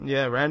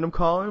Yeah, random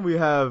calling. We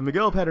have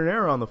Miguel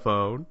Pedernera on the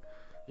phone.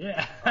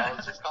 Yeah. I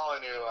was just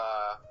calling to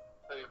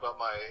tell you about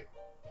my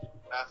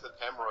massive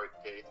hemorrhoid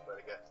case, but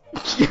I guess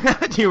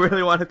Do you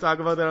really want to talk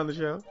about that on the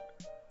show?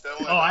 don't want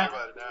to Oh, talk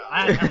about it now.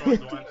 I had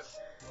hemorrhoids once.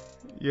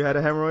 You had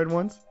a hemorrhoid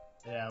once?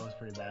 Yeah, it was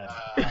pretty bad.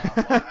 I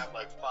have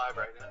like 5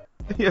 right now.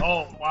 Yeah.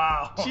 Oh,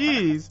 wow.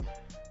 Jeez.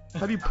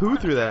 How do you poo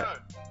through that?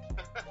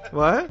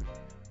 What?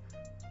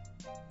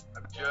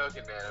 I'm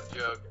joking, man. I'm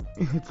joking.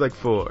 It's like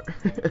 4.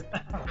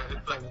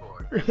 It's like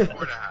 4. It's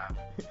 4.5.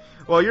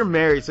 Well, you're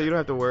married, so you don't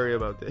have to worry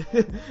about this.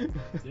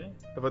 Yeah.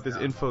 About this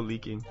No. info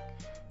leaking.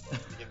 You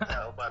can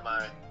tell by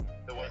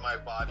the way my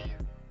body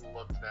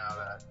looks now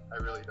that I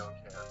really don't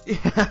care.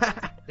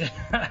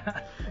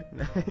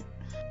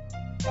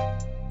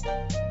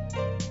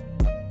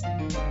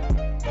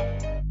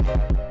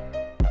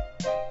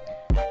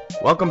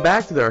 Welcome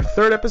back to our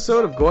third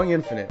episode of Going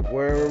Infinite,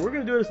 where we're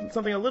going to do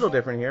something a little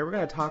different here. We're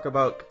going to talk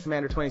about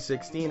Commander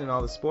 2016 and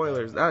all the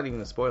spoilers, not even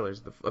the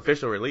spoilers, the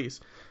official release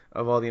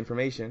of all the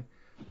information.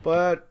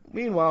 But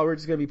meanwhile, we're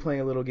just going to be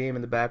playing a little game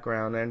in the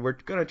background, and we're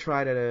going to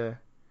try to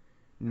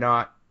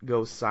not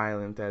go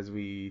silent as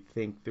we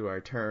think through our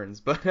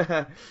turns. But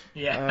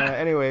Yeah.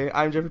 Anyway,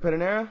 I'm Jeffrey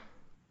Pedernera.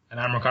 And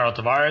I'm Ricardo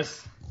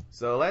Tavares.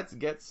 So let's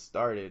get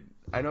started.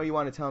 I know you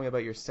want to tell me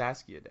about your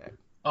Saskia deck.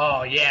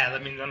 Oh, yeah,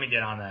 let me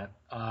get on that.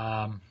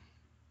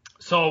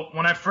 So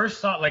when I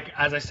first saw, like,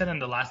 as I said in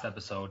the last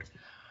episode,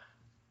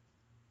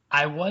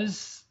 I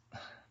was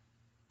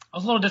a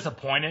little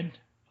disappointed.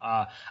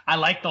 I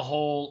like the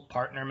whole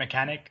partner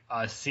mechanic,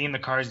 seeing the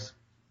cards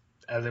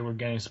as they were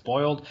getting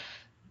spoiled.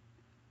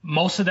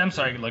 Most of them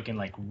started looking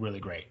like really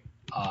great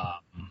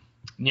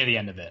near the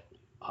end of it.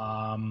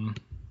 Hold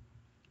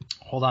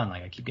on,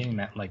 like I keep getting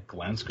that like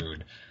land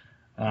screwed.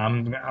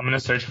 I'm gonna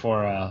search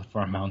for a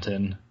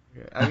mountain.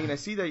 I mean, I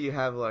see that you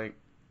have like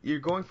you're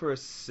going for a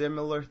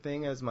similar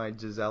thing as my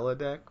Gisela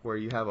deck, where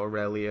you have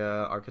Aurelia,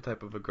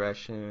 Archetype of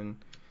Aggression.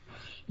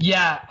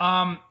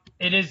 Yeah,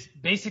 it is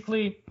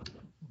basically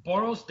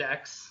Boros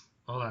decks.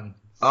 Hold on.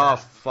 Oh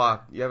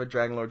fuck! You have a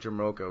Dragonlord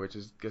Jamoka, which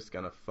is just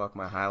gonna fuck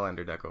my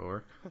Highlander deck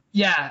over.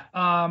 Yeah.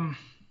 And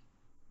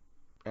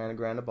a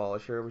Grand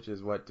Abolisher, which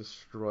is what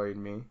destroyed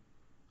me.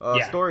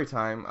 Yeah. Story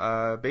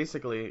time.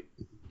 Basically,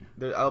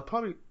 I'll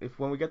probably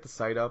when we get the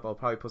site up, I'll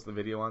probably post the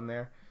video on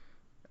there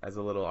as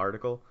a little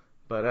article.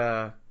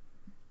 But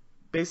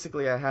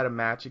basically, I had a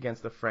match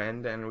against a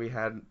friend, and we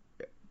have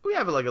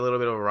like a little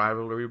bit of a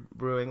rivalry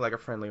brewing, like a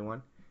friendly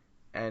one,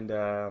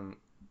 and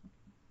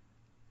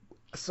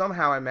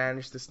somehow I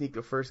managed to sneak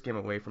the first game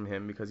away from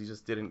him because he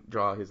just didn't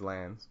draw his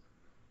lands.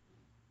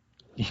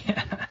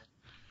 Yeah.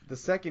 The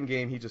second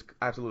game, he just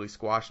absolutely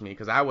squashed me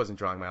because I wasn't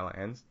drawing my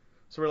lands.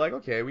 So we're like,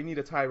 okay, we need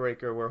a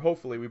tiebreaker where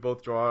hopefully we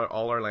both draw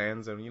all our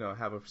lands and,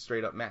 have a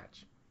straight up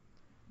match.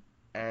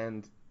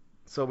 And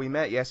so we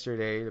met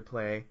yesterday to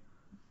play.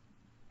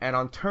 And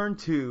on turn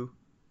 2,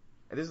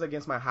 and this is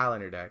against my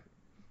Highlander deck,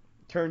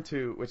 turn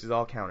 2, which is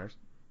all counters,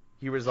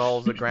 he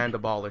resolves a Grand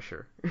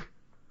Abolisher,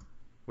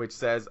 which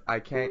says I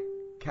can't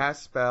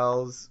cast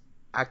spells,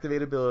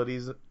 activate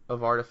abilities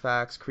of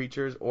artifacts,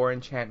 creatures, or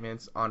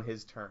enchantments on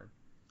his turn.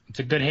 It's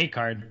a good hate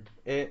card.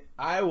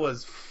 I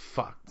was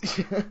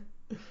fucked.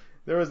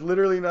 There was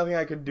literally nothing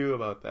I could do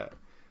about that.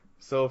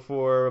 So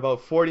for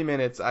about 40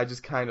 minutes, I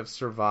just kind of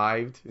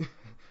survived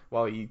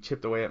while he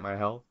chipped away at my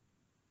health.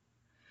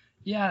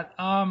 Yeah.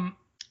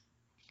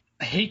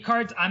 Hate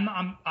cards.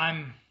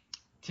 I'm.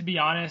 To be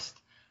honest,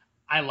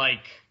 I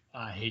like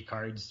hate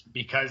cards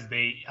because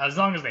as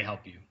long as they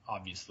help you,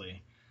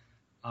 obviously.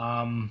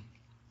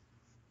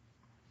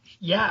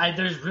 Yeah.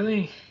 There's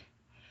really.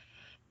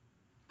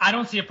 I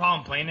don't see a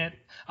problem playing it.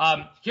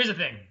 Here's the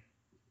thing.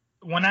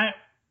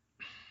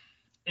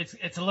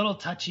 It's a little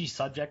touchy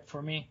subject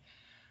for me.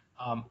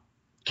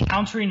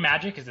 Countering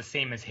Magic is the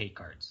same as hate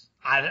cards.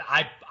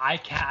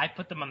 I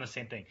put them on the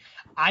same thing.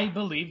 I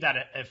believe that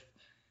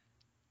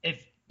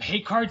if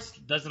hate cards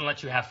doesn't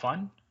let you have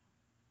fun.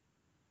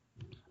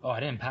 Oh, I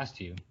didn't pass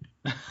to you.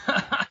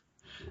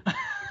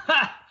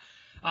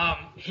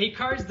 Hate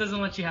cards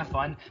doesn't let you have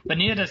fun, but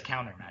neither does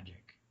Counter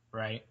Magic,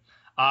 right?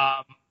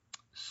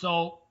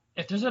 So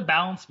if there's a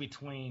balance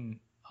between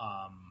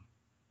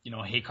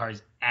hate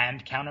cards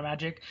and Counter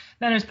Magic,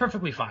 then it's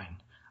perfectly fine.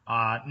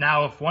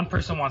 Now, if one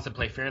person wants to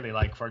play fairly,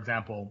 like for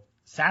example,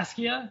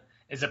 Saskia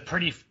is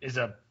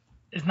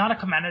not a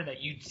commander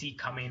that you'd see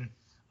coming,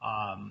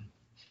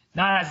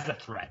 not as a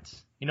threat.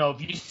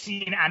 If you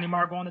see an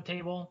Animar go on the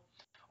table,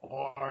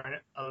 or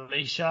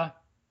Alicia,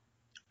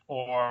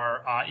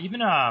 or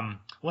even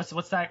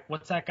what's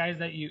that guy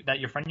that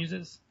your friend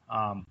uses?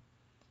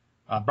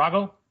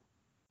 Brago.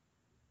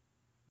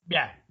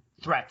 Yeah,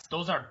 threats.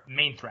 Those are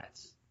main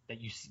threats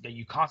that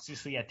you constantly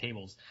see at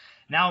tables.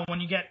 Now,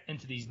 when you get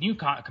into these new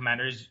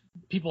commanders,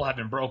 people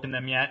haven't broken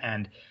them yet,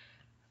 and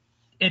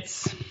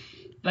it's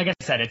like I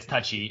said, it's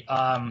touchy.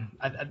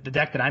 The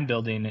deck that I'm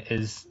building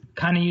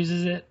kind of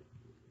uses it.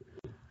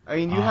 I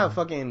mean, you have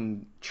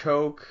fucking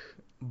Choke,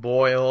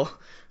 Boyle.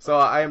 So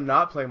I am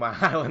not playing my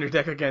Highlander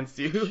deck against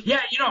you.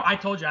 Yeah, I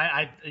told you,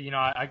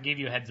 I gave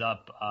you a heads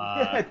up.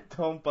 Yeah,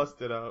 don't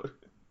bust it out.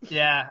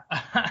 Yeah.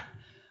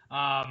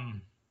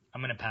 I'm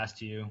gonna pass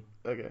to you.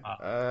 Okay.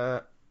 Uh,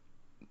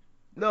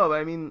 No, but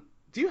I mean,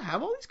 do you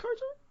have all these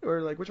cards already?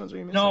 Or like which ones are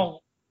you missing?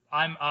 no,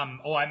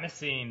 I'm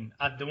missing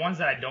the ones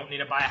that I don't need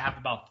to buy. I have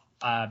about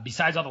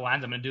besides all the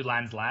lands, I'm gonna do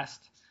lands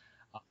last.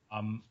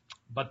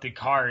 But the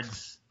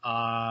cards.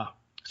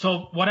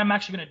 So what I'm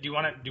actually gonna do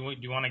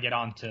you want to get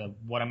on to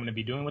what I'm gonna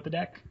be doing with the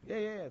deck?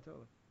 Yeah,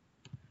 totally.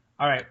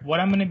 All right, what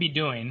I'm gonna be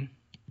doing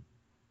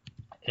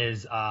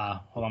is hold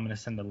on, I'm gonna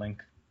send the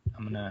link.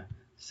 I'm gonna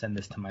send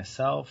this to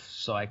myself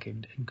so I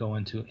could go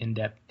into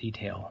in-depth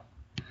detail.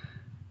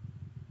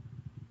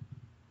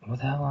 What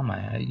the hell am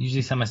I? I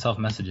usually send myself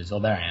messages. Oh,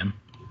 there I am.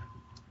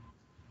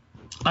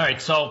 All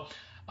right, so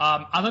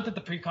I looked at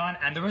the pre-con,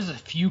 and there was a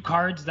few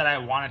cards that I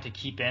wanted to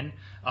keep in.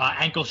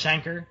 Ankle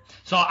Shanker.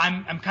 So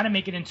I'm kind of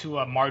making it into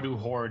a Mardu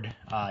Horde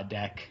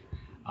deck.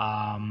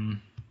 Mardu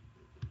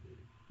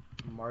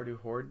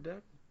Horde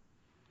deck?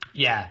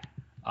 Yeah.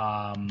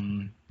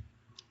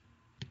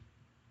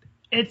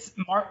 It's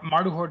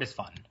Mardu Horde is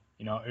fun.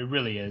 It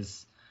really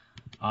is.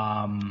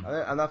 I'm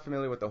not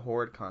familiar with the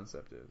Horde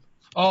concept is.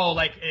 Oh,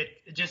 like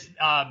it just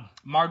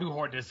Mardu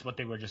Horde is what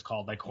they were just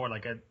called, like Horde,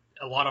 like a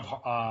lot of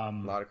A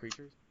lot of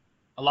creatures?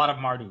 a lot of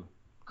Mardu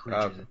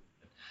creatures. Okay.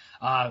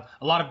 A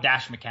lot of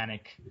dash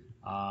mechanic.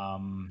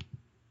 I'm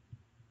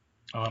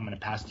gonna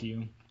pass to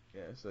you.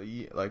 Yeah, so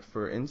like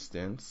for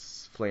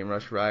instance, Flame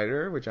Rush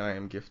Rider, which I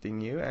am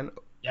gifting you, and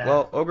Yeah.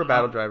 well, Ogre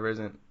Battle Driver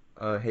isn't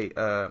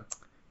a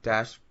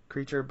dash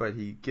creature, but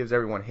he gives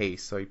everyone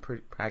haste, so he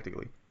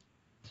practically.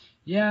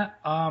 Yeah.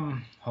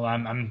 Hold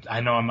on. I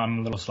know I'm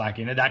a little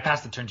slacking. I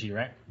passed the turn to you,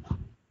 right?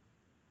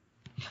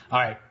 All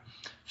right.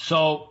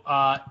 So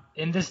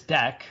in this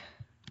deck,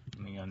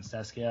 let me go on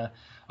Saskia.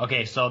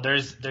 Okay, so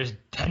there's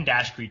 10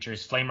 dash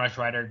creatures: Flame Rush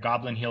Rider,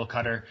 Goblin Heel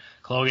Cutter,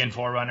 Clodian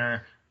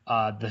Forerunner,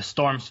 the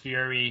Storm's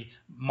Fury,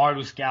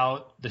 Mardu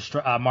Scout, the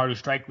Mardu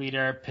Strike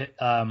Leader,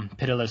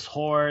 Pitiless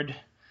Horde,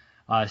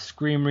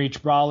 Scream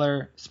Reach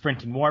Brawler,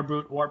 Sprinting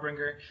Warbrute,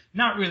 Warbringer.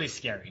 Not really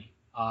scary.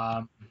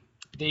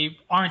 They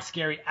aren't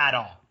scary at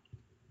all.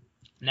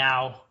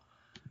 Now,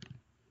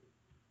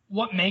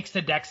 what makes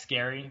the deck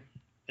scary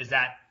is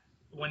that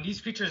when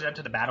these creatures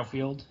enter the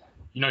battlefield,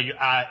 you're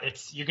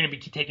going to be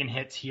taking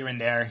hits here and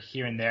there,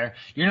 here and there.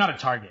 You're not a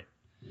target.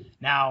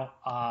 Now,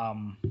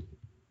 I'm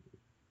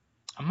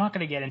not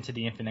going to get into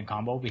the infinite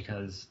combo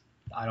because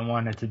I don't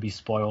want it to be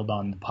spoiled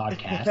on the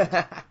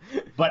podcast.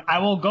 But I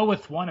will go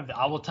with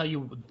I will tell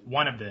you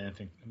one of the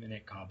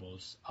infinite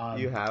combos.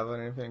 Do you have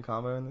an infinite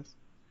combo in this?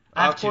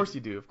 Of course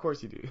you do. Of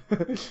course you do.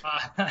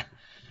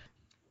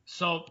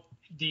 So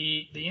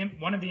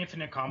one of the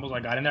infinite combos I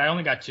got in there, I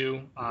only got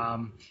two.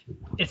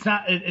 It's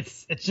not.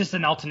 It's just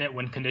an alternate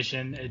win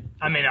condition.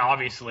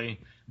 Obviously,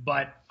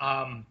 but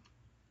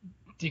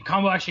the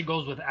combo actually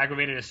goes with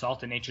Aggravated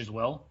Assault and Nature's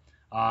Will.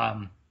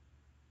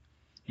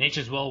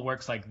 Nature's Will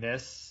works like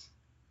this.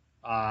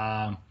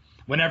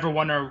 Whenever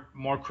one or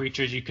more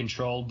creatures you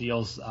control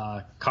deals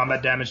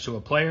combat damage to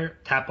a player,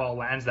 tap all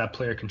lands that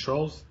player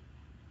controls,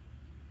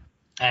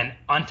 and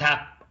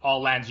untap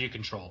all lands you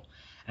control.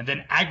 And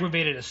then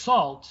Aggravated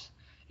Assault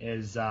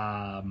is 2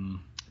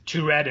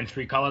 red and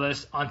 3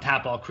 colorless.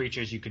 Untap all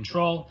creatures you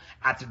control.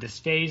 After this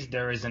phase,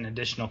 there is an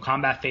additional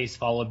combat phase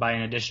followed by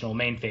an additional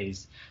main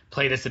phase.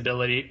 Play this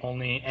ability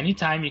only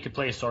anytime you can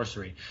play a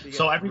sorcery.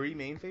 So every 3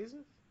 main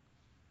phases?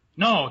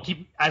 No,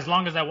 keep as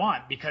long as I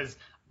want because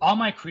all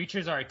my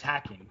creatures are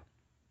attacking.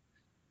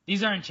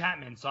 These are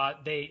enchantments, so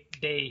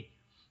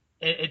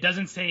it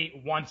doesn't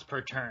say once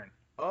per turn.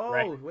 Oh,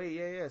 right? Wait,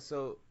 yeah.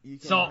 So you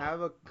can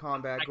have a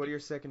combat, go to your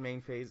second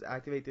main phase,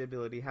 activate the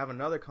ability, have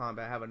another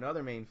combat, have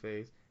another main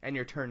phase, and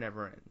your turn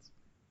never ends.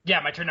 Yeah,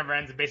 my turn never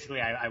ends, and basically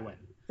I win.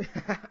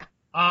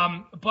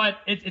 But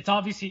it's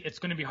obviously it's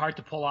going to be hard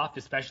to pull off,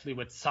 especially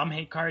with some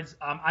hate cards.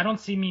 I don't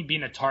see me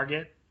being a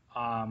target.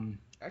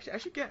 Actually, I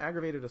should get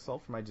Aggravated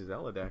Assault for my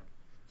Gisela deck.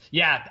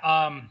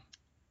 Yeah,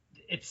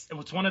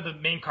 it's one of the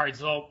main cards.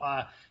 So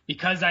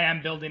because I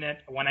am building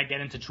it when I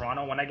get to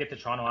Toronto,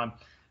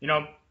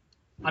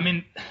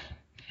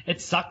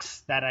 it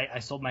sucks that I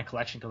sold my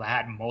collection because I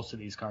had most of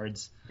these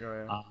cards.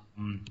 Oh,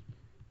 yeah.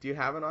 Do you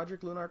have an Audric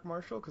Lunarch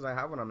Marshal? Because I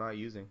have one I'm not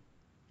using.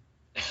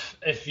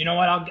 If you know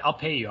what, I'll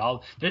pay you.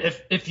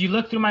 If you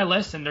look through my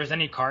list and there's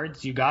any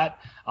cards you got,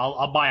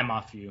 I'll buy them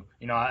off you.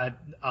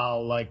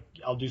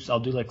 I'll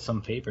do like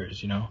some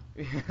favors. No,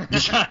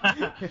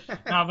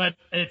 but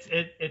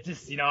it's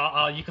just you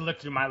can look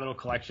through my little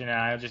collection and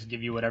I'll just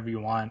give you whatever you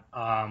want.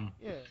 Yeah.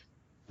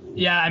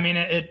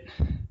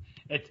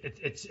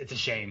 It's a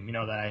shame,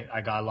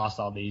 that I lost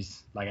all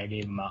these. Like I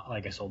gave them out,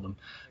 like I sold them.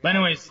 But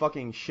anyways,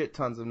 fucking shit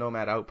tons of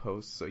Nomad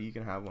Outposts, so you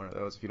can have one of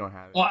those if you don't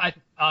have it. Well,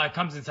 it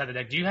comes inside the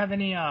deck. Do you have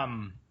any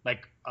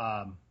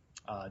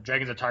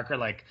Dragons of Tarkir,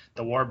 like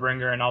the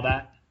Warbringer and all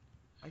that?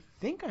 I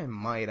think I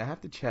might. I have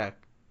to check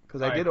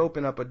because All I did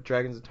open up a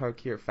Dragons of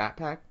Tarkir Fat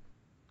Pack.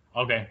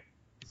 Okay.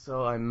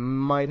 So I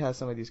might have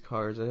some of these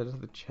cards. I just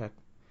have to check.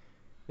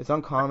 It's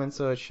uncommon,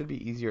 so it should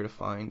be easier to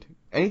find.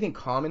 Anything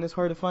common is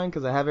hard to find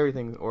because I have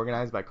everything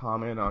organized by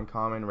common,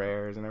 uncommon,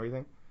 rares, and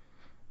everything.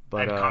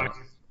 But And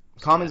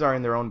commons are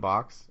in their own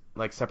box,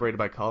 like separated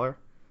by color,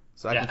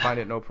 so I Yeah. can find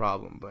it no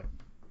problem. But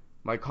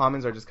my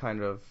commons are just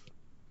kind of,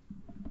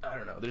 I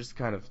don't know, they're just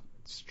kind of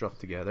stuffed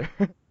together.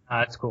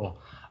 That's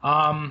cool.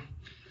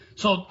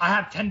 So I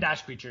have 10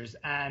 dash creatures,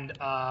 and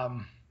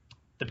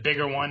the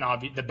bigger one,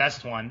 the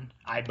best one,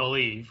 I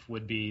believe,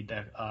 would be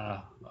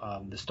the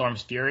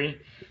Storm's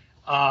Fury.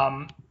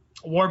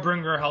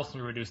 Warbringer helps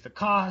me reduce the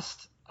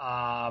cost.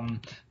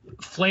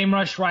 Flame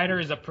Rush Rider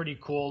is a pretty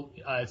cool.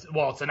 It's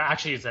an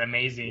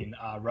amazing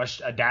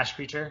dash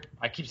creature.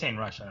 I keep saying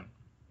rush on him.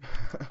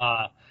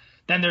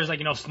 Then there's like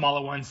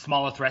smaller ones,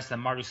 smaller threats than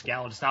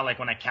Marduk-Scale. It's not like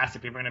when I cast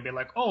it, people are gonna be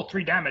like, oh,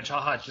 3 damage,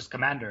 haha, it's just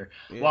commander.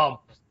 Yeah.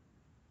 Well,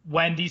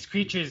 when these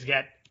creatures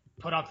get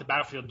put onto the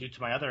battlefield due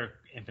to my other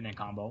infinite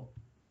combo,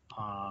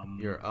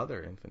 Your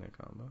other infinite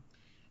combo.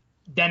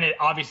 then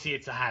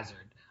it's a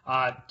hazard.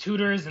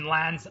 Tutors and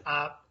lands,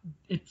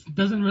 it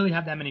doesn't really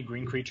have that many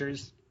green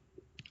creatures.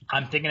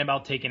 I'm thinking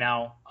about taking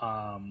out.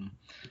 I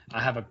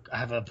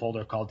have a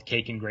folder called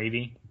Cake and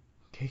Gravy.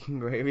 Cake and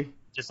gravy.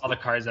 Just all the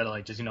cards that are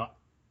like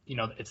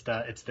it's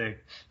the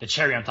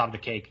cherry on top of the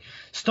cake.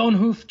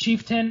 Stonehoof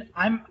Chieftain,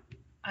 I'm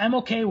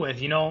okay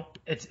with.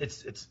 It's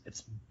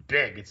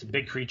big. It's a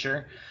big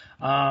creature.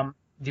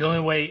 The only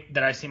way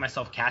that I see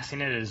myself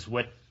casting it is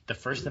with the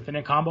first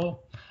infinite combo.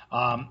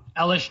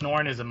 Elish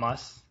Norn is a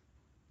must.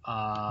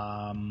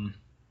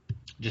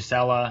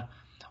 Gisela,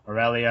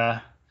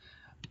 Aurelia,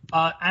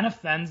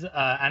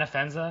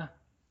 Anafenza.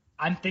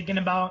 I'm thinking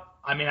about.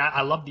 I mean,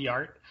 I love the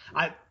art.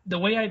 The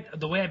way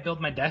I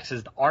build my decks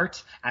is the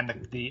art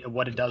and the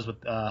what it does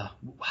with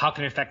how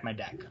can it affect my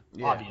deck,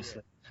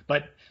 obviously.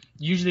 But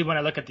usually when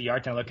I look at the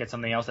art and I look at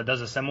something else that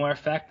does a similar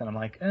effect, and I'm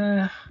like,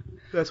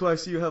 That's why I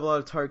see you have a lot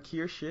of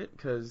Tarkir shit,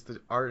 because the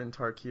art in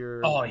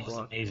Tarkir. Oh, he's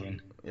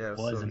amazing. Yeah,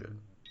 it's so good.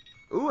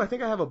 Ooh, I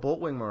think I have a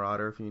Boltwing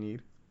Marauder if you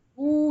need.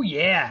 Ooh,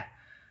 yeah.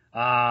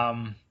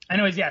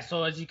 Anyways, yeah.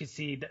 So as you can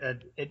see,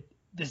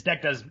 this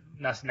deck does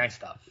nice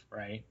stuff,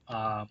 right?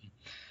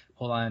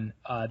 Hold on.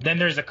 Then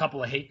there's a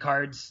couple of hate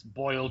cards: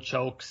 Boil,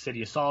 Choke,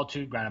 City of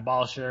Solitude, Grand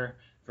Abolisher,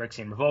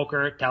 Phyrexian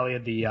Revoker, Talia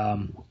the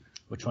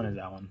which one is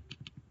that one?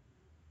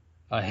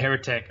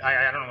 Heretic.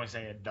 I don't know what to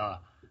say it.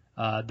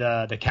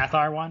 The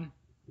Cathar one,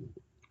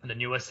 the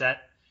newest set.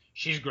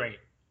 She's great.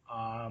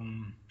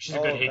 She's a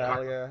good hate card.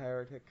 Thalia,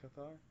 Heretic,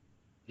 Cathar.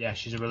 Yeah,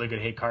 she's a really good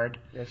hate card.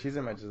 Yeah, she's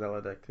in my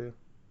Gisela deck too.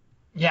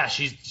 Yeah,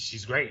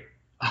 she's great.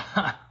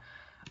 So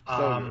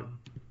good.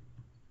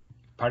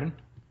 Pardon?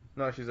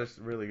 No, she's just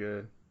really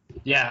good.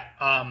 Yeah.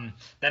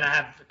 Then I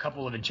have a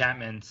couple of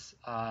enchantments.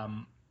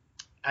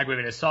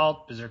 Aggravated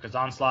Assault, Berserker's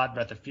Onslaught,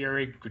 Breath of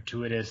Fury,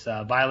 Gratuitous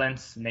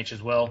Violence,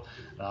 Nature's Will.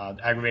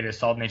 Aggravated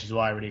Assault, Nature's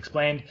Will, I already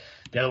explained.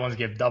 The other ones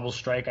give double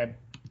strike.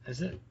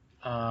 Is it?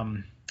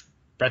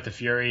 Breath of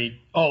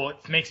Fury. Oh,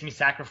 it makes me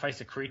sacrifice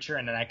a creature,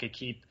 and then I could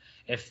keep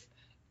it's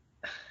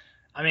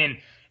I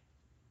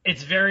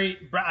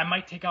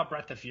might take out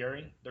Breath of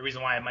Fury. The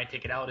reason why I might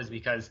take it out is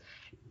because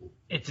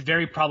it's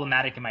very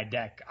problematic in my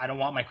deck. I don't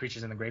want my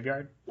creatures in the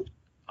graveyard.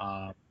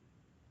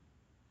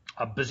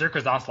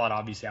 Berserker's Onslaught,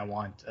 obviously, I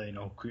want.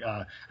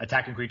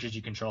 Attacking creatures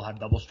you control have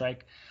double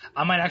strike.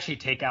 I might actually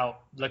take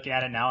out. Looking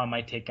at it now, I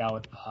might take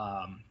out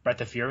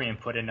Breath of Fury and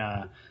put in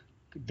the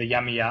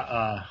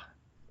Kamiyawa.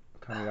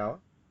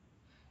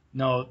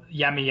 No,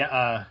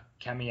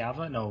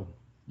 Kamiyava. No,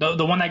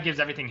 the one that gives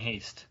everything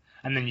haste,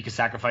 and then you can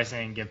sacrifice it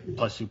and give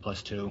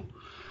 +2/+2.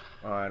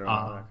 Oh, I don't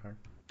know that card.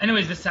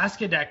 Anyways, the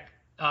Saskia deck,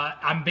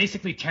 I'm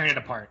basically tearing it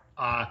apart.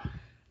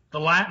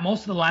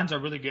 Most of the lands are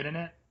really good in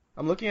it.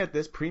 I'm looking at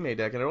this pre-made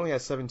deck, and it only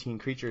has 17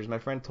 creatures. My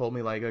friend told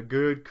me like a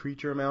good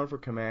creature amount for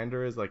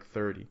Commander is like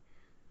 30.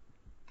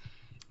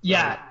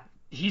 Yeah,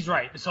 he's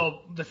right.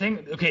 So the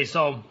thing,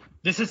 so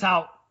this is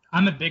how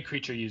I'm a big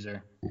creature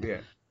user.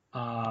 Yeah.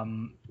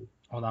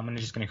 Hold on, I'm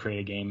just gonna create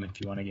a game if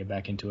you want to get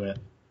back into it.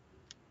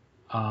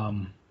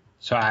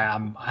 So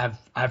I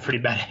have pretty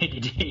bad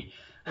ADD.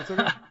 That's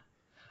okay.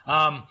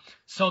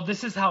 So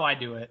this is how I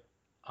do it.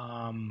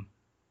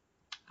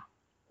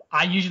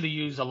 I usually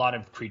use a lot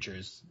of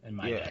creatures in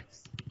my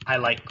decks. I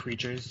like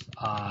creatures.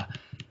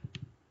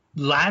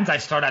 Lands I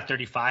start at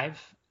 35,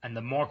 and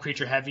the more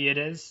creature heavy it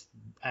is,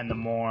 and the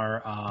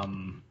more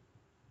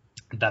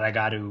that I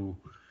got to,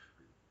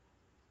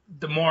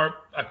 the more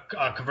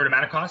converted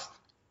mana cost,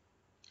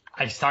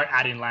 I start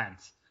adding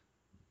lands.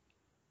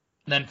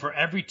 Then for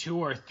every 2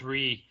 or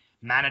 3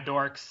 mana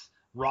dorks,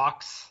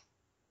 rocks,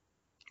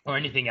 or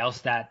anything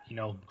else that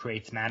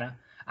creates mana,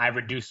 I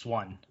reduce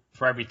 1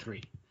 for every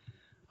 3.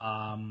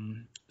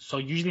 So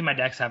usually my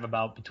decks have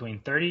about between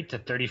 30 to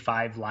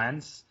 35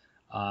 lands,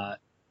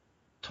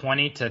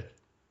 20 to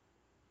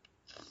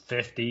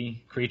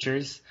 50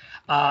 creatures.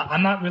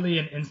 I'm not really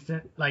an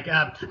instant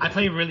I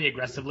play really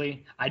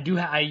aggressively. I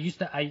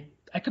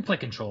could play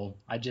control.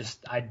 I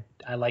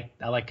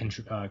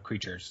like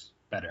creatures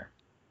better,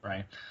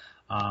 right?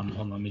 Hold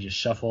on, let me just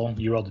shuffle.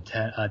 You rolled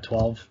a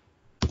 12.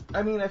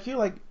 I mean, I feel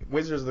like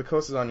Wizards of the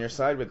Coast is on your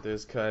side with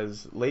this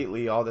because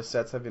lately all the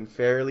sets have been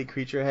fairly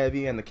creature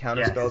heavy and the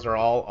counter spells are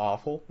all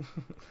awful.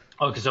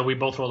 Okay, so we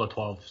both rolled a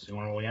 12. So you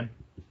want to roll again?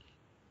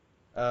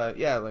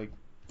 Yeah, like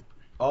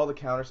all the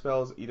counter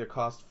spells either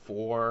cost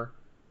 4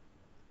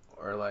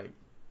 or like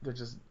they're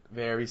just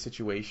very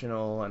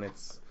situational and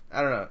it's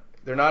I don't know.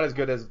 They're not as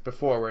good as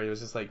before where it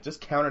was just like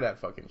just counter that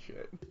fucking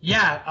shit.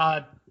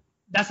 Yeah,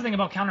 that's the thing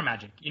about counter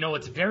magic. You know,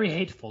 it's very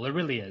hateful. It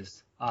really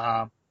is.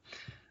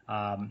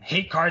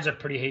 Hate cards are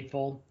pretty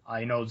hateful.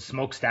 You know,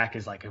 Smokestack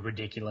is like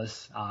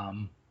ridiculous.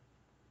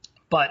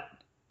 But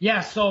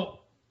yeah, so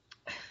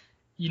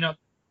you know,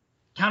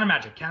 counter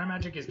magic. Counter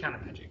magic is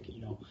counter magic.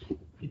 You know,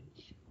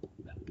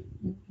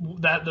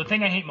 the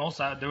thing I hate most.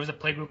 There was a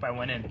play group I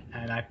went in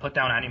and I put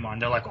down Animon.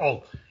 They're like,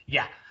 oh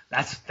yeah,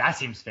 that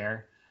seems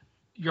fair.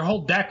 Your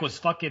whole deck was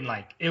fucking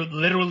like it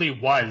literally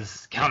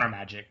was counter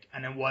magic,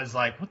 and it was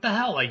like what the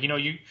hell? Like you know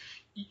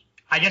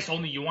I guess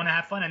only you want to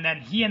have fun, and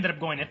then he ended up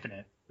going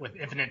infinite with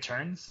infinite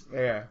turns.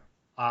 Yeah.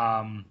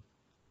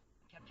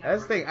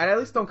 That's the thing. I at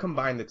least don't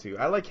combine the two.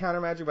 I like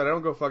counter magic, but I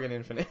don't go fucking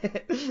infinite.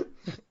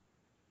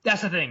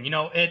 That's the thing. You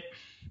know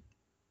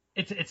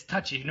it's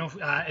touchy. You know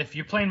if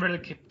you're playing really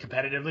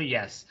competitively,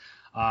 yes.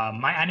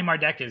 My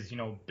Animar deck is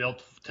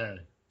built to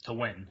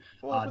win.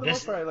 Well, for the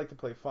most part, I like to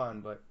play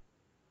fun, but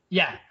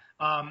yeah.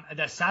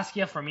 The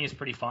Saskia for me is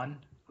pretty fun.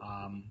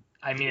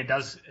 I mean, it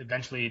does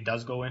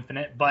go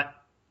infinite, but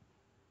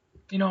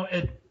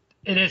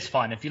it is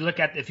fun. If you look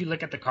at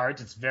the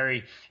cards, it's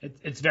very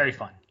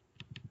fun.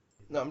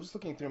 No, I'm just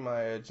looking through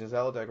my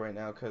Giselle deck right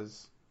now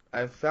because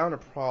I've found a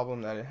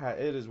problem that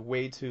it is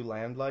way too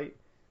land light.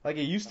 Like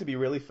it used to be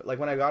really like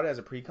when I got it as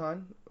a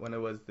precon when it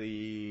was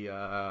the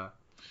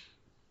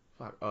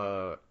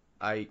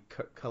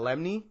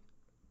Kalemni.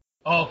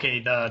 Oh,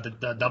 okay,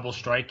 the double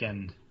strike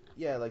and.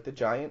 Yeah, like the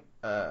giant.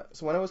 So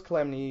when it was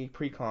Kalemni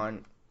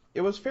precon,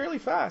 it was fairly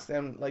fast,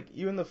 and like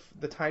even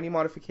the tiny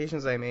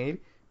modifications I made,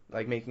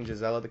 like making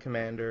Gisela the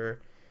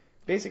commander,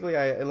 basically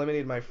I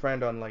eliminated my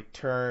friend on like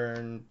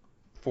turn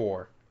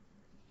 4.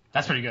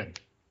 That's pretty good.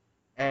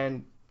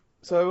 And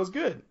so it was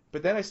good,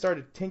 but then I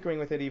started tinkering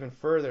with it even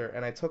further,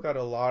 and I took out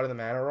a lot of the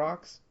mana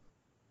rocks.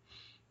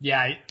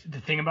 Yeah, the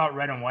thing about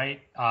red and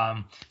white,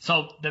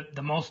 so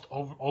the most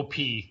OP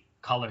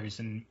colors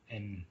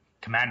in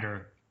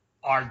Commander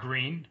are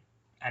green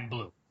and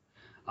blue.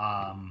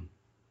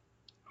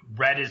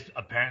 Red is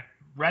apparent.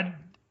 Red,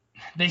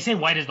 they say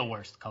white is the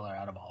worst color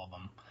out of all of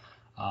them.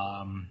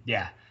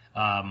 Yeah.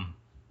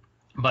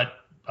 But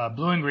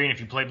blue and green, if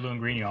you play blue and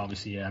green, you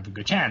obviously have a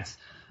good chance.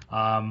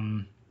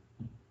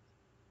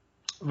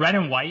 Red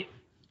and white,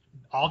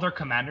 all their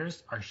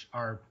commanders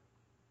are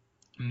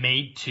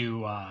made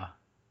to.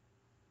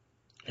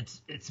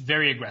 It's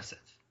very aggressive.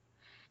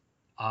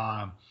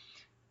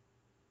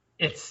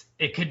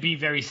 It could be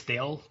very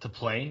stale to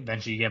play.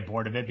 Eventually, you get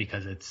bored of it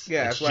because it's.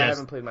 Yeah, it's that's why I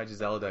haven't played my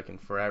Gisela deck in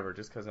forever,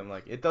 just because I'm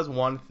like, it does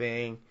one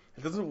thing,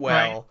 it does it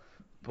well, right.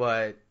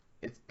 But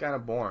it's kind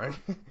of boring.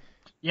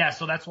 Yeah,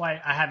 so that's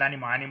why I have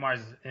Animar. Animar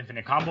is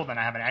infinite combo, then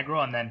I have an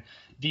aggro, and then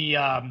the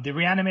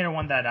reanimator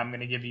one that I'm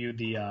gonna give you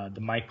the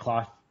Mike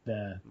Cloth,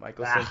 the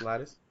Michael St.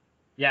 Lattice.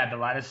 Yeah, the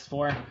Lattice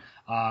for.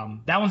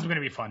 That one's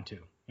gonna be fun too.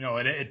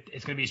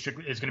 It's gonna be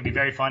strictly. It's gonna be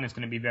very fun. It's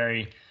gonna be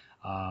very.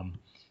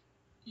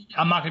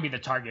 I'm not gonna be the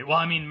target. Well,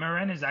 I mean,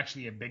 Meren is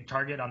actually a big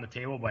target on the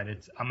table, but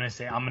I'm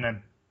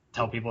gonna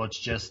tell people it's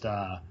just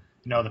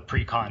the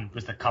pre-con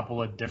with a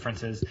couple of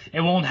differences. It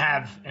won't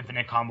have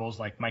infinite combos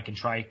like Mike and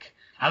Trike.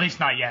 At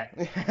least not yet.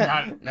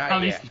 Not at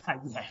least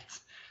not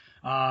yet.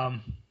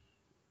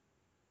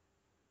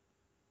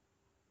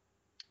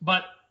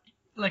 But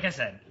like I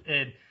said,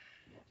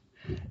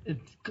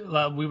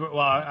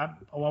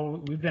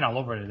 we've been all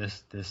over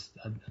this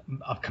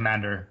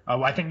Commander.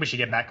 I think we should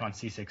get back on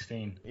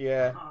C16.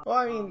 Yeah. Well,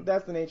 I mean,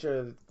 that's the nature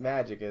of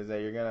Magic is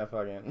that you're gonna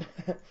fucking.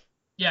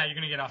 Yeah, you're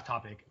gonna get off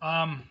topic.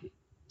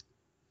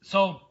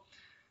 So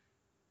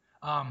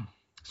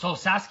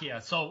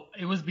Saskia. So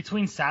it was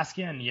between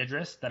Saskia and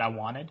Yidris that I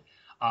wanted.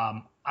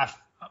 I'm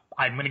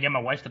gonna get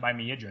my wife to buy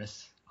me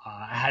Yidris.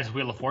 It has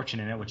Wheel of Fortune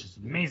in it, which is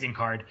an amazing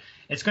card.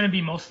 It's gonna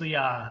be mostly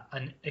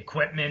an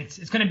equipment.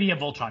 It's gonna be a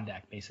Voltron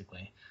deck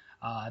basically.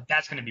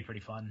 That's gonna be pretty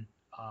fun.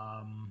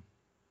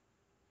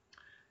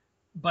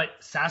 But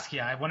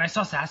Saskia, when I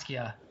saw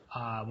Saskia,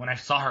 when I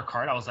saw her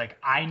card, I was like,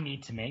 I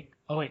need to make.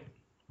 Oh wait,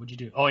 what'd you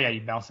do? Oh yeah,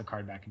 you bounced the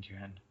card back into your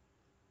hand.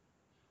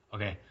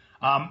 Okay.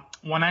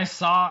 When I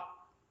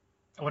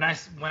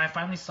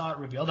finally saw it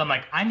revealed, I'm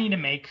like, I need to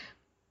make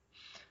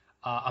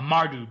a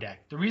Mardu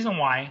deck. The reason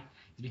why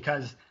is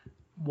because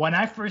when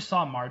I first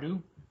saw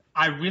Mardu,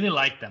 I really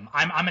liked them.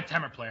 I'm a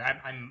Temur player.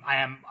 I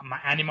am my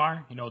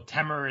Animar.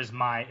 Temur is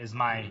my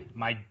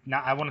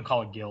not, I wouldn't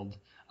call it guild.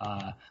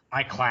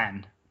 My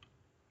clan.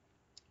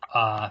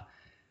 Hold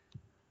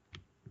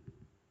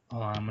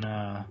on, I'm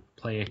gonna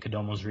play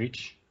Kodomo's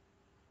Reach.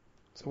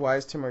 So why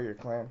is Temur your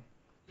clan?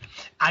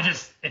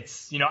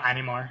 It's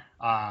Animar.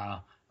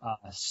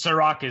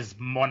 Surrak is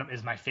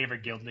my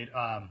favorite guild leader.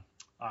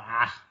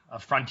 A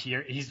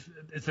Frontier.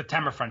 It's a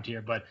Temur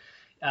Frontier, but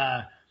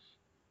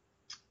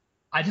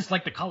I just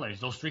like the colors.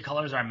 Those three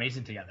colors are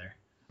amazing together.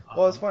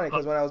 Well, it's funny But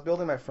because when I was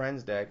building my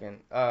friend's deck, and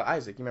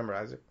Isaac, you remember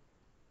Isaac?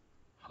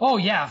 oh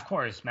yeah, of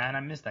course, man. I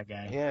missed that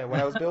guy. Yeah, when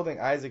I was building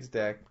Isaac's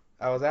deck,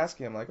 I was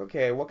asking him like,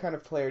 okay, what kind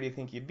of player do you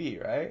think you'd be,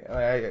 right? And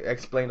I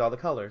explained all the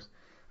colors.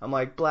 I'm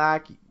like,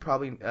 black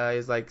probably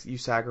is like you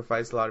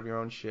sacrifice a lot of your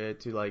own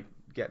shit to like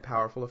get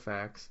powerful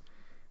effects.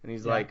 And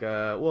he's Yeah. like,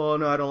 well,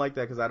 no, I don't like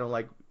that because I don't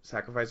like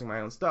sacrificing my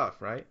own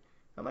stuff, right?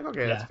 I'm like,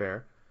 okay, that's Yeah.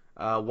 fair.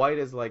 White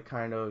is like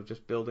kind of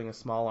just building a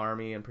small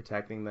army and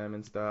protecting them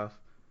and stuff.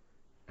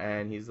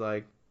 And he's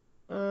like,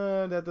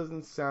 that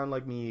doesn't sound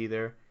like me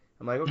either.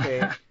 I'm like,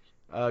 okay.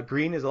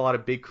 Green is a lot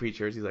of big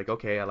creatures. He's like,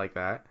 okay, I like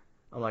that.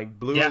 I'm like,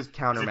 blue Yeah, is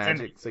counter it's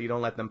magic, so you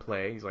don't let them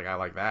play. He's like, I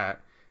like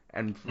that.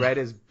 And red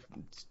is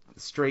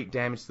straight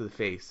damage to the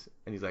face.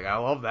 And he's like, I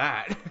love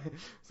that.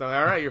 So,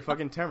 all right, you're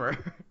fucking Temur.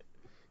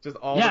 Just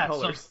all Yeah, the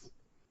so- colors.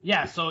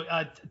 Yeah, so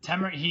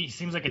Temur, he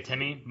seems like a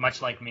Timmy,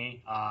 much like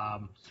me.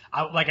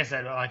 Like I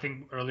said, I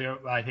think earlier,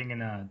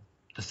 in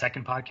the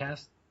second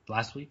podcast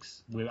last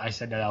week's, I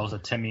said that I was a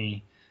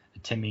Timmy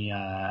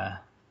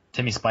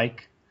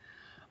Spike.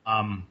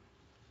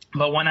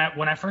 But when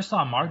I first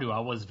saw Mardu, I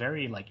was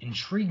very like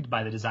intrigued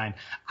by the design.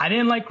 I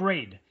didn't like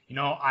Raid. You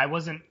know, I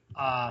wasn't.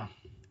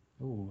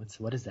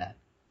 What is that?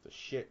 It's a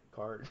shit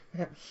card.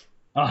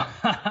 Oh,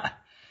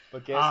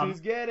 But guess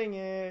who's getting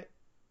it?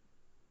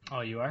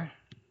 oh, you are.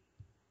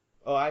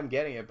 Oh, I'm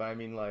getting it, but I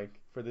mean, like,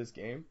 for this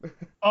game.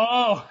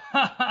 Oh,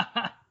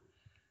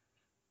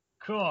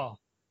 cool.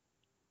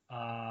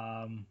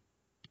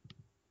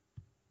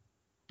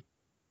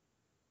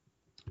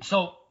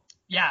 So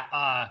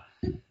yeah,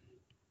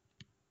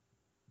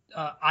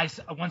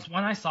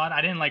 when I saw it,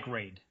 I didn't like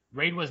Raid.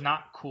 Raid was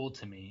not cool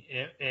to me.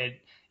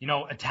 It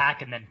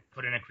attack and then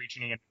put in a creature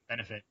and you get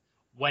benefit.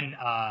 When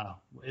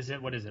what is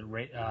it?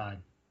 Raid,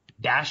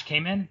 Dash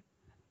came in,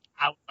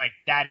 I was like,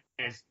 that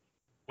is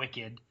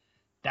wicked.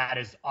 That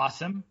is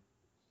awesome.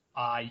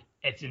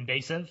 It's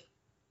invasive.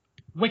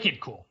 Wicked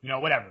cool.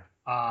 Whatever.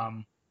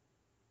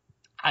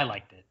 I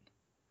liked it.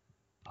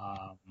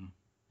 I'm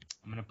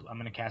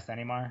gonna cast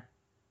Animar.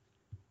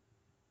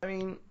 I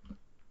mean,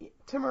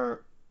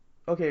 Timur.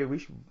 Okay,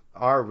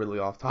 are really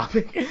off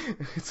topic.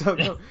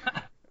 So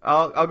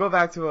I'll go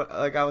back to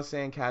like I was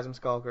saying. Chasm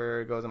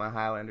Skulker goes in my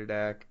Highlander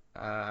deck.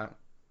 Guafa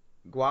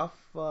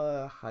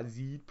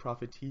Hazid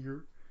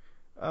Profiteer.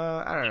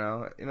 I don't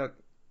know.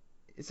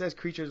 It says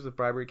creatures with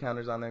bribery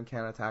counters on them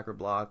can't attack or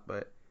block,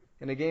 but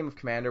in a game of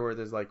Commander where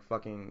there's like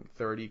fucking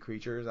 30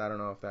 creatures, I don't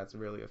know if that's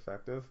really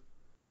effective.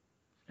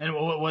 And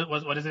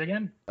what is it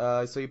again?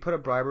 So you put a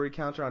bribery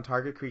counter on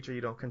target creature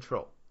you don't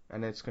control,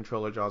 and its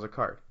controller draws a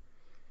card.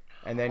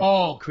 And then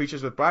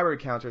creatures with bribery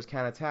counters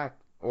can't attack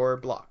or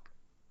block.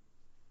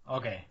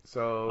 Okay.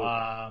 So,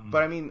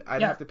 but I mean,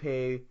 I'd have to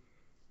pay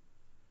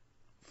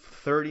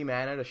 30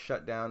 mana to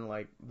shut down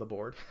like the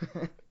board.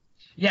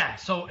 Yeah.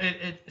 So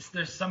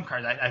there's some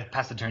cards. I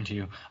pass the turn to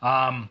you.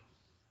 And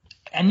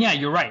yeah,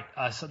 you're right.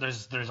 So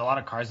there's a lot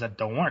of cards that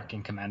don't work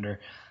in Commander.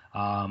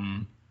 But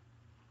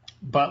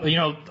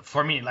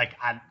for me, like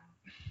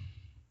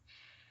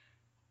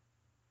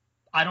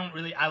I don't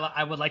really.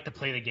 I would like to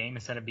play the game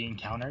instead of being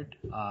countered.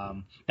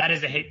 That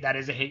is a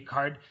hate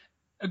card,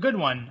 a good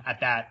one at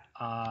that.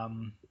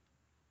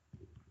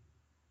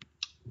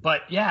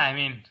 But yeah, I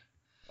mean.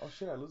 Oh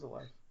shit! I lose a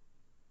life.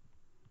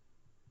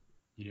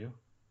 You do?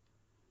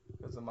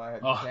 Because of my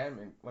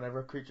enchantment. Whenever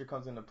a creature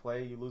comes into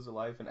play, you lose a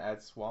life and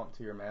add swamp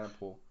to your mana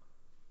pool.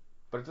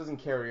 But it doesn't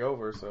carry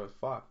over, so it's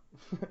fuck.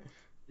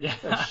 Yeah.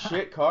 It's a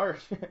shit card.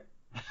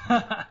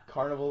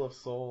 Carnival of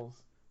Souls.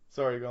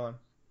 Sorry, go on.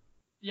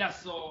 Yeah,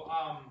 so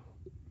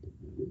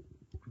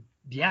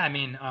yeah, I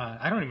mean,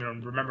 I don't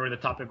even remember the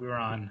topic we were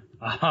on.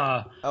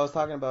 I was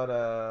talking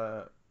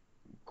about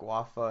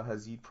Guafa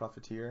Hazid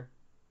Profiteer.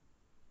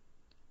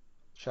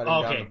 Shutting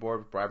down the board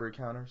with bribery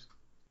counters.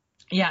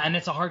 Yeah, and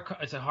it's a hard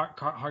card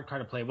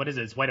to play. What is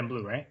it? It's white and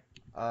blue, right?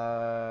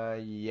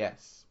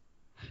 Yes.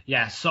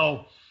 Yeah,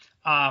 so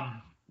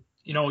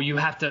you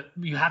have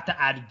to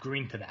add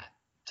green to that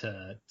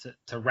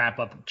to ramp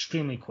up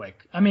extremely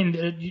quick. I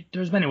mean,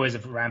 there's many ways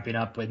of ramping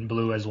up in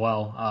blue as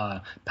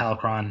well.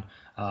 Palacron,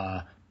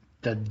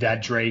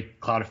 that Drake,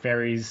 Cloud of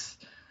Fairies,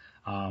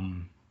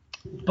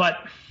 but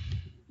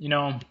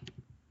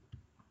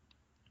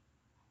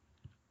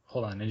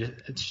hold on,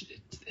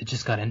 it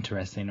just got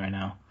interesting right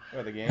now.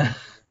 Oh, the game?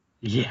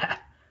 Yeah.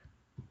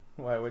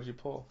 Why? What'd you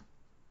pull?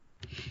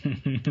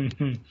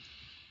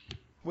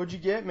 What'd you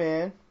get,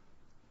 man?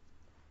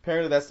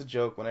 Apparently that's the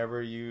joke.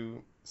 Whenever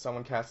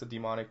someone casts a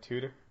demonic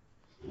tutor,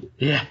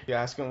 yeah, you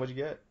ask them what'd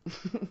you get.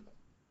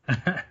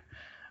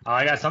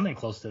 I got something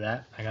close to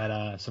that. I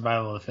got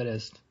Survival of the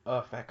Fittest.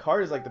 Oh, that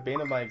card is like the bane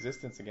of my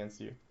existence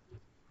against you.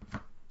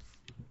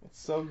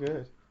 It's so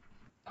good.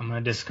 I'm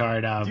gonna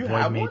discard Do you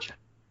Void have Mage. one?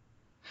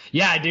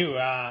 Yeah, I do.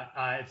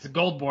 It's a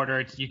gold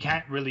border. You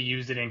can't really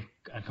use it in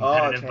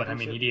competitive, but I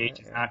mean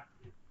EDH is not.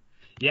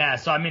 Yeah,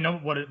 so I mean,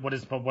 what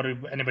are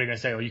anybody gonna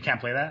say? Oh, you can't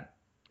play that?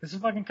 This is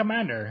fucking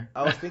Commander.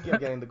 I was thinking of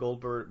getting the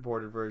gold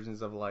bordered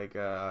versions of like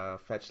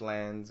fetch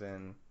lands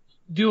and.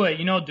 Do it,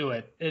 do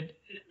it.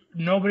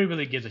 Nobody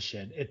really gives a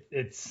shit.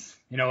 It's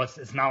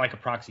not like a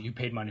proxy. You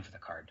paid money for the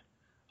card.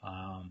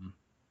 Um,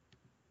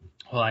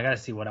 well, I gotta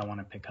see what I want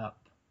to pick up.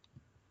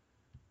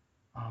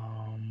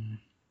 Um,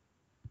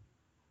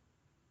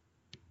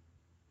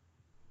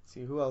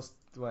 See, who else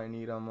do I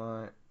need on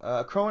my...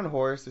 Crow and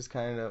Horse is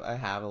kind of... I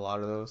have a lot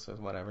of those, so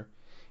whatever.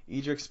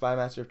 Edric,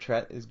 Spymaster of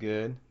Tret is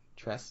good.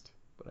 Trest,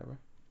 whatever.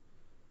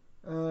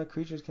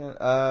 Creatures can...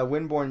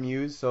 Windborn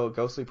Muse, so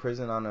Ghostly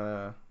Prison on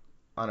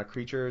a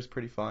creature is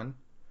pretty fun.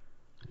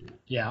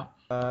 yeah.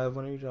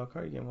 When you draw a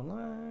card, you get one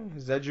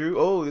life. Zedru.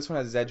 Oh, this one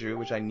has Zedru,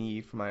 which I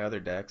need for my other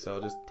deck, so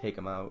I'll just take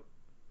him out.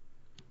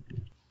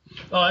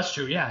 Oh, that's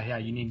true. Yeah,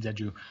 you need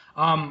Zedru.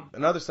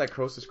 Another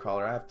Psychosis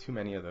Crawler. I have too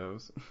many of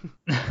those.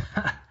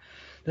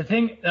 The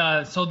thing,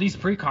 so these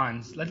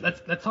precons.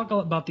 Let's talk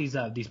about these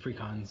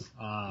precons.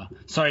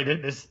 Sorry,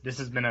 this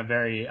has been a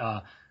very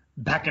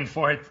back and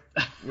forth.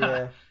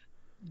 Yeah.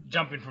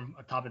 Jumping from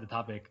topic to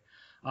topic.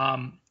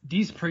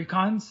 These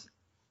precons,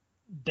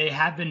 they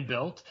have been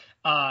built.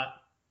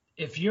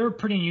 If you're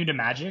pretty new to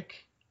Magic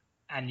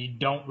and you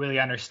don't really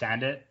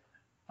understand it,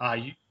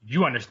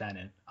 you understand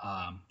it.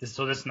 This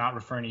is not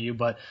referring to you,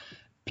 but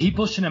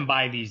people shouldn't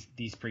buy these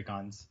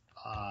precons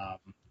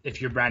if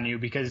you're brand new,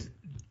 because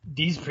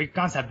these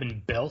precons have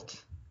been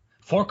built.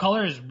 4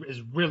 color is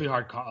really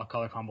hard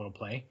color combo to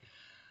play.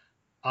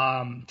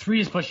 3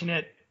 is pushing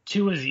it.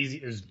 2 is easy.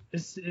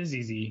 Is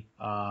easy.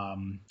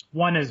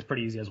 1 is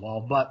pretty easy as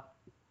well, but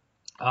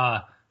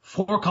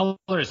 4 color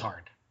is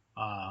hard.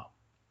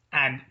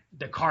 And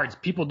the cards,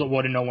 people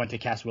wouldn't know when to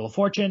cast Wheel of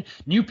Fortune.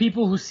 New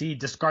people who see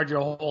discard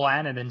your whole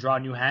hand and then draw a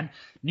new hand,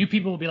 new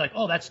people will be like,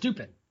 oh, that's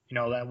stupid.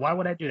 Why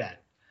would I do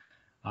that?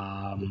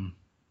 But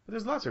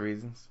there's lots of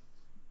reasons.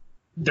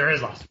 There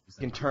is lots of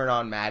reasons. You can turn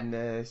on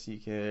Madness. You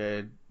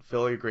could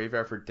fill your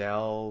graveyard for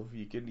Delve.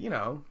 You could,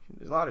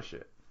 there's a lot of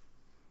shit.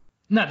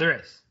 No, there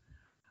is.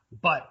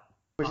 But...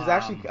 Which is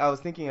actually, I was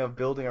thinking of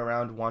building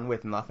around one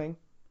with nothing.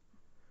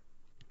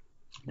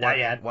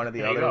 One of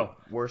the other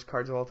worst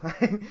cards of all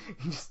time.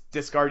 You just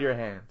discard your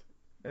hand.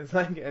 It's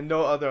like, and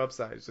no other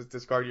upsides. Just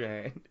discard your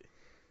hand.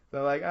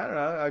 So like, I don't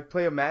know. I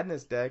play a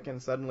Madness deck,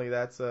 and suddenly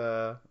that's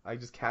I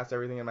just cast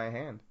everything in my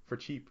hand for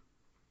cheap.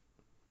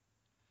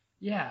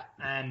 Yeah,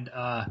 and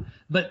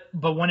but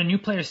when a new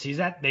player sees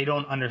that, they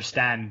don't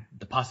understand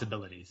the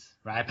possibilities,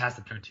 right? I passed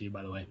the turn to you,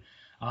 by the way.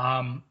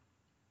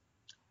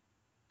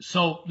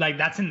 So like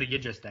that's in the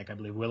Yidris deck, I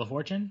believe. Wheel of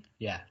Fortune.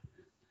 Yeah.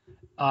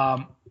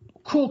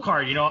 Cool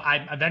card.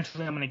 I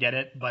eventually I'm gonna get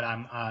it, but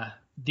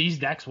these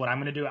decks. What I'm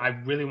gonna do, I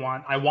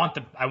want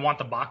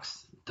the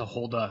box to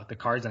hold the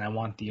cards, and I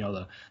want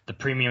the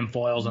premium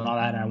foils and all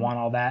that, and I want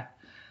all that.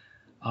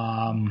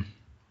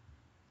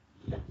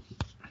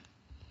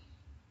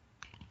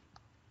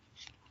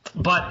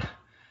 But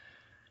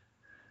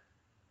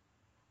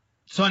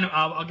so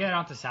I'll get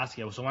on to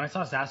Saskia. So when I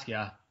saw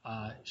Saskia,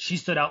 she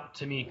stood out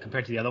to me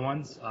compared to the other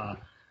ones.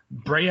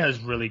 Breya is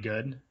really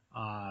good.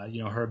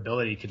 Her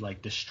ability could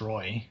like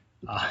destroy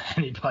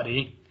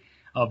anybody.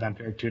 Oh,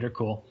 Vampiric Tutor,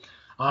 cool.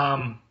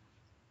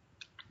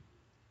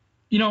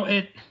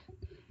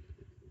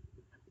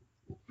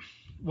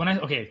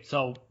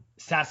 So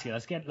Saskia,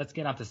 let's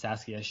get on to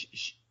Saskia.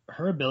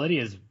 Her ability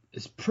is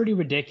pretty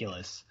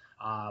ridiculous.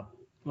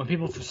 When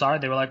people saw her,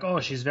 they were like, "Oh,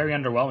 she's very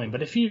underwhelming."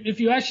 But if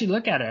you actually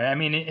look at her, I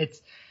mean,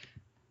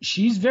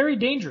 she's very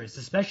dangerous,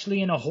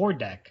 especially in a horde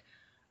deck.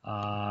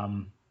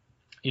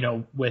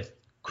 With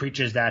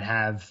creatures that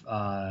have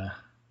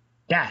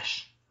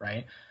dash,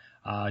 right?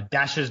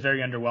 Dash is very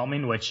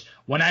underwhelming. Which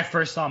when I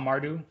first saw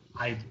Mardu,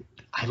 I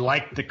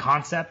liked the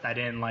concept. I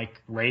didn't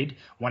like raid.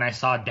 When I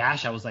saw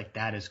dash, I was like,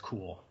 "That is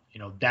cool.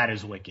 That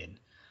is wicked."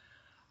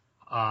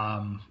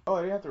 Oh,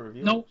 you have to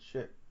review no.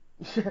 it?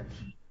 Shit.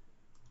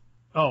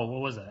 Oh,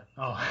 what was that?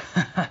 Oh.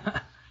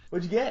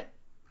 What'd you get?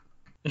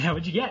 Yeah,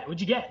 what'd you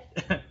get?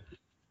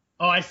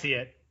 Oh, I see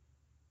it.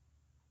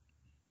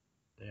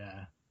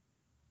 Yeah.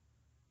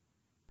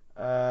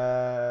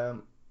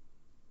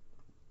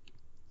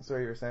 So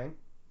you were saying?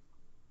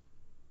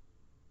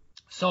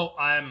 So,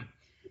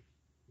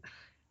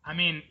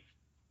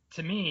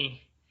 to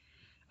me,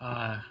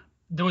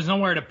 there was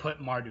nowhere to put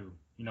Mardu,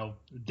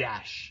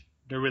 dash.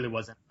 There really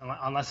wasn't,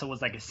 unless it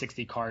was like a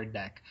 60 card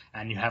deck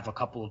and you have a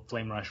couple of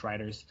Flame Rush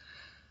Riders.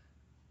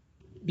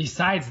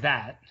 Besides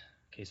that,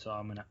 okay, so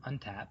I'm gonna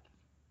untap,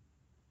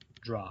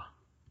 draw.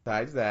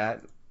 Besides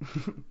that.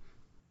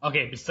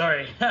 Okay,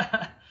 sorry.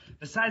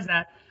 Besides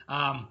that,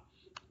 I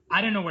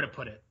didn't know where to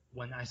put it.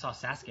 When I saw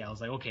Saskia, I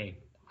was like, okay,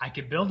 I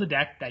could build a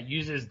deck that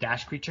uses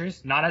dash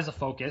creatures, not as a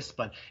focus,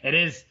 but it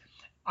is.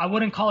 I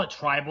wouldn't call it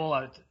tribal.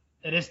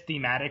 It is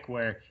thematic,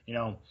 where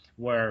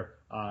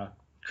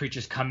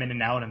creatures come in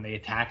and out and they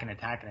attack and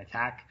attack and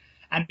attack,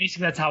 and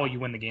basically that's how you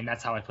win the game.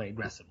 That's how I play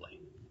aggressively.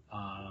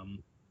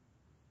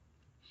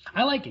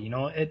 I like it.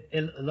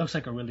 It looks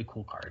like a really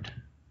cool card.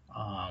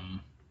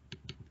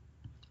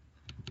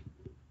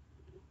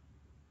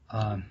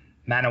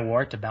 Mana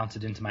War to bounce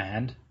it into my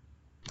hand.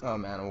 Oh,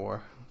 Mana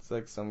War. It's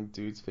like some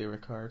dude's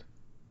favorite card.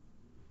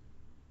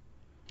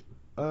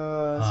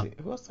 Let's Uh, see.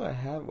 Who else do I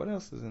have? What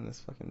else is in this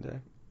fucking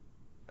deck?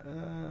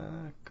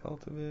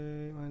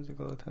 Cultivate,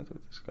 Magical, Attempt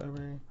with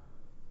Discovery.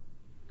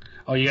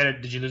 oh,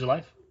 did you lose a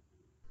life?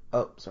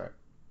 Oh, sorry.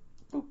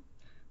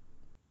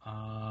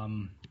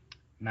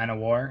 Man of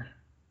War.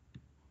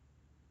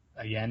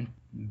 Again,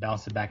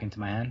 bounce it back into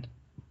my hand.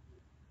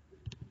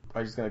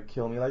 Are you just gonna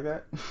kill me like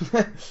that?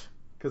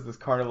 Because this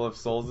Carnival of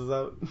Souls is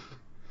out?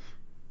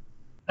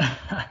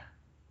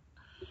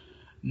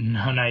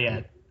 No, not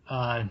yet.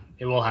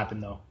 It will happen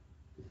though.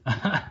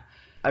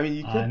 I mean,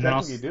 you could And then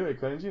technically do it,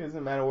 couldn't you?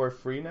 Isn't Man of War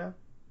free now?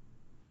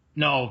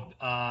 no,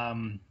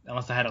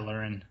 unless I had a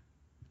Lurin.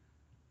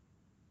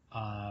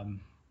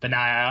 But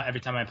now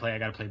every time I play, I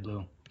gotta play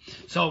blue.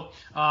 So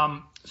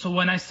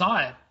when I saw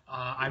it,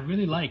 I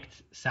really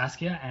liked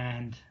Saskia,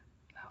 and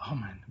oh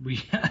man,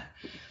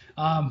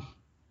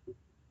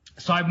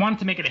 so I wanted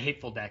to make it a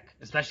hateful deck,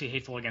 especially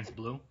hateful against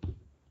blue.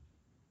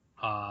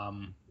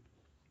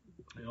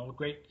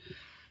 Great.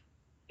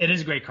 It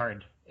is a great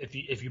card.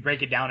 If you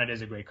break it down, it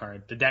is a great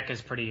card. The deck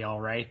is pretty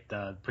alright.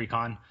 The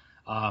precon,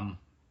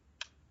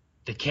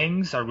 the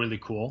kings are really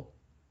cool.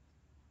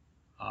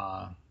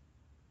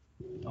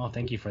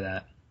 Thank you for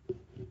that.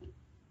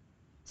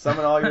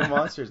 Summon all your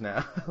monsters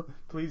now.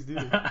 Please do.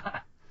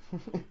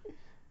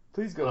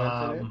 Please go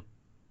infinite.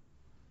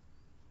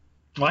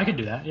 Well, I could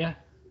do that, yeah.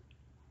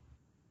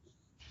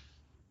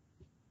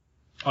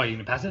 Oh, you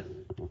can pass it?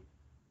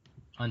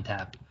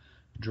 Untap.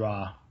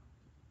 Draw.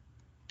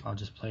 I'll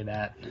just play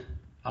that.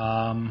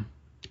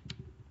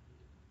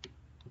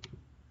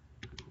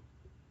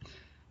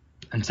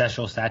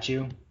 Ancestral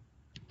Statue.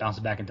 Bounce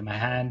it back into my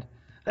hand.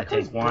 That I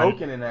card's take one.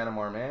 broken in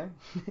Animar, man.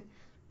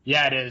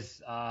 Yeah, it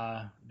is.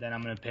 Then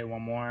I'm going to pay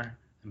one more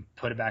and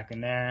put it back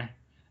in there.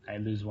 I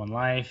lose one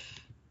life.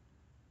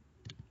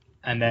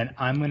 And then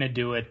I'm going to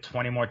do it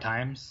 20 more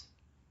times.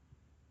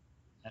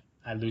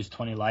 I lose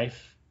 20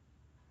 life.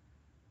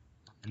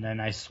 And then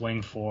I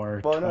swing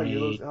for Well, 20... no, you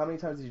lose. How many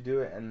times did you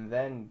do it, and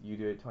then you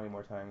do it 20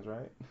 more times,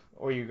 right?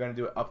 Or you're going to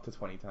do it up to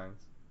 20 times?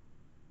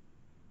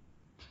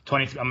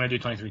 20. I'm going to do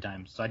it 23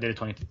 times. So I did it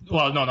 20...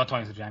 Well, no, not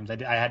 23 times.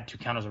 I had 2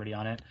 counters already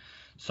on it.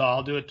 So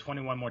I'll do it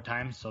 21 more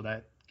times, so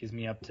that gives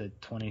me up to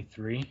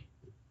 23.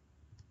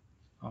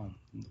 Oh,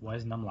 why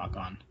is Numlock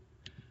on?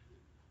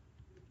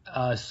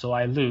 So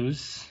I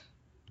lose...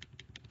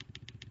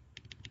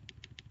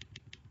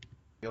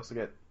 You also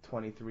get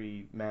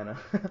 23 mana.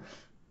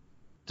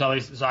 So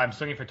I'm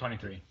swinging for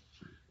 23.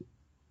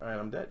 Alright,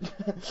 I'm dead.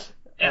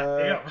 Yeah,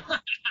 there you go.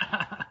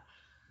 Yeah,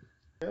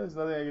 there's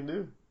nothing I can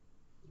do.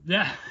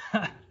 Yeah,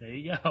 there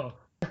you go.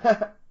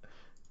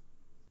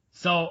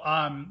 So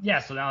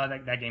so now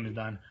that game is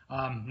done.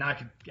 Now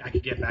I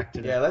could get back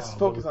to the. Yeah, let's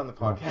focus on the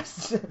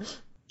podcast.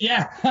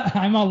 Yeah,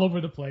 I'm all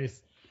over the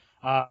place.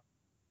 That's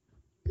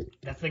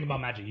the thing about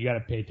Magic. You got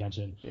to pay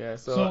attention. Yeah,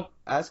 so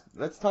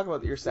let's talk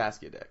about your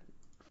Saskia deck.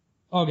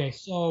 Okay,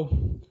 so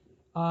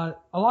a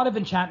lot of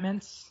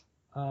enchantments.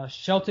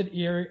 Sheltered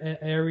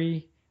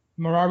Eyrie,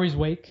 Mirari's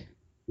Wake,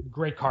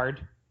 great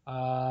card.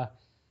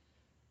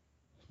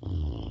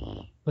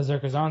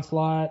 Berserker's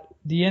Onslaught.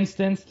 The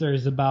instance,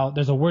 there's a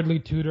Wordly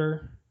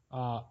Tutor,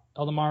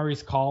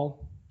 Eldamari's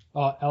Call,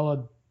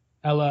 Ella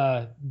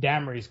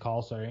Damri's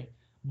Call, sorry.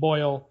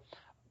 Boil.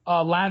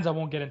 Lands, I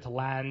won't get into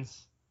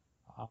lands.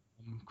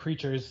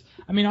 Creatures.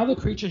 I mean, other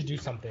creatures do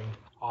something,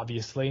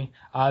 obviously.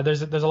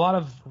 There's a lot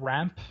of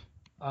ramp.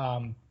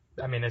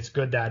 I mean, it's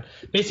good that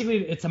basically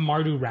it's a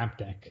Mardu ramp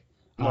deck.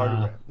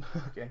 Mardu ramp.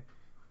 Okay.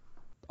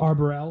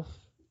 Arbor Elf,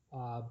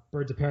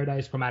 Birds of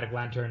Paradise, Chromatic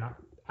Lantern.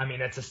 I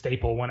mean, it's a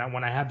staple. When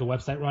I have the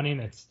website running,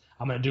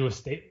 I'm gonna do an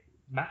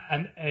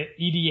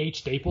EDH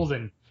staples,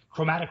 and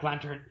Chromatic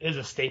Lantern is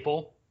a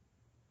staple.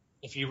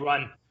 If you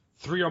run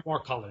 3 or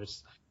more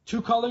colors,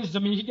 2 colors, I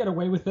mean, you can get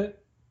away with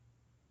it.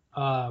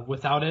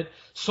 Without it,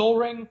 Soul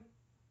Ring.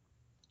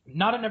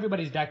 Not in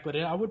everybody's deck, but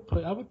I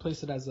would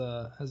place it as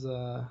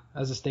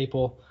a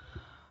staple.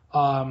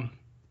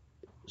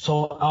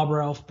 So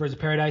Arbor Elf, Birds of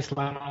Paradise,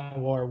 Lana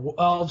War,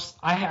 Elves.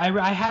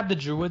 I had the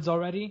Druids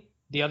already,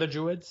 the other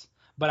Druids,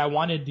 but I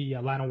wanted the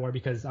Lana War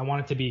because I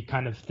wanted to be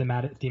kind of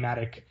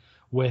thematic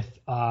with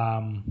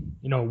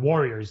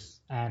warriors.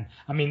 And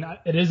I mean,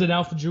 it is an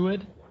Elf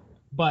Druid,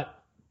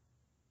 but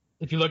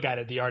if you look at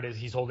it, the art is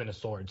he's holding a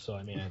sword. So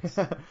I mean, it's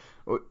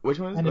which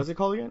one is? What's it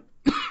called again?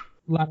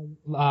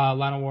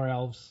 Lana War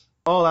Elves.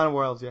 Oh, Lana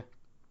War Elves, yeah.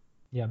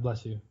 Yeah,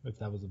 bless you. If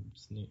that was a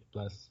sneak,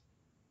 bless.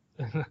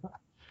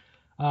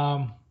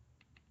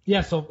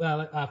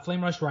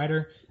 Flame Rush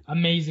Rider,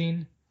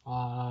 amazing.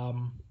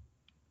 Warbringer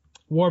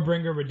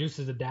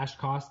reduces the dash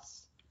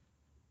costs.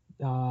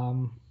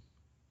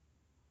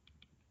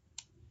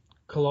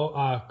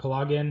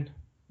 Cologan,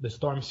 the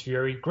Storm's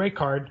Fury, great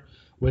card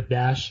with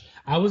dash.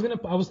 I was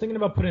thinking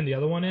about putting the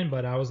other one in,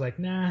 but I was like,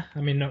 nah.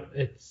 I mean, no,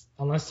 it's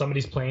unless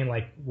somebody's playing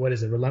like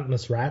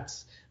Relentless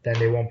Rats, then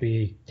they won't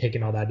be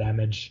taking all that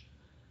damage.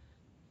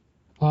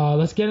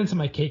 Let's get into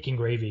my Cake and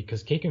Gravy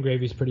because Cake and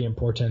Gravy is pretty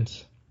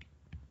important.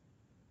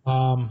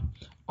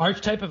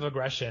 Archetype of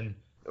Aggression.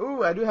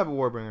 Ooh, I do have a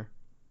Warbringer.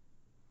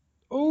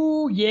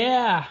 Oh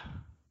yeah.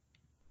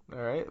 All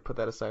right, put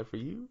that aside for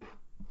you.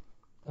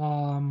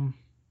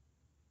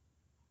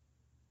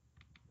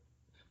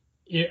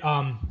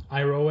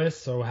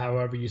 Iroas, or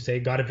however you say,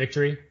 got a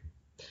victory.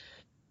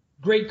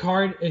 Great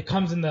card. It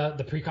comes in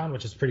the precon,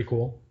 which is pretty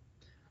cool.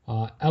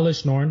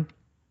 Elish Norn.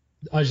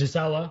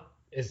 Gisela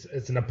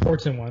is an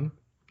important one.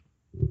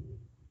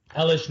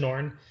 Elish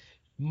Norn,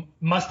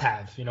 must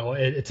have.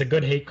 It's a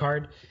good hate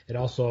card. It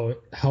also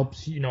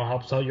helps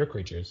out your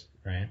creatures,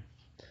 right?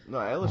 No,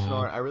 Elish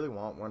Norn, I really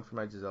want one for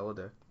my Gisela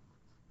deck.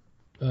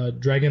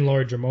 Dragon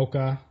Lord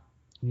Jamoka,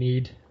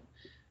 need.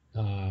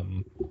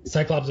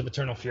 Cyclops of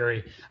Eternal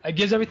Fury. It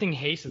gives everything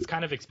haste. It's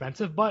kind of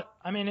expensive, but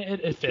I mean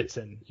it fits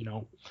in.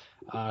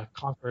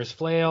 Conqueror's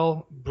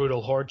Flail,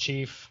 Brutal Horde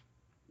Chief,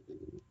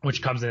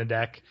 which comes in a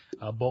deck.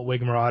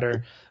 Boltwig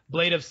Marauder,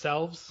 Blade of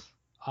Selves.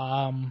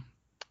 I'm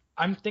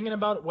thinking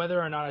about whether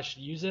or not I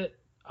should use it.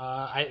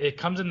 It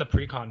comes in the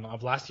precon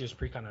of last year's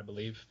precon, I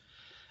believe.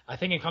 I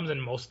think it comes in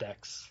most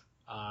decks.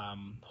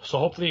 So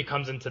hopefully it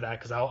comes into that,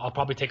 because I'll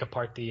probably take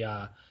apart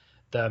the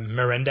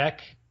Marin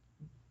deck.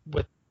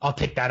 I'll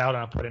take that out and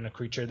I'll put in a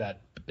creature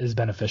that is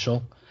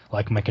beneficial,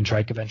 like Mike and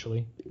Trike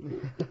eventually.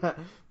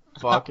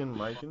 Fucking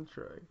Mike and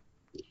Trike.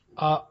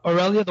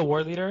 Aurelia, the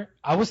War Leader.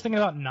 I was thinking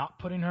about not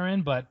putting her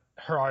in, but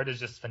her art is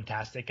just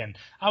fantastic, and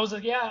I was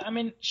like, yeah, I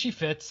mean, she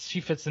fits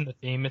in the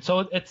theme. And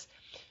so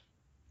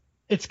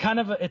it's kind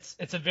of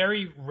it's a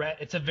very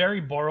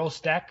Boros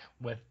deck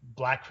with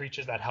black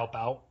creatures that help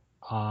out.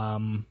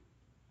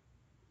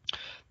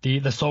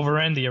 The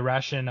Sovereign, the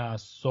Irration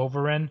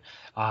Sovereign,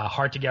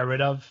 hard to get rid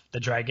of. The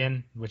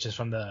Dragon, which is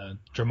from the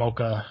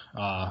Jamoka,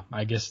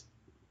 I guess,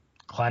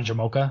 Clan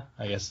Jamoka.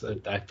 I guess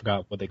I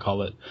forgot what they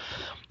call it.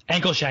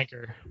 Ankle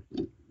Shanker.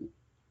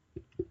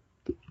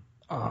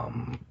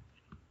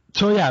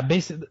 So yeah,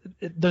 basically,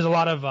 there's a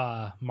lot of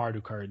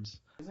Mardu cards.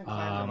 Isn't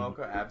Clan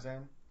Jamoka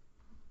Abzan?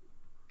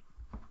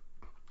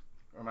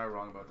 Or am I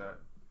wrong about that?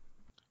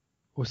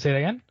 We'll say it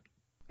again?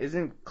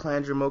 Isn't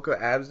Clan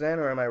Jamoka Abzan,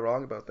 or am I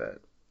wrong about that?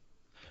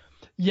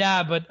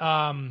 Yeah, but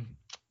I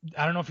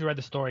don't know if you read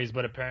the stories,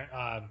 but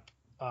apparently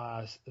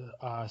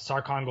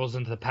Sarkhan goes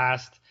into the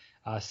past,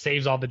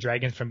 saves all the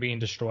dragons from being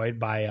destroyed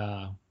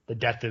by the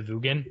death of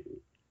Vugan,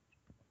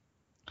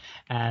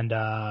 and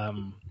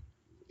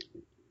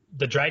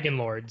the Dragon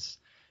Lords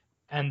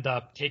end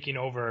up taking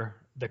over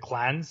the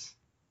clans.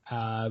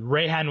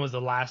 Rayhan was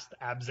the last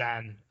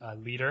Abzan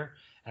leader,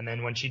 and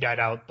then when she died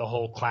out, the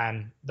whole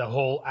clan, the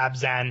whole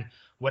Abzan,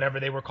 whatever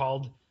they were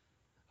called,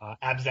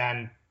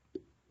 Abzan.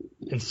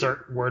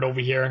 Insert word over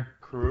here.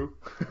 Crew.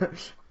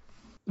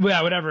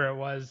 Yeah, whatever it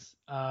was.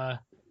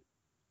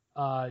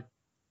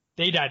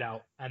 They died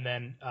out, and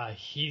then I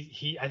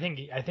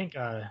think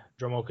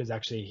Dromoka is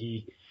actually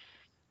he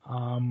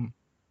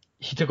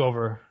took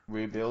over.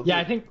 Rebuilds. Yeah,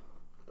 it? I think.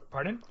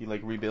 Pardon? He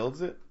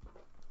rebuilds it.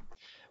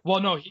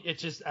 Well, no,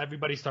 it's just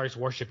everybody starts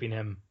worshiping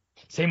him.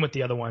 Same with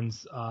the other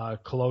ones.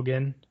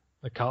 Kalogan,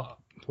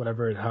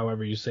 whatever,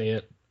 however you say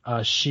it.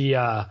 She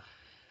I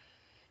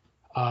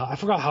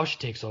forgot how she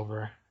takes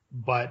over.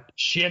 But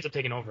she ends up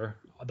taking over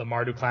the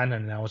Mardu clan,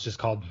 and now it's just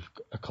called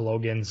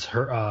Kalogan's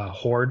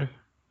Horde,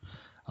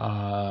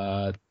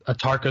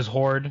 Atarka's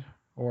Horde,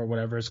 or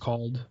whatever it's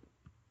called.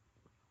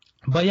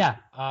 But yeah,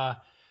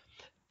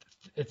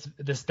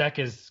 this deck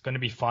is going to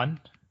be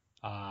fun.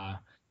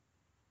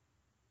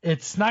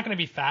 It's not going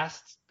to be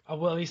fast.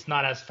 Well, at least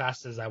not as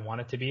fast as I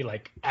want it to be.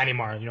 Like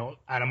Animar,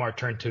 Animar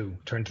turn 2,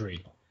 turn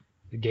 3,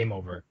 game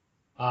over.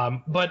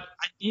 But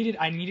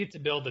I needed to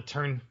build a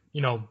turn,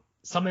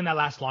 something that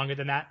lasts longer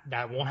than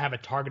that won't have a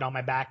target on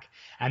my back,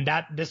 and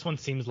this one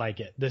seems like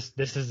it. This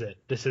is it.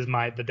 This is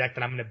the deck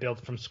that I'm going to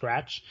build from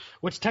scratch,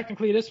 which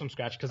technically it is from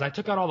scratch because I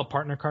took out all the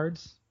partner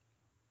cards.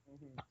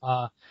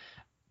 Mm-hmm.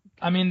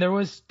 I mean, there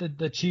was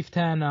the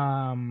Chieftain,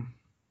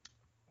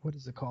 what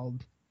is it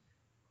called?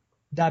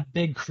 That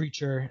big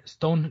creature,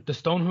 the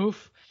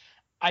Stonehoof.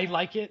 I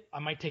like it. I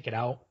might take it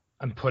out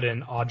and put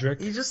in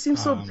Audric. He just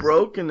seems so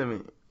broken to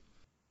me.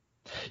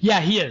 Yeah,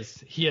 he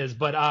is.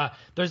 But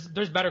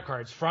there's better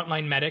cards.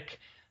 Frontline Medic.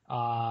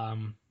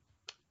 For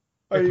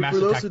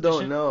those who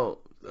don't know,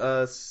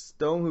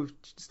 Stonehoof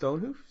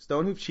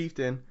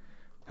Chieftain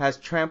has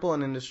Trample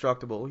and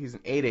Indestructible. He's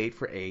an 8/8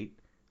 for 8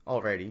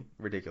 already.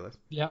 Ridiculous.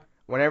 Yeah.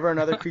 Whenever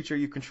another creature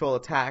you control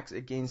attacks,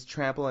 it gains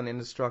Trample and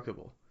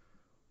Indestructible.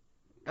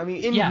 I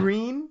mean, in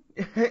green,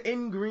 you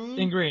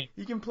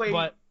can play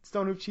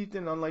Stonehoof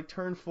Chieftain on like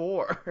turn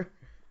 4.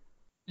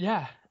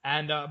 Yeah,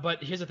 and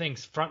but here's the thing: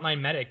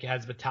 Frontline Medic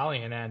has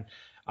Battalion, and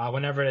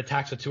whenever it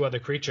attacks with 2 other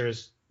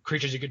creatures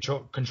you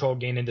control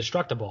gain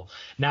Indestructible.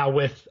 Now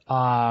with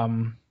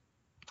what's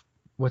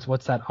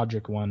that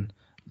Audric one?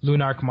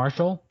 Lunarch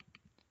Marshal.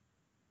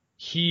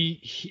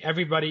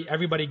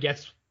 Everybody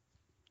gets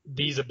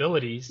these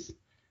abilities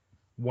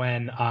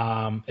when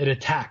it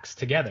attacks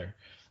together.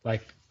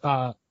 Like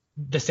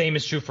the same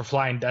is true for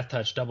Flying, Death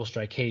Touch, Double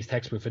Strike, Haste,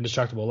 Hexproof,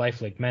 Indestructible,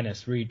 Lifelink,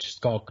 Menace, Reach,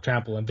 Skulk,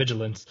 Trample, and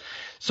Vigilance.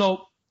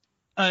 So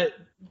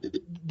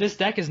this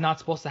deck is not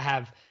supposed to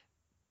have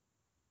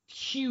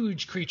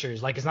huge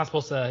creatures. Like, it's not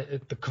supposed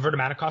to. The converted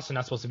mana costs are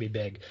not supposed to be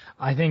big.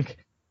 I think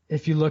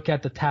if you look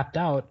at the tapped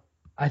out,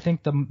 I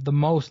think the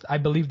most, I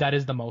believe that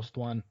is the most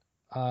one.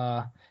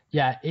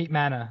 8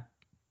 mana,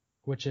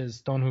 which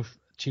is Stonehoof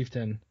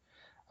Chieftain.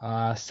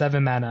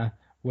 7 mana,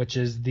 which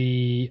is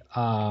the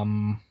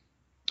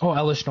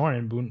Elish Norn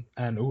and Boone,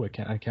 and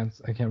I can't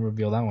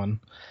reveal that one.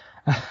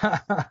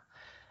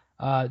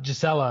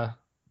 Gisela,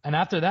 and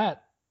after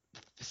that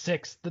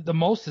 6. The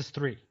most is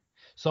 3.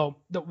 So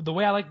the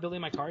way I like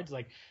building my cards,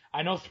 like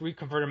I know 3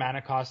 converter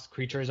mana cost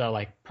creatures are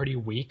like pretty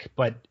weak,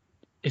 but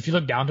if you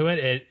look down to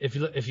it,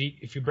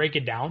 if you break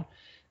it down,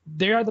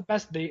 they are the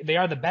best. They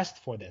are the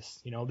best for this.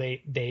 You know,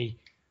 they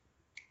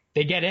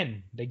get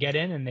in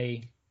and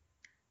they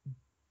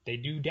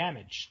do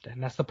damage,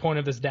 and that's the point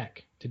of this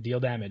deck, to deal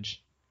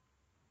damage.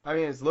 I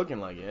mean, it's looking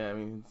like it. I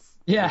mean,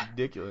 it's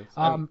ridiculous.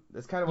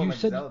 That's kind of what my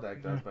Giselle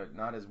deck does, but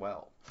not as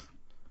well.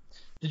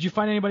 Did you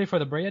find anybody for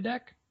the Breya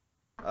deck?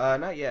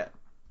 Not yet.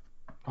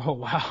 Oh,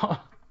 wow.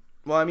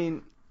 Well, I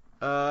mean,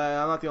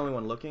 I'm not the only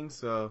one looking,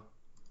 so.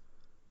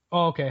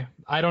 Oh, okay.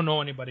 I don't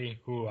know anybody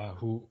who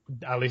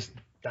at least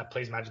that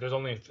plays Magic. There's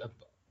only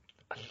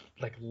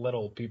like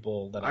little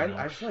people that I know.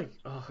 I feel like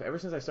ever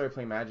since I started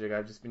playing Magic,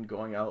 I've just been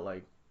going out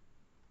like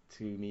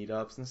to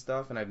meetups and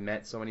stuff, and I've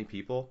met so many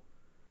people.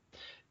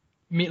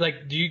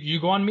 Do you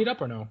go on Meetup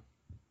or no?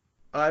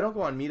 I don't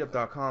go on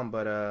Meetup.com,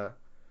 but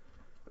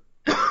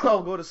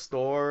I'll go to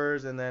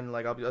stores, and then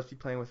like I'll be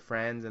playing with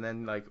friends, and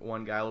then like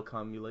one guy will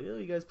come, be like, "Oh,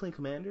 you guys playing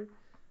Commander?"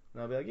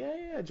 And I'll be like,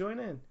 "Yeah, join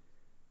in."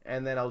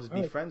 And then I'll just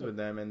be friends with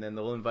them, and then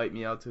they'll invite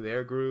me out to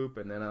their group,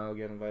 and then I'll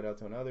get invited out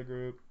to another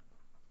group.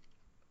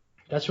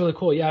 That's really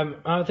cool. Yeah,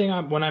 I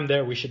think when I'm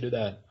there, we should do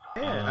that.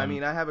 Yeah, I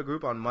mean, I have a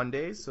group on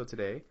Mondays, so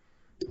today,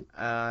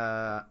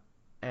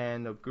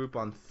 and a group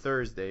on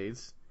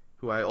Thursdays,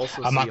 who I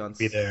also I'm see not on. Gonna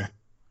be there.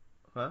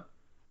 Huh?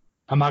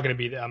 I'm not gonna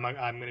be there. I'm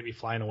gonna be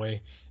flying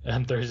away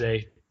on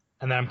Thursday,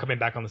 and then I'm coming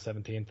back on the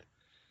 17th.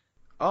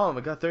 Oh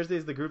my God, Thursday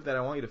is the group that I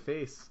want you to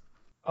face.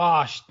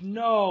 Oh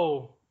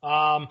no.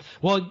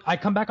 Well, I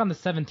come back on the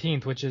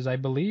 17th, which is, I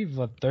believe,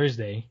 a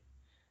Thursday.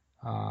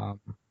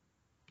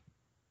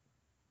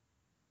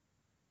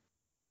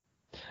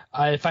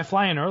 If I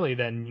fly in early,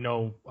 then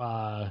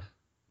I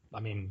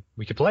mean,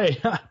 we could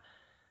play.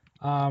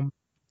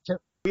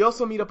 We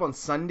also meet up on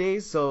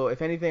Sundays, so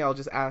if anything, I'll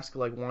just ask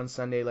like one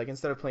Sunday, like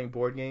instead of playing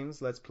board games,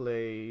 let's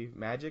play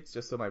Magic,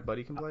 just so my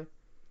buddy can play.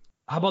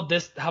 How about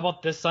this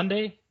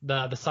Sunday,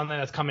 the Sunday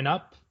that's coming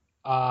up,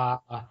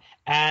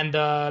 and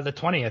the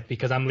 20th,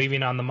 because I'm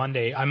leaving on the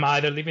Monday. I'm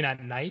either leaving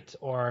at night,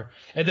 or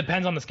it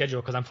depends on the schedule,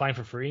 because I'm flying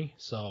for free.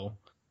 So,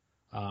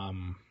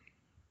 I'm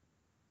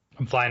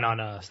flying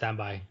on a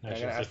standby. I'm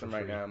gonna ask them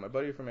right now. My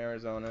buddy from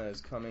Arizona is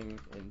coming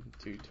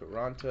into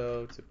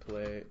Toronto to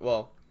play.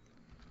 Well,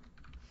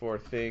 for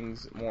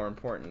things more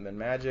important than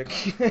Magic.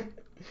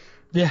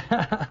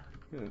 Yeah.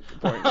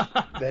 Important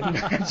than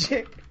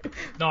Magic.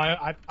 No,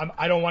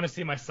 I don't want to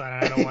see my son,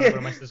 and I don't want to go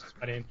to my sister's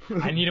wedding.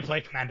 I need to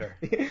play Commander.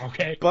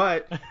 Okay.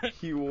 But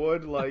he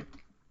would like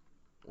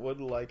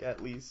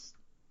at least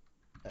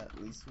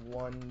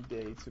one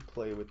day to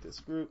play with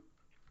this group.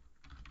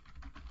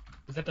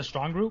 Is that the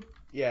strong group?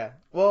 Yeah.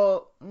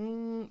 Well,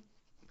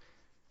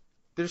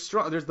 there's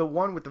the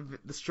one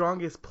with the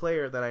strongest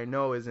player that I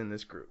know is in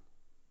this group.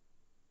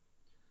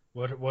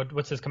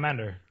 What's his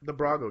commander? The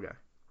Brago guy.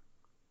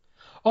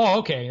 Oh,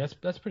 okay.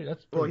 That's pretty.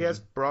 Well, he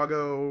has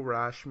Brago,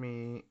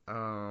 Rashmi.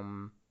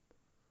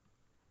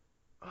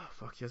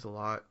 He has a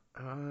lot.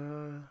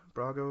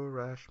 Brago,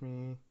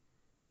 Rashmi.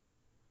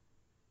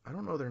 I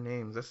don't know their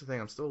names. That's the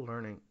thing. I'm still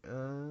learning.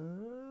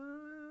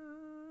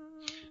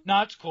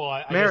 No, it's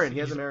cool. Marin. He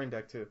has a Marin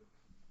deck too.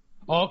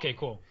 Oh, okay,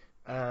 cool.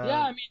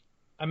 Yeah,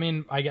 I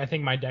mean, I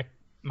think my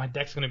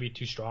deck's gonna be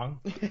too strong.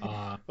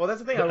 Well, that's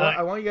the thing.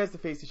 I want you guys to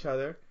face each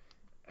other,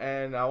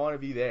 and I want to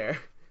be there.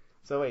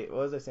 So wait, what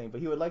was I saying? But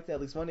he would like to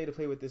at least one day to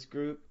play with this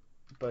group,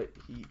 but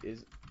he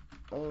is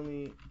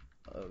only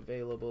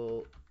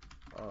available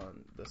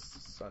on the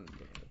Sunday.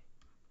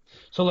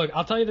 So look,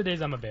 I'll tell you the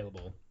days I'm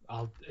available.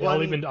 I'll do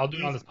it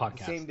on this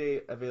podcast. Same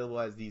day available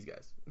as these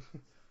guys.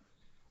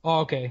 Oh,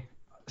 okay.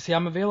 See,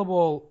 I'm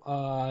available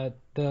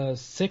the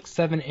 6,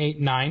 7, 8,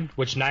 9,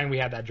 which 9 we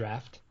had that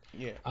draft.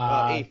 Yeah.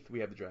 8th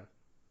we have the draft.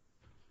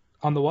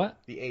 On the what?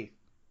 The 8th.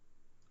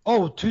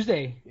 Oh,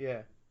 Tuesday.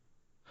 Yeah.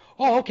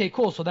 Oh, okay,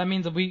 cool. So that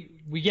means that we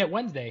get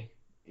Wednesday.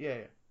 Yeah.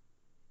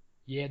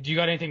 Yeah. Do you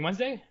got anything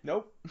Wednesday?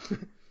 Nope.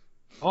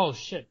 Oh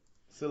shit.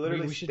 So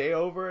literally we stay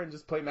over and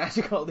just play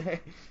Magic all day.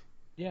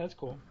 Yeah, that's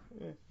cool.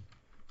 Yeah.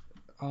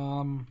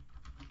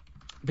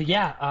 But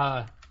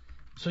yeah,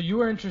 so you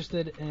were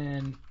interested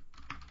in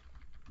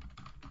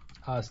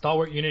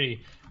Stalwart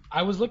Unity.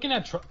 I was looking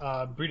at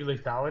Breed of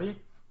Lethality,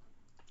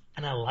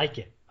 and I like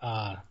it.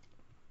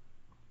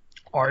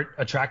 Art,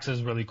 Atraxa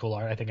is really cool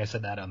art. I think I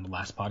said that on the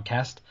last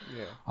podcast.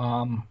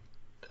 Yeah.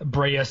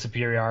 Breya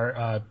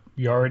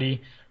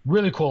Superiority,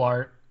 really cool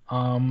art.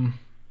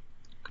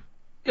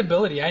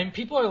 Ability. I mean,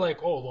 people are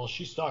like, oh, well,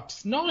 she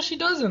sucks. No, she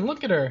doesn't.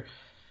 Look at her.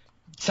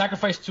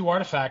 Sacrifice 2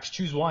 artifacts,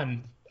 choose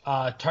 1.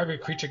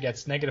 Target creature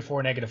gets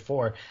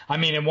 -4/-4. I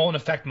mean, it won't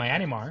affect my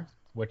Animar,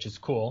 which is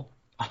cool.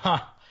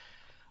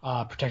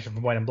 protection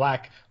from white and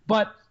black.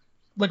 But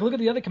like, look at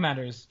the other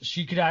commanders.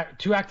 She could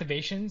two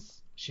activations.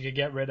 She could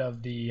get rid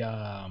of the.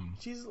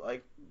 She's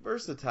like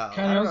versatile.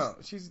 Kind I of- don't know.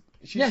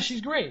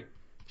 She's great.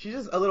 She's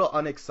just a little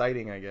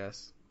unexciting, I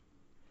guess.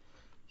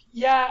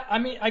 Yeah, I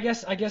mean, I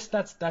guess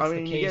that's I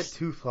mean, the you get case.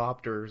 2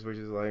 Thopters, which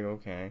is like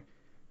okay.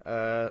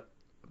 But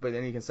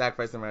then you can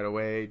sacrifice them right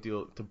away,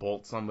 to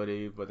bolt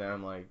somebody. But then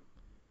I'm like,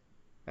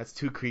 that's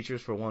 2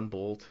 creatures for 1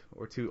 bolt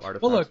or 2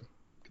 artifacts. Well, look,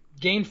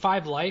 gain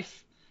 5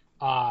 life.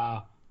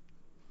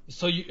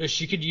 So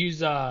she could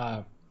use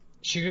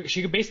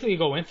she could basically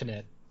go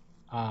infinite.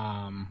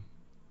 How?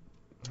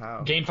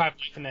 Gain 5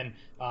 life, and then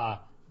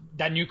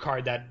that new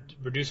card that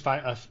reduce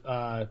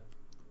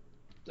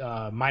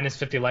minus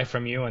 50 life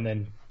from you, and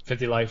then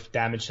 50 life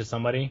damage to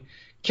somebody,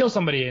 kill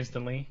somebody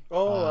instantly.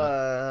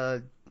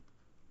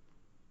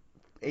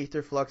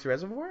 Aether Flux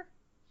Reservoir?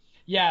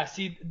 Yeah,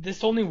 see,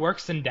 this only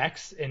works in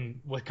decks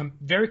with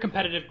very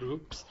competitive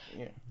groups.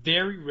 Yeah.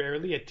 Very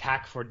rarely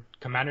attack for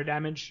commander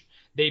damage.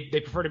 They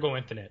prefer to go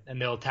infinite, and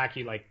they'll attack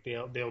you like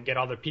they'll get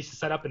all their pieces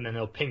set up, and then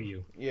they'll ping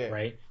you. Yeah.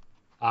 Right.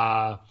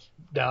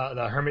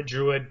 The Hermit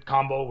Druid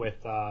combo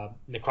with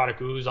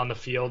Necrotic Ooze on the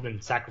field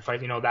and sacrifice,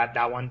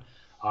 that one.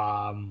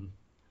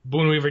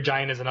 Boonweaver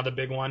Giant is another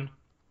big one.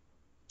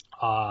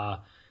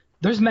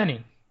 There's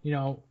many,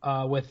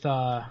 with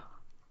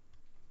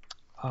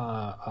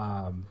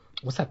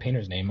what's that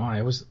painter's name?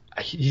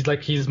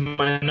 He's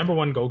my number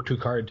one go-to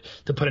card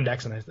to put in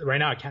decks, and right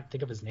now I can't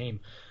think of his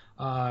name.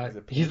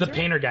 He's the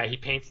painter guy. He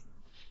paints.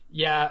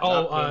 Yeah.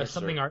 Blood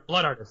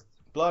Artist.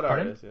 Blood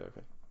Pardon? Artist. Yeah.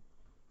 Okay.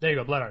 There you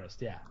go, Blood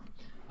Artist. Yeah.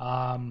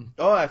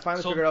 I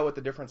finally figured out what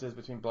the difference is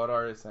between Blood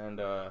Artist and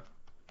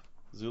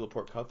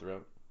Zulaport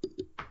Cutthroat.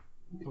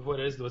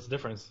 What's the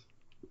difference?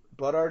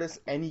 Blood Artist,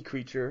 any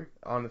creature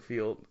on the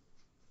field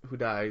who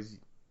dies,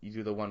 you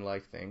do the 1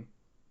 life thing.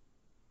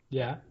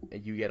 Yeah.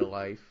 And you get a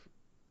life,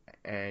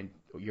 and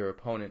your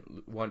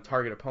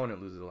target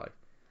opponent loses a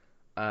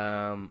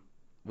life.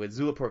 With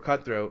Zulaport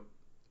Cutthroat,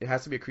 it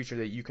has to be a creature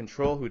that you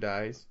control who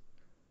dies,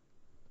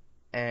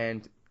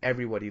 and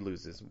everybody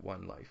loses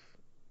 1 life.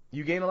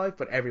 You gain a life,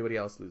 but everybody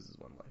else loses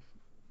 1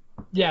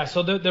 life. Yeah,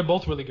 so they're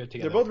both really good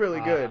together. They're both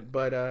really good,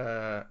 but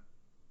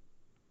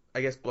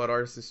I guess Blood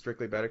Artist is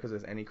strictly better because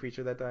there's any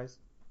creature that dies.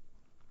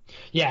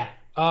 Yeah.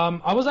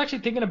 I was actually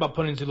thinking about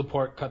putting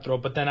Zulaport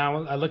Cutthroat, but then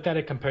I looked at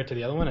it compared to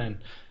the other one, and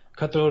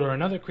Cutthroat or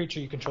another creature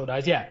you control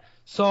dies. Yeah.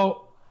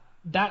 So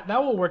that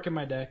will work in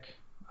my deck.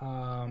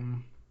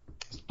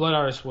 Blood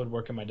Artist would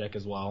work in my deck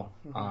as well.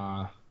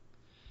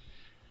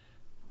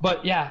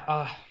 But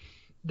yeah,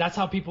 that's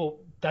how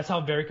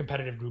very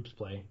competitive groups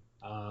play.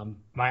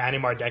 My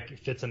Animar deck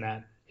fits in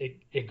that.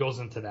 It goes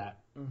into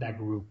that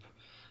group.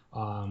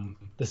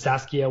 The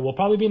Saskia will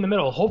probably be in the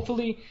middle.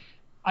 Hopefully,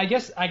 I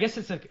guess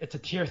it's a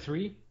tier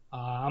 3.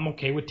 I'm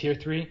okay with tier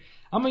 3.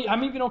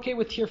 I'm even okay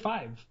with tier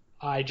 5.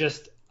 I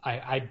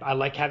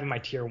like having my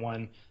tier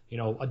 1.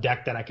 A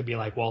deck that I could be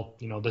like, well,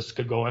 this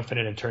could go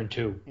infinite in turn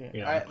 2.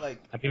 Yeah,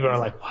 and people are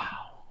like,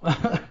 wow.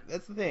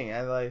 That's the thing.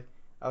 I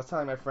was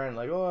telling my friend,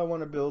 like, I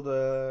want to build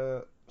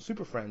a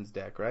Super Friends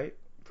deck, right?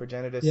 For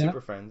Progenitus Super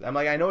Friends. I'm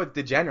like, I know it's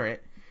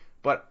degenerate,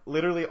 but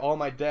literally all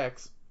my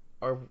decks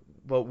are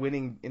about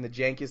winning in the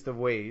jankiest of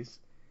ways.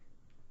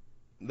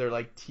 They're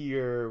like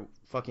tier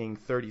fucking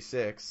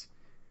 36.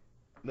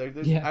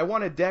 I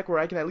want a deck where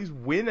I can at least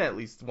win at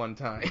least one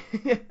time.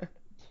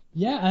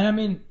 Yeah, and I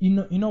mean,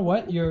 you know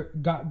what? Your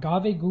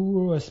Gave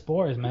Guru of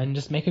Spores, man.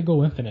 Just make it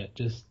go infinite.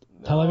 Just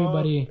tell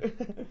everybody.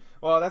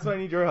 Well, that's what I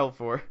need your help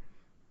for.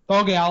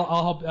 Okay, I'll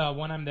help.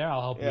 When I'm there,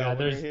 I'll help you. Yeah,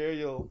 when you're here,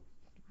 you'll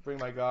bring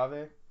my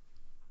Gave.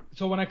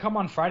 So when I come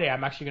on Friday,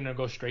 I'm actually gonna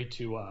go straight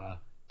to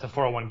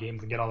 401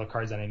 Games and get all the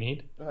cards that I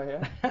need. Oh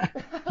yeah.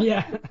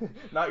 Yeah.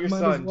 Not your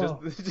son,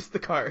 just the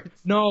cards.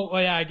 No,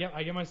 yeah, I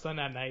get my son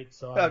at night,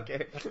 so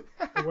okay.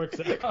 It works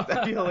out.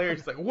 That'd be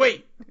hilarious. Like,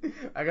 wait,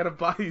 I gotta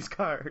buy these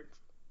cards.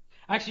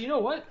 Actually, you know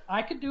what?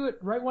 I could do it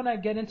right when I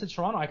get into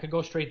Toronto. I could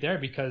go straight there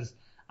because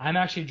I'm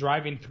actually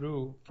driving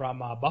through from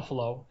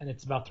Buffalo, and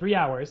it's about 3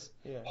 hours.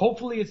 Yeah.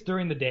 Hopefully, it's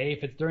during the day.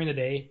 If it's during the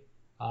day,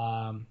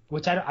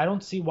 which I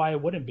don't see why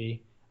it wouldn't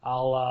be,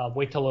 I'll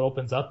wait till it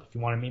opens up if you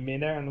want to meet me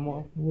there, and then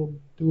we'll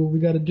do what we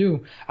got to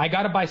do. I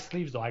got to buy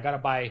sleeves, though. I got to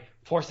buy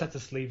 4 sets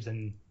of sleeves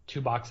and 2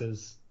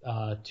 boxes,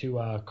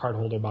 2 card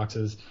holder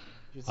boxes.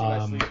 You should see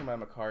my sleeves from my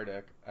Makar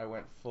deck. I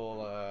went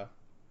full...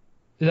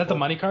 Is that the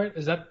money card?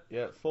 Is that...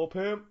 Yeah, full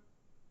pimp.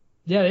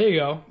 Yeah, there you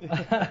go.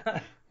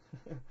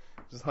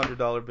 Just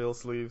 $100 bill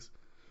sleeves.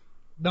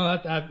 No,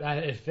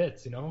 it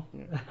fits, Yeah.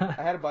 I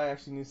had to buy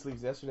actually new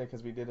sleeves yesterday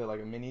because we did a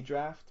mini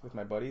draft with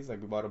my buddies. Like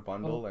we bought a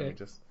bundle and we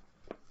just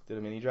did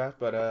a mini draft.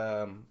 But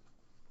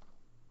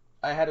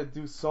I had to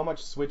do so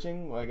much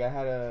switching. Like I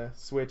had to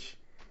switch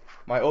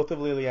my Oath of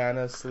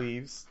Liliana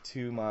sleeves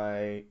to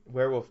my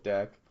Werewolf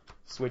deck,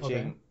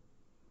 switching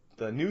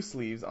the new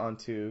sleeves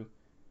onto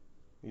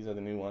these are the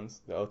new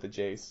ones, the Oath of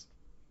Jace.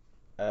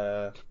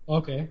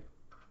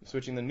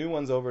 Switching the new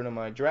ones over to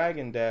my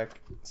Dragon deck,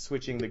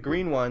 switching the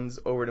green ones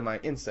over to my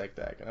Insect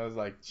deck. And I was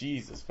like,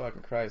 Jesus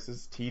fucking Christ, this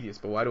is tedious,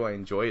 but why do I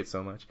enjoy it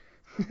so much?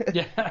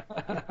 Yeah.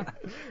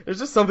 There's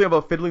just something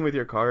about fiddling with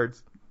your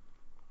cards.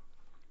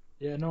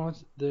 Yeah, no,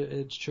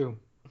 it's true.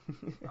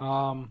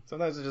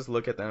 Sometimes I just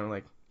look at them and I'm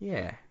like,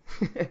 yeah.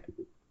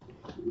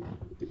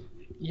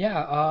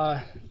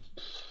 Yeah,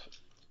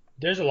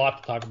 there's a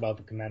lot to talk about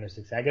the Commander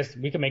 6. I guess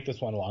we can make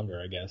this one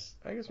longer, I guess.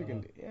 I guess we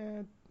can,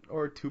 yeah,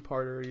 or a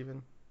two-parter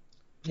even.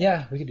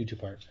 Yeah, we can do 2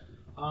 parts.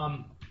 I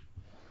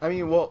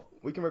mean, well,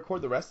 we can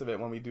record the rest of it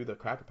when we do the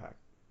Cracker Pack.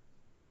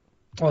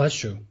 Oh, that's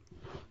true.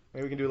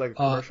 Maybe we can do like a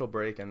commercial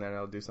break and then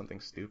I'll do something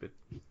stupid.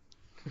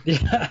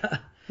 Yeah.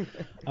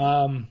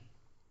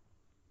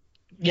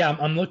 Yeah,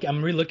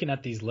 I'm re-looking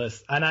at these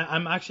lists, and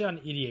I'm actually on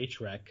EDH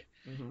Rec,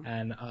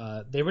 and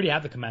they already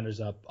have the commanders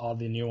up, all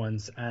the new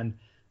ones, and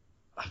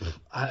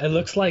it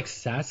looks like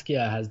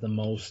Saskia has the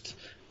most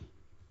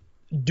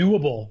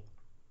doable.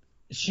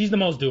 She's the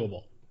most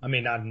doable. I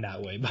mean, not in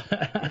that way,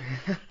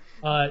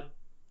 but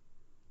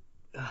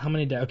how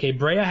many decks? Okay,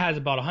 Breya has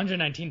about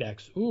 119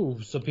 decks. Ooh,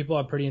 so people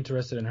are pretty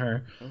interested in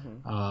her.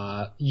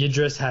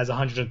 Yidris has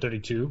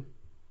 132.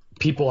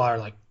 People are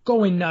like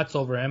going nuts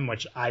over him,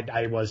 which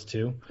I was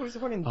too. Oh, he's a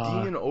fucking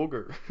demon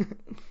ogre.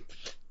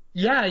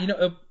 Yeah,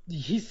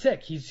 he's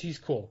sick. He's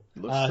cool.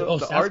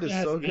 The art is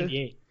so 98.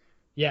 good.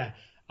 Yeah,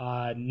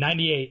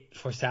 98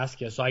 for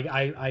Saskia. So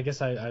I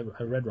guess I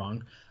read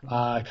wrong.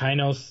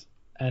 Kainos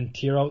and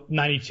Tiro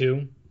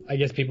 92. I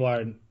guess people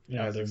are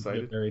they're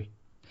excited. very.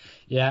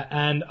 Yeah,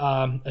 and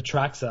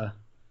Atraxa.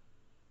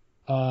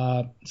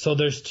 So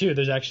there's 2.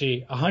 There's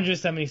actually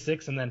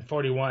 176 and then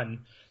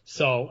 41.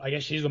 So I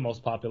guess she's the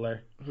most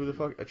popular. Who the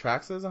fuck?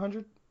 Atraxa is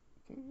 100?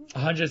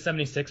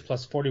 176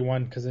 plus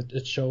 41 because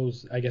it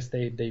shows. I guess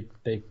they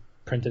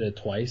printed it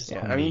twice.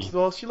 Yeah, I mean,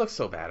 well, she looks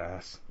so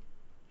badass.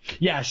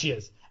 Yeah, she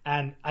is.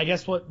 And I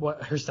guess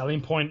what her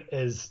selling point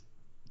is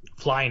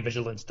flying,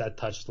 vigilance, death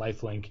touch,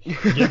 lifelink.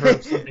 Give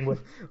her something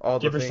with all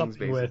the give her things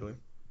something basically.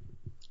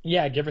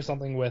 Give her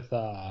something with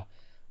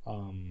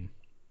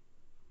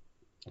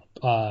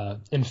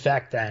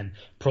infect and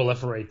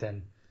proliferate,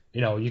 and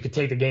you could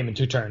take the game in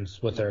 2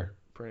 turns with her.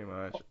 Pretty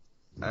much.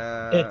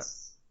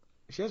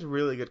 She has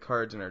really good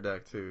cards in her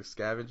deck too.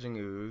 Scavenging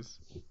Ooze.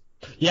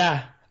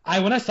 Yeah,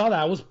 when I saw that,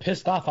 I was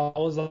pissed off. I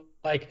was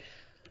like,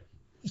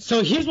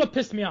 so here's what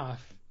pissed me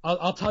off.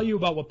 I'll tell you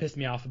about what pissed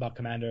me off about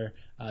Commander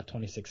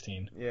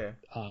 2016. Yeah.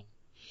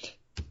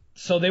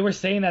 So they were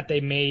saying that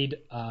they made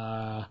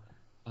Tana,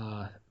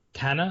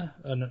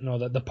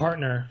 the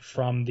partner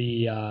from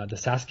the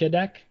Saskia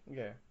deck.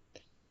 Yeah.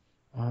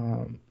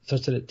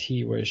 Starts at a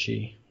T. Where is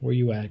she? Where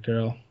you at,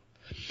 girl?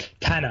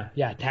 Tana.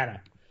 Yeah,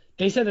 Tana.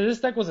 They said that this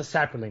deck was a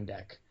Saproling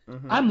deck.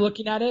 I'm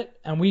looking at it,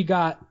 and we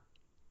got.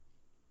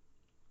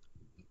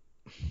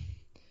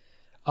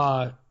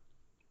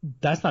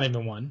 That's not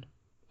even one.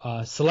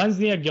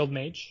 Selesnya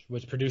Guildmage,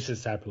 which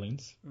produces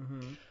Saprolings.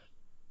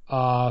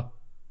 I'm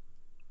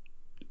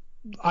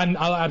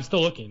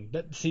still looking.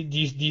 Do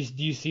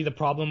you see the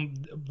problem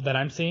that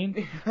I'm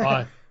seeing?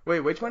 Wait,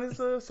 which one is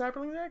the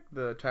Saproling deck?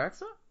 The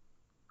Atraxa?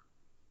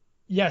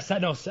 Yes,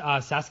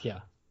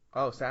 Saskia.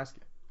 Oh,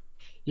 Saskia.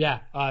 Yeah,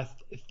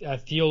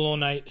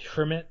 Theolonite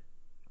Hermit.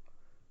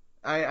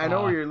 I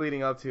know where you're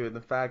leading up to, and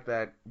the fact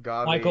that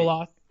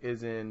Michaeloth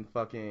is in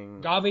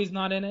fucking. Gave's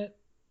not in it.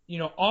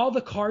 All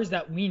the cards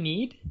that we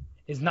need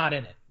is not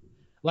in it.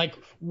 Like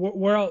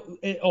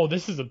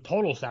this is a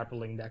total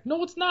Saproling deck.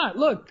 No, it's not.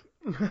 Look,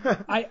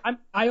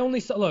 I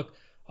only saw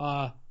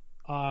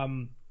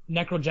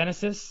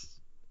Necrogenesis,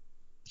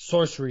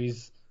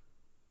 sorceries.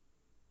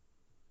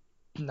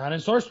 Not in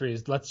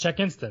sorceries. Let's check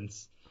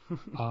instance.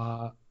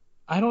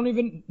 I don't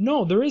even.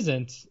 No, there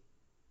isn't.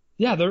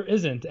 Yeah, there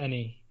isn't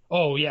any.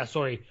 Oh yeah,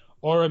 sorry.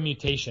 Aura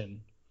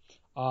mutation.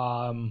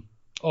 And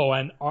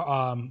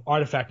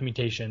artifact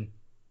mutation.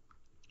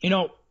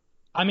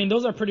 I mean,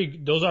 those are pretty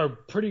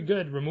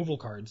good removal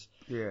cards.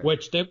 Yeah.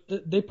 Which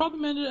they probably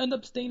might end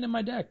up staying in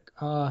my deck.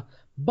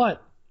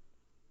 But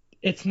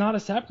it's not a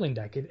Sapling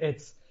deck.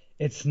 It's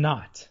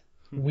not.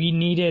 We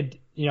needed,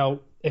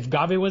 if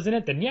Gave was in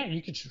it, then yeah,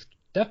 you could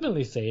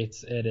definitely say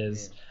it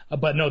is. Yeah.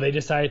 But no, they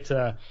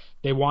decided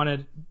they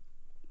wanted.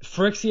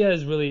 Phyrexia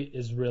is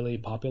really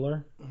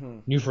popular.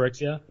 New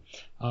Phyrexia.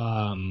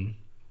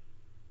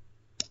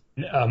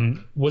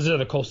 Wizard of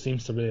the Coast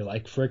seems to really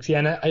like Phyrexia,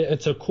 and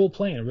it's a cool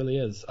plane. It really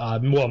is.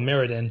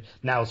 Mirrodin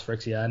now is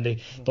Phyrexia, and the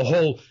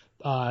whole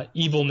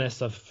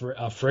evilness of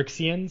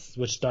Phyrexians,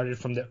 which started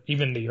from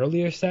even the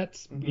earlier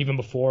sets, even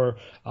before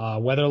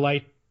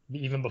Weatherlight,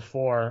 even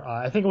before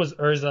I think it was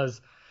Urza's.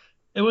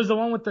 It was the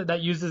one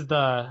that uses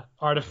the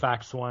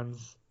artifacts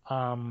ones.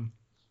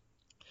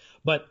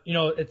 But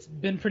it's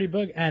been pretty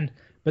big,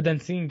 but then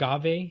seeing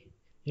Gave,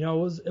 it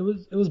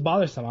was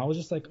bothersome. I was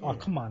just like, oh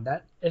come on,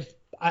 that if.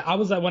 I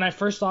was like when I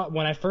first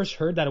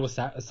heard that it was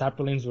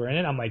Saprolings were in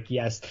it, I'm like,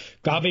 yes,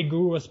 Gave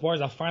Guru of Spores.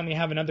 I'll finally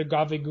have another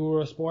Gave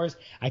Guru of Spores.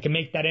 I can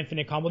make that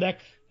infinite combo deck,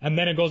 and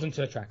then it goes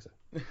into Atraxa.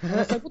 And I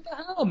was like, what the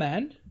hell,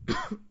 man?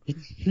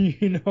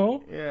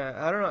 Yeah,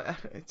 I don't know.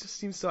 It just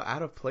seems so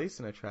out of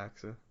place in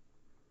Atraxa.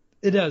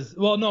 It does.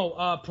 Well, no,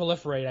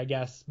 proliferate, I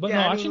guess. But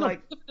yeah, no, I actually,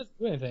 mean, it doesn't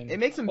do anything. It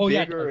makes him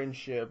bigger and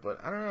shit, but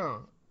I don't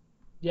know.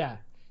 Yeah,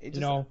 It you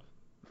just know.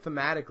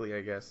 thematically,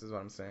 I guess, is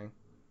what I'm saying.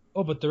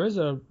 Oh, but there is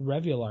a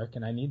Revealark,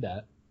 and I need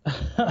that.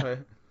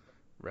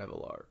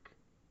 Revelark.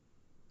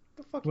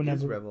 The fuck is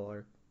Whenever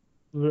Revelark?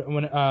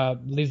 when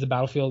leaves the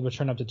battlefield,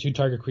 return up to 2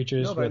 target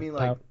creatures No, but I with mean,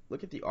 power. like,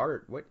 look at the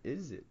art. What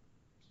is it?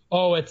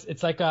 Oh, it's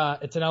like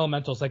it's an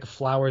elemental. It's like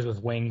flowers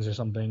with wings or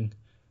something.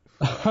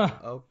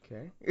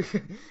 Okay.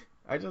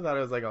 I just thought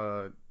it was like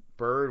a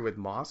bird with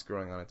moss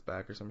growing on its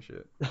back or some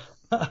shit.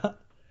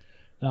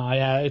 No,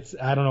 yeah,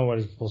 I don't know what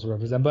it's supposed to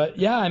represent, but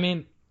yeah, I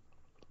mean,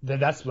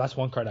 that's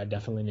one card I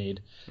definitely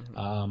need.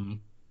 Mhm.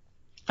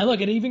 And look,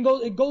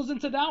 it goes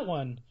into that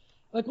one.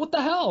 Like, what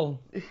the hell?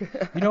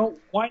 You know,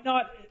 why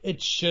not?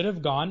 It should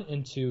have gone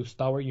into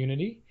Stalwart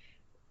Unity,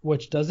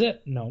 which does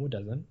it? No, it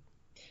doesn't.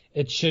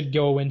 It should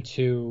go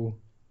into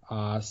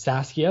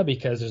Saskia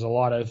because there's a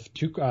lot of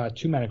two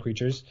mana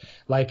creatures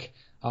like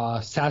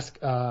Sakura,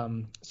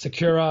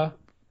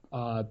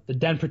 the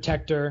Den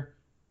Protector,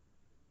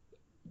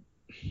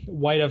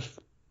 white of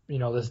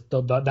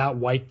that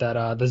white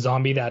that the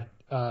zombie that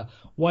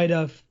white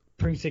of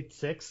Precinct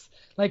 6.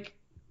 Like,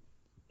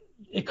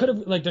 it could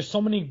have, like, there's so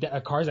many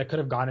cards that could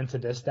have gone into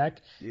this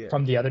deck Yeah.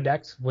 from the other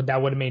decks.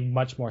 That would have made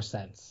much more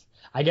sense.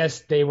 I guess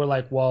they were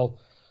like, well,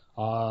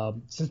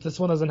 since this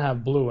one doesn't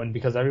have blue, and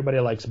because everybody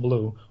likes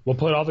blue, we'll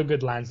put all the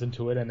good lands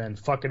into it and then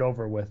fuck it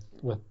over with.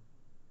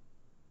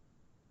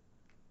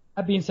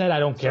 That being said, I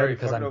don't care Sorry,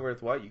 because fuck it over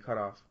with what? You cut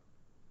off.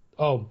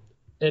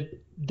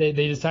 they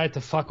decided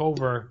to fuck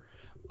over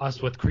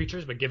us with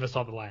creatures, but give us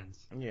all the lands.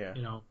 Yeah.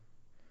 You know.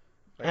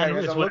 Yeah, And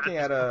guys, it's I'm what looking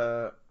at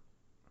a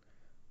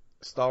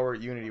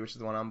Stalwart Unity, which is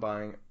the one I'm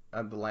buying,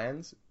 at the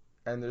lands,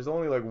 and there's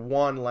only like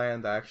one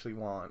land I actually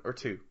want, or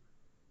two.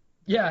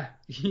 Yeah,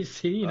 you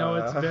see,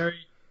 it's very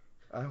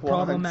I want,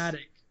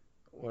 problematic.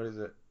 What is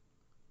it?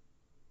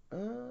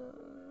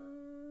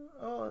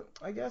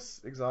 I guess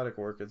Exotic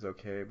Orchid's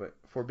okay, but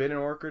Forbidden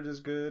Orchid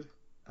is good.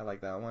 I like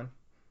that one.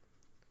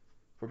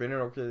 Forbidden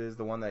Orchid is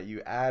the one that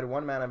you add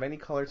 1 mana of any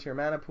color to your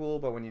mana pool,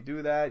 but when you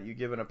do that, you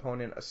give an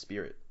opponent a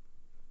spirit.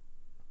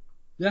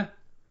 Yeah.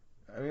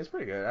 I mean, it's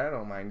pretty good. I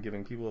don't mind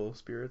giving people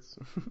spirits.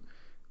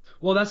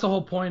 Well, that's the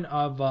whole point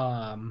of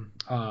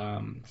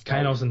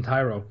Kainos and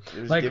Tyro.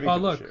 You're just Like, giving oh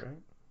people look, shit, right?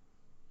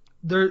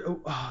 there.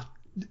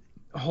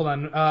 Hold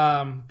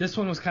on. This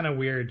one was kind of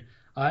weird.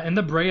 In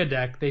the Brea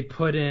deck, they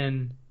put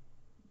in.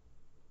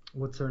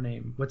 What's her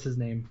name? What's his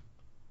name?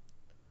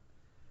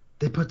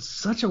 They put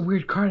such a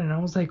weird card, and I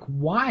was like,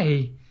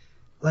 why?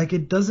 Like,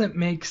 it doesn't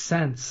make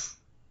sense.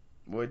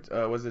 What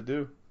does it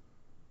do?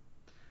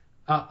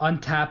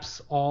 Untaps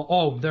all.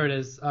 Oh, there it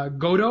is.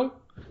 Godo.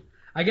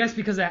 I guess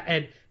because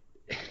like,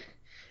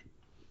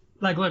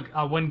 look,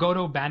 when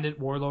Godo Bandit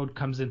Warlord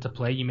comes into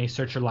play, you may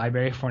search your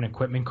library for an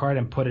equipment card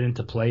and put it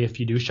into play.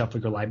 If you do,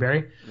 shuffle your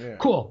library. Yeah.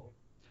 Cool.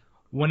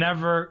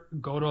 Whenever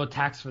Godo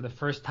attacks for the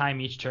first time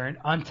each turn,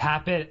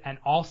 untap it and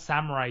all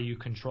samurai you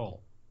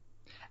control.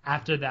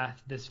 After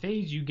this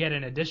phase, you get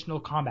an additional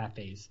combat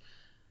phase.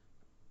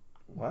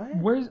 What?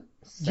 Where's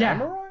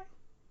Samurai?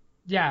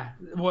 Yeah.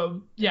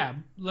 Well, yeah.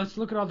 Let's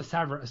look at all the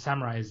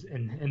samurais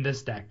in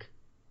this deck.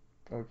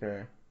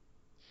 Okay.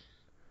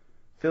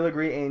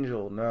 Filigree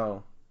Angel,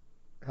 no.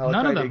 None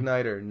of Helicite them.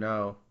 Igniter,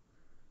 no.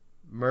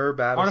 Myr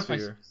Battlesphere,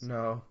 Artificers.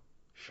 no.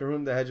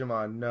 Sharum the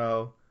Hegemon,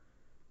 no.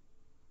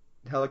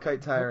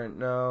 Helicite Tyrant,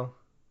 no.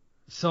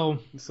 So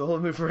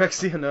Soul of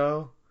Phyrexia,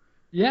 no.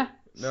 yeah.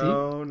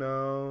 No,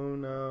 no,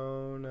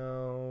 no,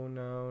 no,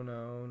 no, no,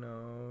 no,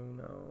 no,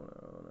 no.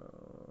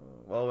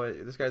 Well,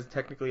 wait, this guy's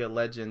technically a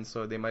legend,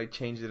 so they might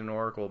change it in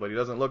Oracle, but he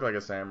doesn't look like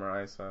a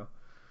samurai, so.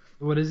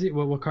 What is he?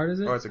 What card is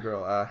it? Oh, it's a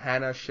girl.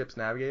 Hannah, Ship's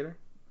Navigator.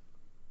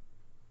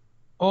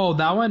 Oh,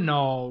 that one?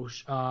 No.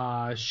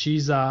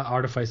 She's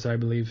Artificer, I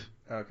believe.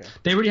 Okay.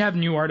 They already have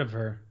new art of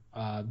her.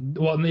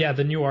 Well, yeah,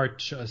 the new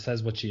art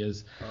says what she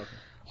is.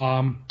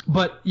 Okay.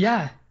 But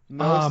yeah.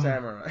 No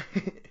samurai.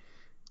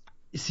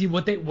 See,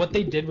 what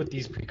they did with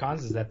these precons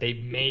is that they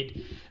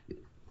made.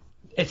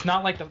 It's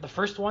not like the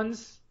first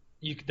ones.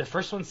 The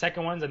first one,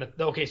 second ones, and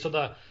so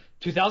the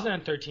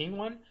 2013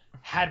 one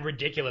had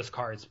ridiculous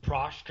cards.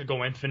 Prosh could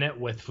go infinite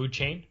with Food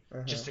Chain.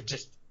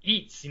 Just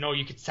eats.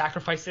 You could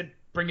sacrifice it,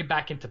 bring it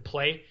back into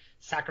play,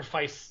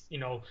 sacrifice,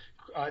 to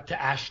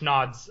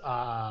Ashnod's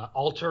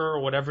altar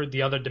or whatever,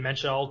 the other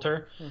dimensional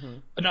altar,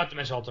 not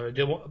dimensional altar,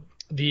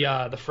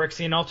 the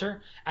Phyrexian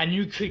altar, and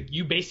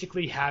you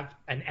basically have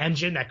an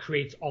engine that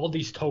creates all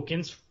these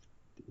tokens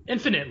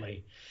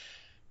infinitely.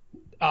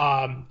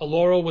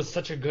 Aloro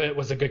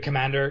was a good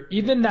commander.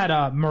 Even that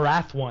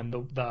Marath one,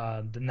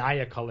 the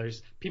Naya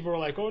colors, people were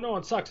like, oh no,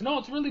 it sucks. No,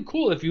 it's really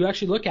cool if you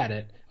actually look at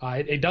it.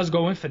 It does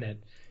go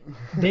infinite.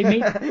 They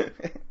made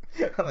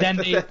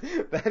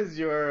that is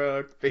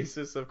your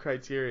basis of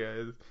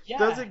criteria.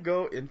 Does it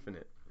go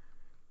infinite?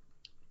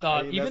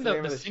 Even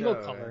the single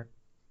color. Right?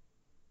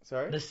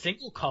 Sorry? The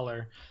single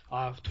color,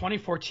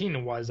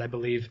 2014 was, I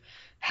believe,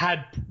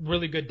 had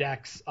really good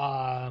decks.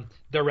 The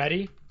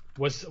Ready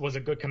was a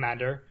good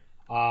commander.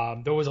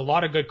 There was a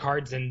lot of good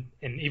cards in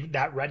even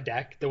that red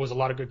deck. There was a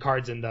lot of good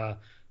cards in the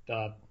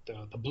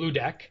blue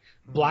deck.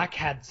 Black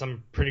had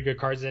some pretty good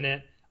cards in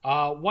it.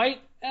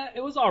 White,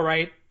 it was all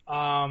right.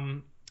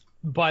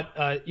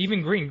 But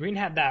even green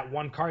had that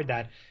one card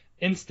that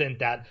instant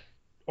that,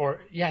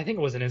 or yeah, I think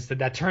it was an instant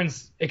that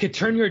it could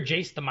turn your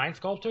Jace the Mind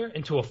Sculptor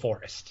into a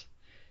forest.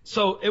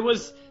 So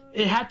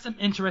it had some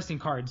interesting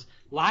cards.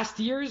 Last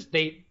year's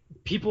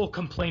people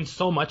complained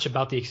so much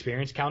about the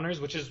experience counters,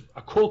 which is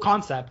a cool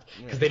concept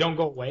because they don't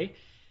go away.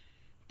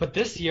 But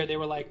this year they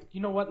were like,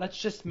 you know what? Let's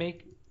just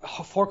make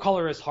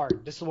 4-color is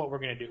hard. This is what we're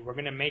gonna do. We're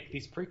gonna make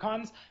these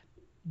precons.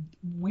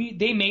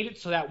 They made it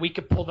so that we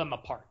could pull them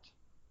apart.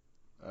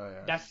 Oh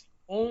yeah. That's the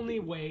only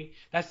way.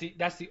 That's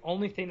the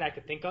only thing that I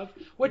could think of.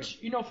 Which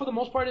for the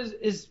most part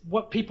is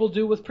what people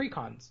do with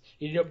precons.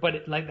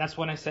 But that's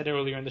what I said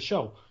earlier in the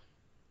show.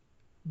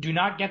 Do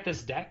not get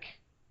these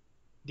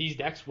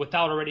decks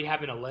without already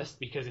having a list,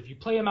 because if you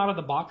play them out of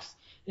the box,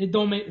 it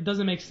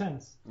doesn't make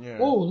sense. Yeah.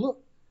 Oh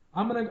look,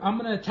 I'm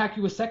gonna attack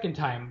you a second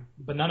time,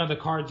 but none of the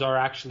cards are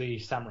actually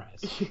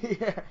samurais.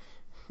 Yeah.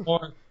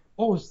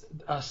 Or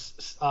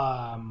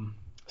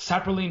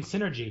Saproline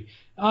Synergy.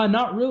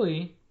 Not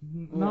really,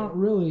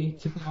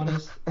 to be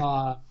honest.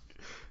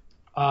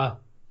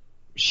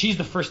 She's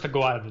the first to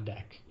go out of the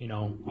deck.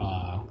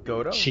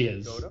 Godo. She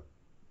is. Godo?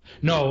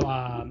 No,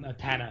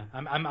 Tana.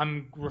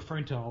 I'm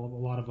referring to a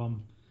lot of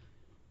them.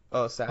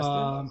 Oh,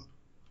 Sastin.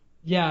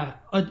 Yeah,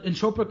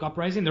 Entropic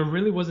Uprising. There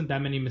really wasn't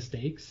that many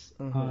mistakes.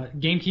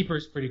 Gamekeeper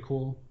is pretty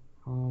cool.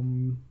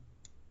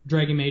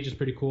 Dragon Mage is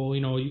pretty cool.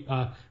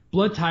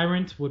 Blood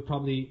Tyrant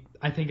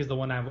I think is the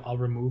one I'll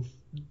remove.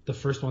 The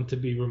first one to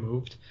be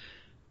removed.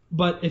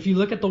 But if you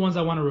look at the ones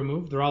I want to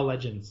remove, they're all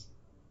legends.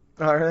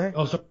 Are they?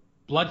 Oh, so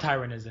Blood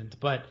Tyrant isn't,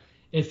 but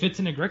it fits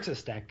in a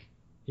Grixis deck.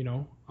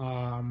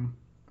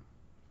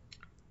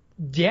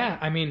 Yeah,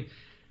 I mean,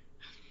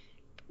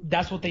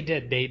 that's what they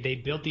did. They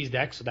built these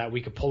decks so that we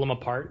could pull them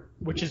apart,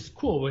 which is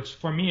cool. Which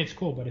for me, it's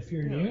cool. But if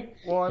you're new,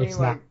 well, I mean, it's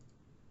not.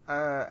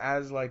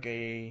 As like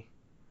I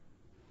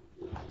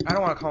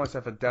don't want to call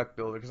myself a deck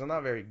builder because I'm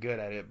not very good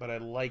at it, but I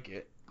like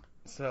it.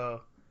 So,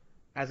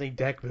 as a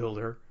deck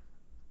builder,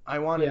 I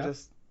want to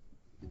just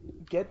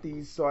get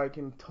these so I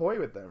can toy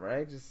with them,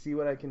 right? Just see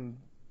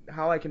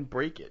how I can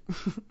break it.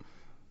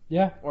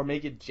 Yeah. Or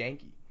make it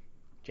janky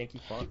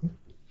fun.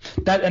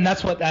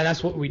 That's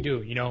what we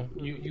do.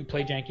 You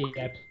play janky,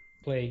 I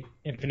play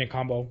infinite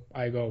combo.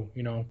 I go,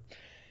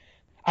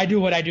 I do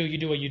what I do, you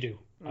do what you do.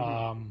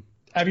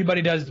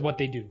 Everybody does what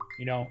they do,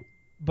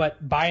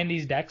 But buying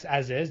these decks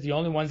as is, the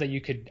only ones that you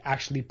could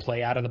actually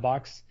play out of the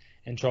box,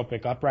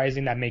 Entropic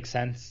Uprising, that makes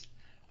sense.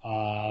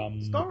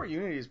 Stalwart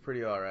Unity is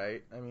pretty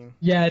alright. I mean,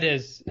 yeah, it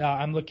is.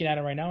 I'm looking at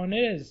it right now, and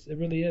it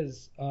really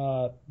is.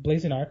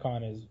 Blazing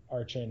Archon is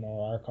Archon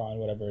or Archon,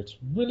 whatever. It's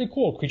really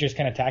cool. Creatures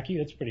can attack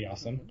you. It's pretty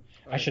awesome.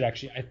 I should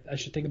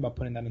think about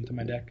putting that into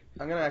my deck.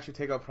 I'm gonna actually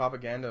take out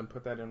Propaganda and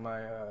put that in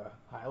my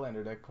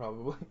Highlander deck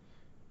probably.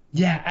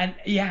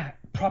 Yeah,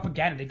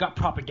 Propaganda. They got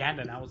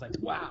Propaganda, and I was like,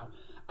 wow.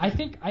 I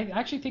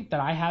actually think that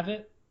I have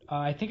it.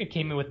 I think it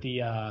came in with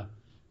the.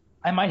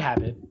 I might have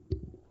it.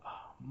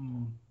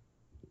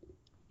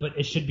 But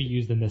it should be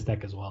used in this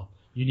deck as well.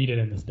 You need it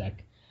in this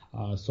deck,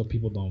 so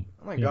people don't.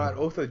 Oh my god,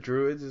 Oath of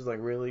Druids is like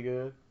really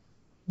good.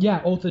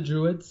 Yeah, Oath of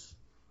Druids.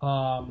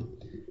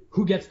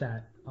 Who gets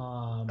that?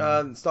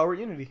 Stalwart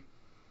Unity.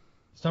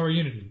 Stalwart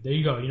Unity. There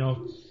you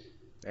go.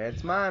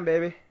 It's mine,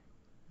 baby.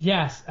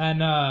 Yes, and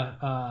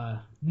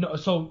no,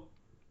 so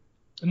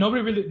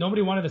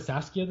nobody wanted the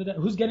Saskia.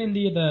 Who's getting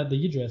the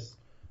Yidris?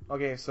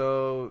 Okay,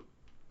 so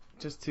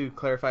just to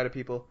clarify to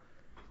people,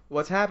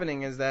 what's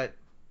happening is that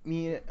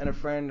me and a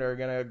friend are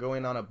gonna go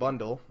in on a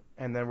bundle,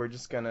 and then we're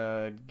just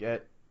gonna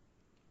get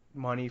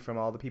money from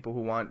all the people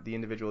who want the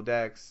individual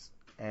decks,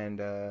 and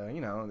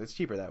it's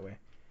cheaper that way.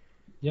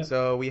 Yeah.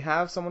 So we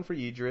have someone for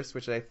Yidris,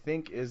 which I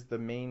think is the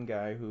main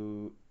guy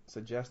who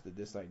suggested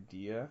this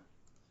idea.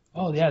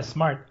 Oh yeah,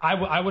 smart.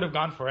 I would have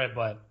gone for it,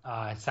 but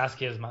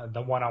Saskia is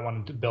the one I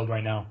want to build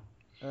right now.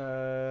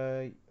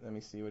 Let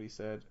me see what he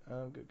said.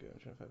 Good. I'm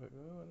trying to find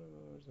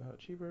how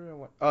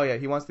cheaper. Oh yeah,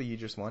 he wants the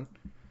Yidris one.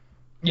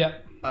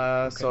 Yep.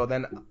 Okay. So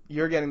then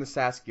you're getting the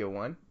Saskia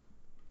one.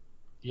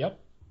 Yep.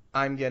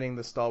 I'm getting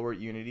the Stalwart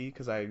Unity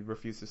because I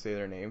refuse to say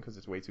their name because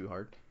it's way too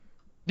hard.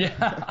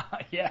 Yeah.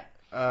 Yeah.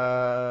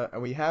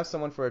 And we have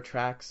someone for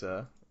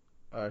Atraxa.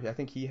 I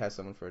think he has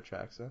someone for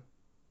Atraxa.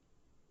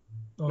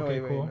 Okay,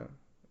 no, cool.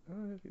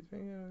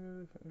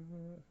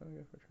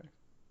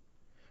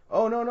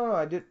 Oh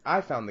no!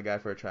 I found the guy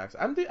for Atraxa.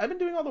 I've been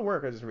doing all the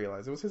work. I just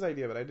realized it was his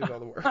idea, but I did all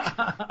the work.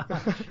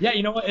 Yeah,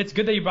 you know what? It's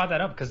good that you brought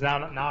that up because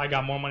now I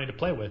got more money to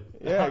play with.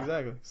 Yeah,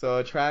 exactly.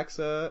 So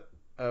Atraxa,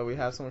 we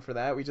have someone for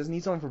that. We just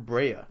need someone for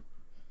Brea.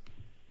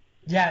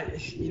 Yeah,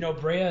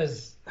 Brea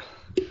is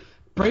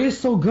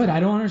so good. I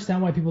don't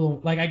understand why people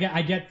don't like.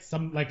 I get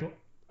some like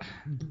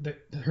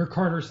her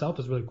card herself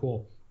is really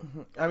cool.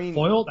 I mean,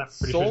 foil. That's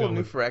pretty Soul of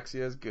New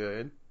Phyrexia is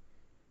good.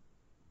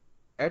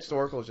 Etched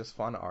Oracle is just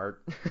fun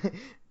art.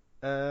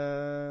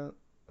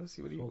 Let's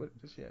see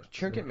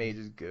Trinket Mage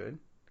is good.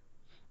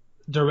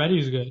 Doretti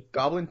is good.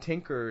 Goblin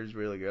Tinkerer is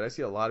really good. I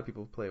see a lot of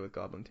people play with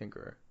Goblin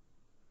Tinkerer.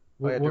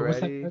 Oh yeah, What's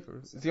that Duretti. card?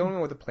 It's the only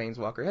one with a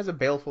Planeswalker. It has a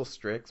Baleful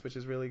Strix, which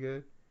is really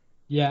good,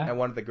 Yeah. and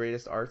one of the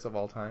greatest arts of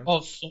all time.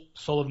 Oh,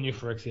 Soul of New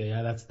Phyrexia.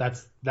 Yeah, that's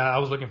that I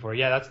was looking for.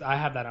 Yeah, I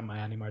have that on my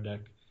Animar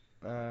deck.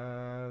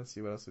 Let's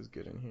see what else is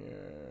good in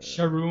here.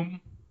 Sharoom,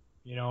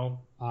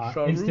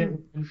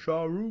 instant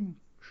Sharoom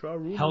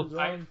is Hellkite.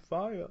 on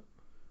fire.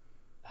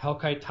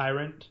 Hellkite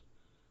Tyrant.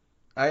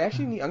 I'm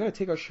gonna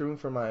take out Sharoom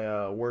for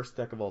my worst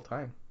deck of all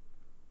time.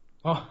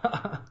 Oh,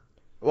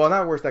 Well,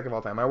 not worst deck of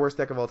all time. My worst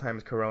deck of all time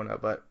is Corona,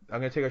 but I'm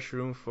gonna take a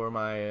Shroom for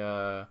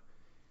my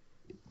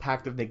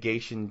Pact of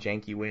Negation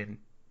janky win.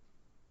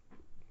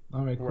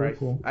 all right, Right.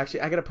 cool. I have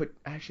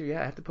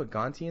to put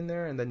Gonti in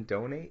there and then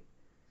donate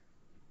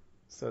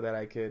so that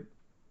I could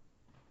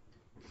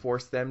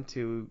force them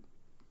to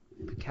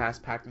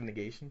cast Pact of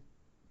Negation.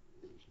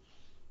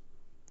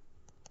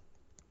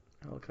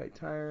 Hellkite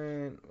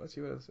Tyrant. Let's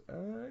see what else.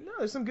 No,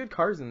 there's some good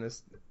cards in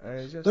this.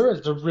 There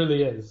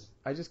really is.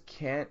 I just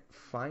can't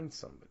find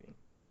somebody.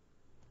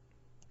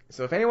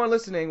 So if anyone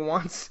listening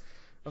wants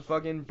a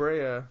fucking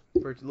Brea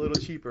for a little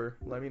cheaper,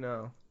 let me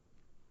know.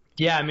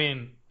 Yeah, I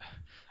mean,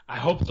 I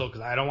hope so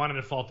because I don't want it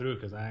to fall through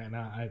because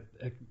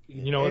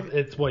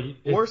it's what it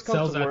Worst comes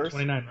sells to at worst.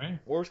 29, right?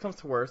 Worst comes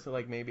to worst, so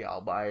like maybe I'll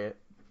buy it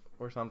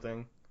or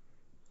something.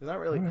 It's not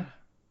really. Alright.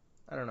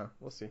 I don't know.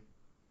 We'll see.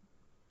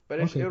 But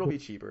Okay, it'll cool. be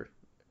cheaper,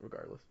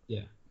 regardless.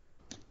 Yeah.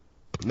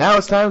 Now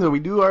it's time that we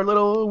do our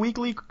little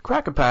weekly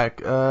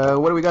crack-a-pack.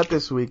 What do we got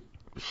this week?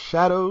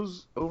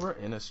 Shadows over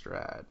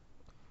Innistrad.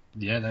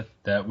 Yeah,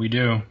 that we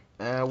do.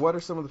 What are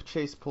some of the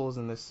chase pulls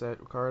in this set,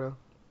 Ricardo?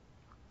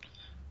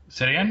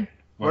 Say it again.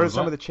 What are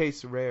some of the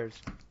chase rares?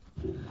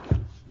 What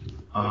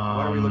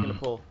are we looking to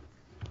pull?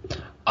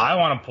 I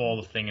want to pull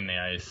the Thing in the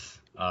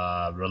Ice,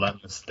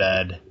 Relentless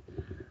Dead,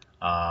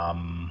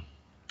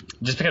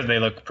 just because they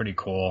look pretty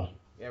cool.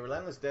 Yeah,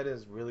 Relentless Dead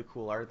is really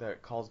cool art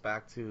that calls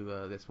back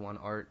to this one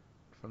art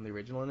from the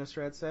original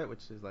Innistrad set,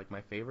 which is like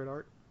my favorite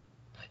art.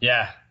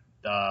 Yeah.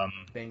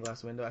 Stained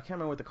Glass Window. I can't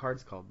remember what the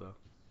card's called though.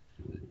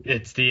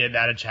 It's that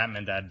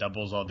enchantment that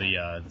doubles all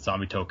the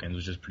zombie tokens,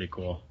 which is pretty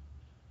cool.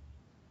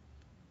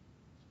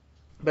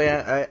 But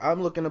yeah,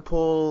 I'm looking to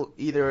pull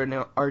either an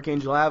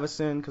Archangel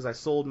Avacyn because I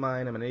sold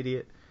mine. I'm an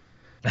idiot.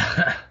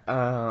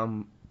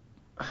 I'm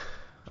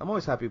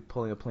always happy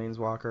pulling a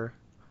Planeswalker.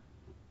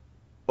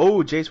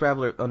 Oh, Jace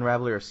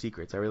Unraveler of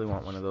Secrets. I really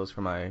want one of those for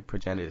my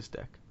Progenitus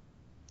deck.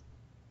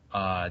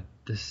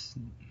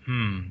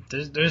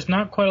 There's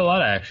not quite a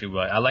lot actually,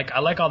 but I like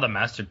all the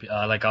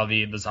I like all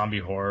the zombie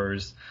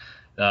horrors.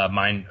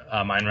 Mind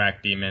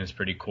Rack Demon is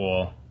pretty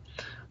cool.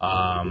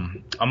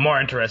 I'm more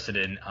interested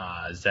in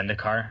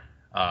Zendikar.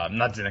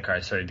 Not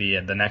Zendikar, sorry,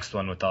 the next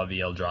one with all the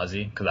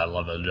Eldrazi, because I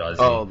love Eldrazi.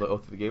 Oh, the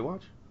Oath of the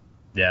Gatewatch?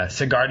 Yeah,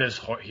 Sigarda's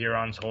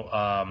Huron's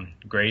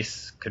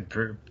Grace could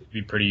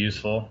be pretty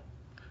useful.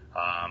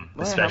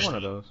 Especially I have one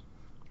of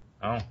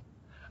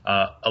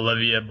those.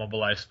 Olivia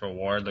Mobilized for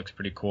War looks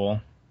pretty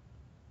cool.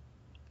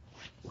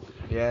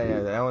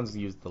 Yeah, that one's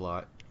used a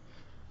lot.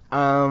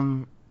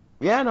 What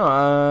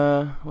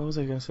was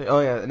I gonna say? Oh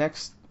yeah,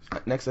 next I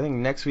think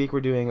next week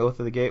we're doing Oath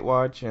of the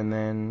Gatewatch, and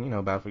then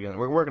Battlefield.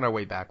 We're working our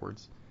way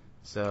backwards.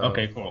 So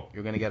okay, cool.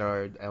 You're gonna get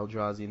our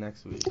Eldrazi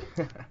next week.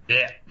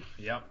 Yeah.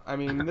 Yep. I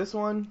mean, this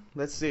one.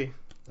 Let's see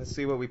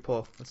what we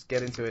pull. Let's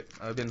get into it.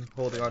 I've been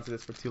holding on to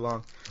this for too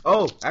long.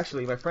 Oh,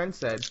 actually, my friend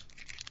said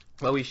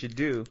what we should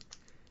do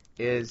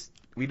is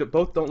we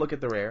both don't look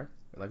at the rare.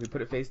 Like we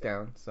put it face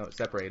down, so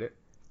separate it.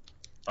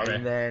 Okay.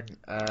 And then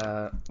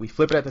we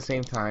flip it at the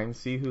same time,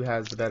 see who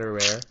has the better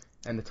rare,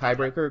 and the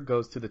tiebreaker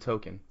goes to the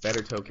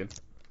better token.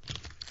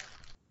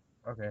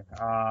 Okay.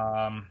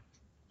 How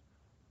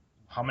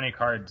many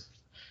cards?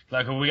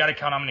 Like we got to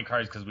count how many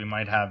cards because we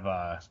might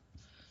have.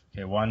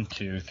 1,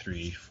 2,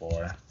 3,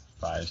 4,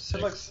 5,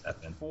 6, like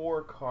 7,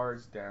 4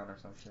 cards down or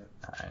some shit.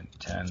 9,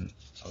 10,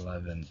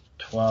 11,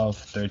 12,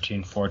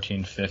 13,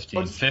 14,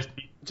 15,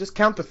 50. Just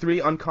count the 3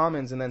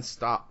 uncommons and then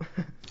stop.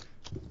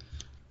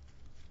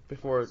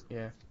 Before,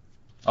 yeah.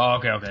 Oh,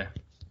 okay.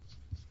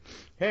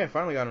 Hey, I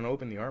finally got an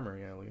Open the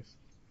Armory at least.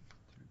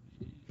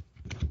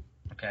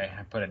 Okay,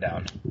 I put it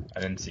down. I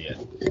didn't see it.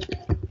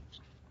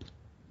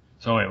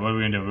 So wait, what are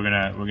we gonna do?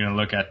 We're gonna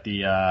look at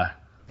the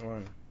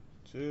 1,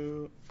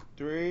 2,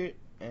 3,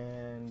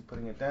 and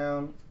putting it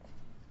down.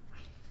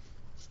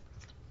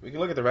 We can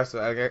look at the rest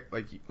of it.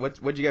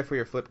 What'd you get for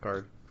your flip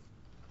card?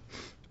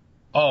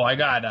 Oh, I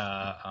got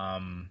I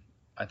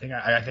think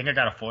I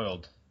got a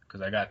foiled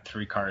because I got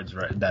 3 cards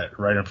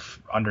right up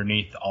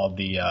underneath all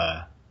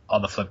the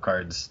flip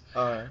cards.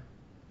 I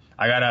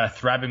got a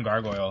Thrabbing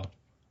Gargoyle.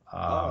 that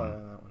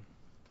one.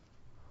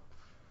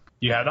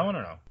 You have that one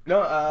or no?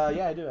 No,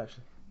 yeah, I do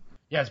actually.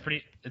 Yeah,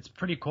 it's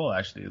pretty cool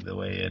actually the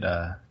way it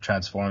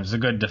transforms. It's a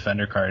good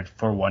defender card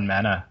for 1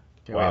 mana.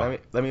 Okay, Wow.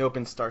 wait, let me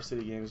open Star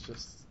City Games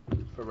just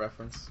for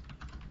reference.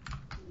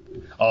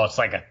 Oh, it's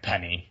like a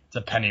penny. It's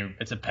a penny.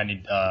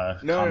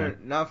 No,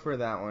 not for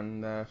that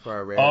one. For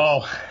our rares.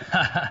 Oh.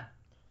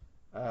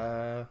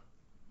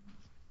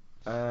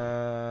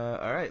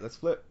 All right, let's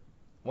flip.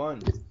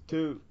 1,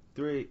 2,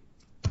 3.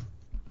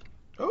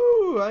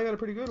 Oh, I got a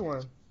pretty good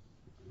one.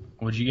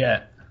 What'd you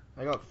get?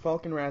 I got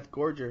Falconwrath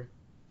Gorger.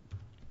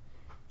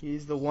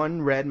 He's the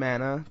 1 red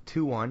mana,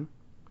 2/1.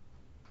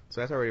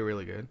 So that's already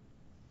really good.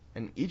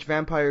 And each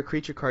vampire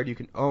creature card you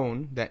can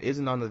own that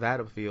isn't on the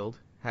battlefield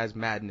has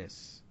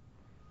madness.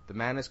 The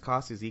mana's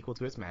cost is equal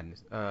to its mana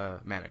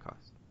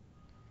cost.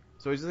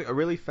 So it's just like a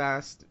really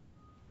fast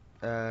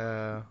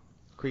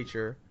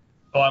creature.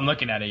 Oh, I'm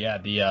looking at it. Yeah,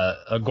 the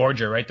a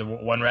Gorger, right? The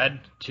 1 red.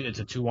 It's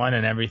a 2/1,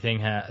 and everything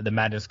the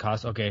madness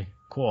cost. Okay,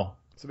 cool.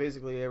 So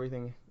basically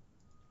everything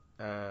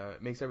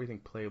makes everything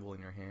playable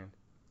in your hand.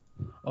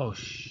 Oh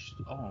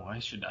I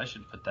should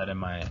put that in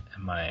my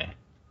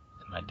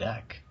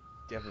deck.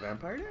 Do you have a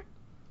vampire deck?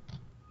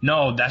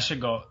 No, that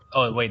should go.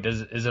 Oh wait,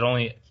 is it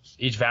only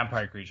each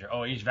vampire creature?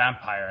 Oh, each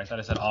vampire. I thought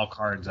it said all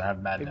cards that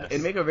have madness.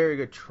 It'd make a very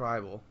good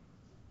tribal.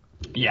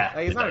 Yeah,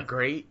 Like, it's not a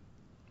great.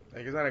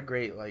 Like, it's not a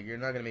great. Like, you're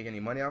not gonna make any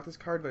money off this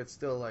card, but it's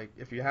still like,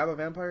 if you have a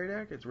vampire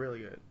deck, it's really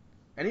good.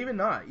 And even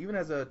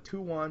as a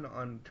 2/1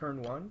 on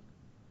turn 1.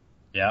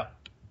 Yeah.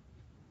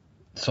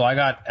 So I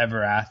got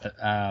Ever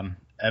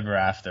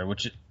After,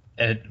 which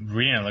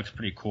reading it looks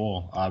pretty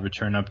cool.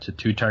 Return up to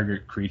 2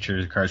 target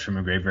creatures cards from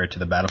a graveyard to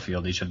the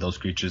battlefield. Each of those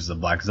creatures is a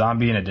black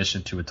zombie in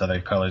addition to its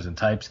other colors and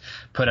types.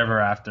 Put Ever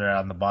After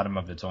on the bottom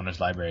of its owner's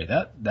library.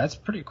 That's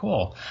pretty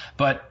cool.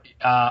 But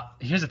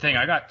here's the thing.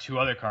 I got 2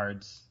 other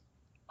cards.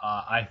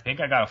 I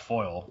think I got a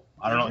foil.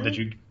 I don't know. Did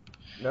you?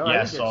 No,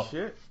 Yeah, I didn't get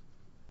shit.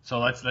 So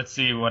let's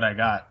see what I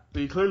got.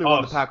 But you clearly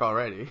won the pack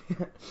already.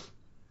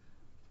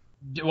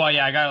 Well,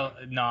 yeah, I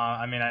got no.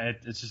 I mean,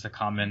 it's just a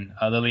common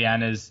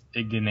Liliana's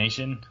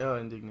Indignation. Oh,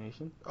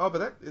 Indignation. Oh,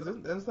 but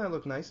doesn't that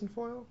look nice in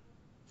foil?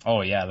 Oh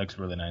yeah, it looks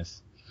really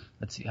nice.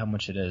 Let's see how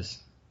much it is.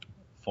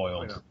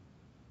 Foiled.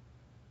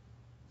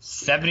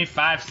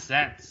 75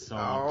 cents.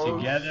 So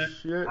together,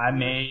 shit. I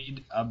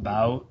made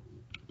about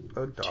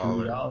 $1.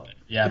 $2.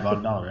 Yeah,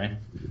 about $1, right?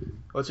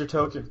 What's your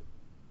token?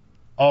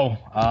 Oh,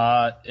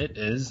 it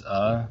is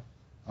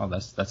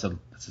that's a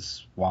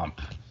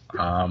swamp.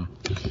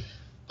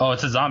 Oh,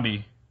 it's a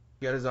zombie.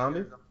 You got a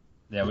zombie?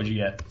 Yeah, what'd you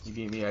get? You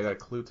beat me. I got a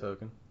clue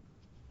token.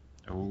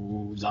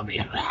 Ooh, zombie.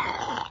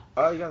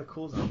 Oh, you got a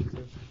cool zombie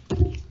too.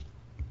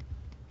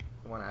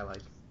 The one I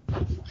like.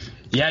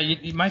 Yeah,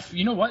 you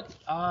know what?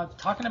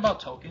 Talking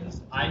about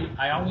tokens,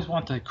 I always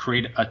want to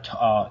create a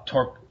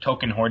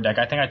token horde deck.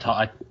 I think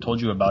I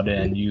told you about it,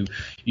 and you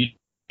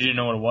didn't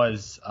know what it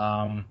was.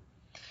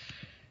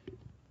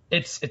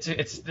 It's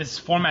this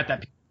format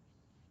that.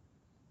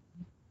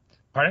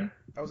 Pardon?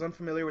 I was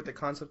unfamiliar with the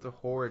concept of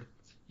horde.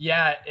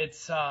 Yeah,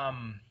 it's a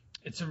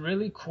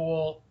really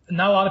cool.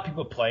 Not a lot of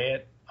people play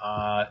it.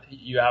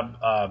 You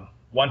have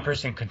one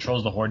person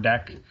controls the horde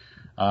deck.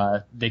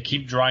 They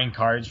keep drawing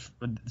cards,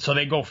 so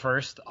they go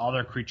first. All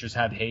their creatures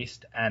have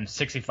haste, and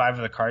 65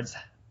 of the cards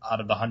out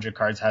of the 100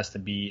 cards has to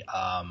be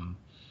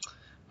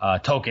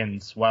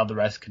tokens, while the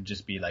rest could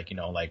just be like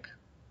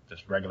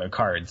just regular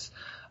cards.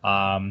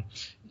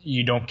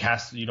 You don't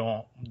cast.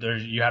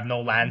 You have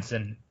no lands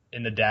in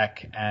the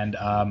deck, and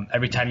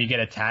every time you get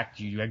attacked,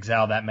 you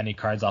exile that many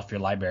cards off your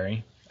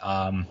library.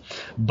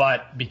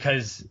 But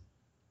because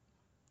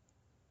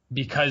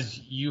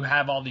you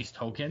have all these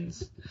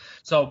tokens,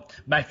 so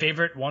my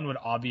favorite one would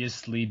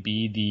obviously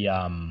be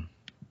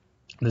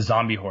the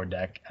zombie horde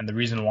deck, and the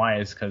reason why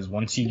is because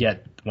once you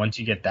get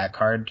that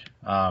card,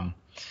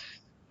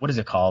 what is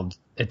it called?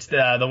 It's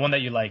the one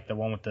that you like, the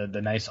one with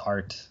the nice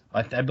art.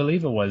 I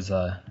believe it was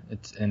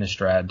it's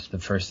Innistrad, the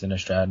first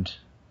Innistrad.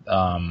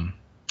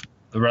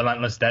 The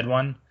Relentless Dead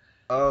one.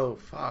 Oh,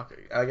 fuck.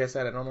 Like I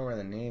said, I don't remember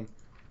the name.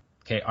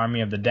 Okay, Army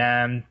of the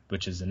Damned,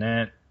 which is in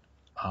it.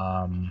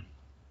 I'm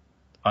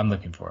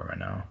looking for it right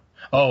now.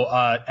 Oh,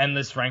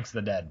 Endless Ranks of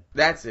the Dead.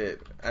 That's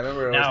it. I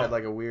remember it always had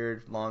like a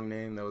weird long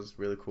name that was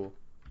really cool.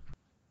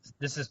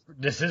 This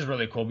is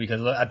really cool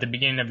because at the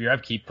beginning of your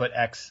upkeep, put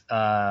X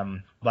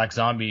black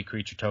zombie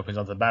creature tokens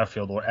onto the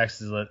battlefield, where X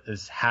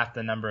is half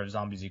the number of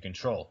zombies you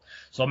control.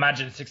 So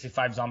imagine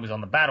 65 zombies on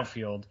the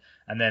battlefield,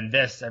 and then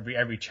this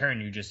every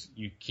turn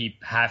you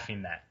keep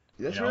halving that.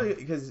 That's really,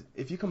 because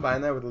if you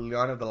combine that with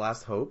Liliana of the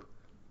Last Hope,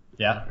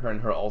 yeah,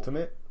 her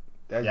ultimate,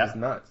 that's just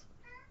nuts.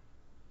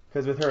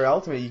 Because with her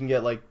ultimate, you can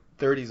get like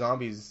 30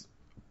 zombies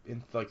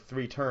in like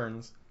 3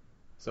 turns.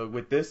 So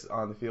with this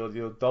on the field,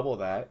 you'll double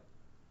that.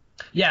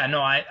 Yeah, no,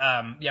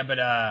 but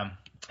I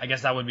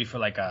guess that would be for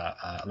like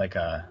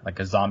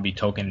a zombie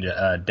token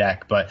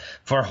deck. But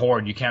for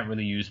Horde, you can't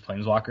really use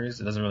Planeswalkers.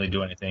 It doesn't really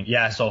do anything.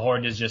 Yeah, so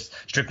Horde is just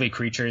strictly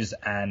creatures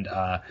and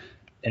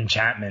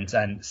enchantments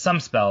and some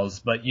spells,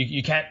 but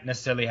you can't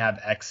necessarily have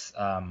X.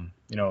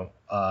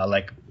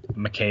 Like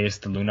Macaeus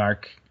the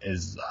Lunarch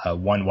is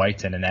 1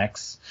 white and an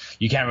X.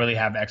 You can't really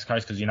have X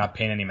cards because you're not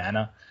paying any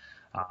mana.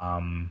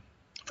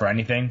 For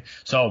anything.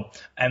 So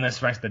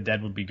Endless Ranks of the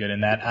Dead would be good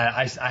in that.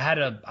 I had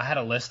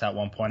a list at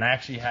one point. I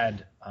actually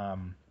had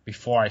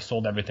before I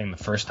sold everything the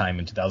first time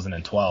in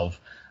 2012.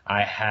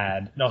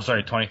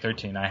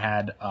 2013. I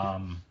had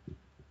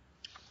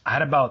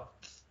about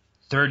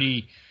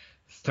 30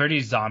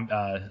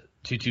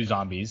 2/2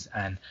 zombies,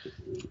 and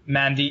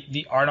man,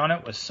 the art on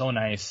it was so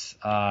nice.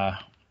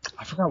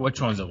 I forgot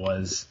which ones it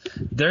was.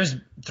 There's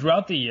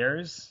throughout the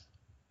years,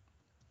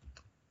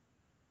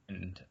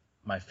 and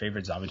my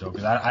favorite zombie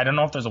tokens. I don't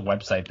know if there's a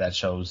website that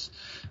shows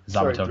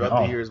zombie Sorry, tokens.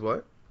 throughout the years,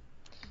 what?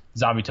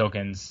 Zombie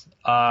tokens.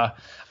 I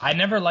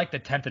never liked the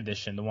 10th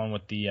edition, the one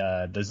with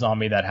the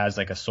zombie that has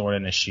like a sword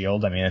and a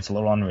shield. I mean, it's a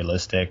little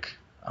unrealistic.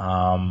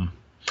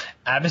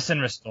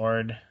 Avacyn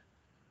Restored.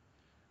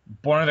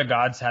 Born of the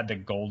Gods had the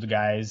gold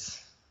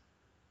guys,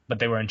 but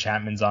they were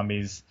enchantment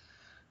zombies.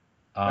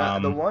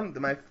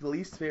 My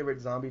least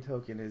favorite zombie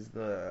token is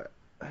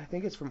I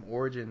think it's from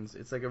Origins.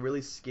 It's like a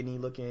really skinny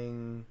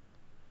looking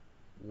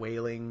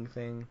wailing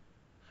thing.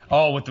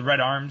 Oh, with the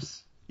red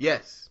arms.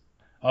 Yes.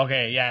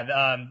 Okay,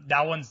 yeah.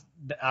 That one's.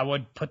 I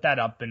would put that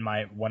up in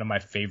one of my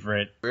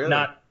favorite. Really?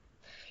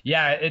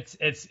 Yeah,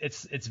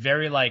 it's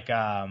very like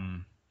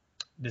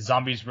the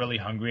zombie's really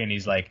hungry and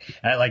he's like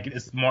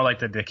it's more like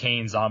the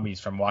decaying zombies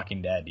from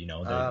Walking Dead. You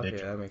know,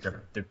 that makes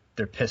sense.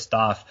 They're pissed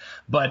off,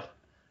 but.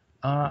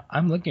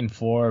 I'm looking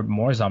for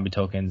more zombie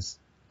tokens.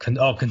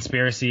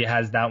 Conspiracy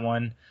has that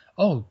one.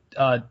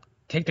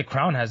 Take the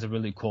Crown has a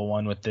really cool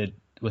one with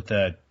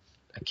a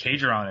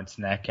cage around its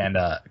neck and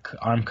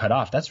arm cut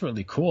off. That's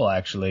really cool,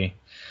 actually.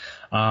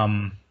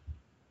 I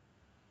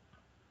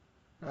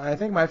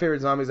think my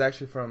favorite zombie is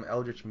actually from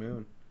Eldritch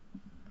Moon.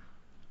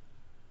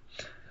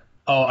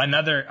 Oh,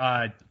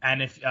 another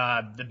and if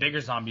the bigger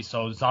zombie,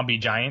 so Zombie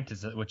Giant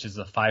which is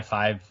a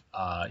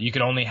 5/5. You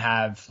could only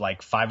have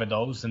like 5 of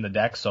those in the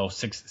deck, so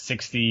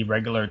 60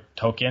 regular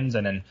tokens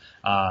and then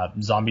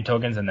zombie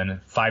tokens and then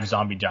 5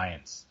 Zombie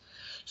Giants.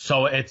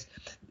 So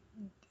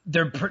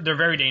they're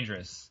very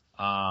dangerous.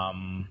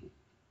 Wow,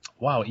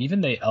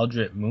 even the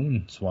Eldritch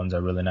Moons ones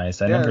are really nice.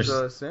 That's what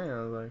I was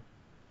saying.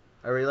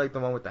 I really like the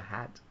one with the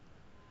hat,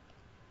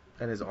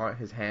 and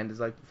his hand is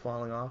like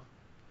falling off.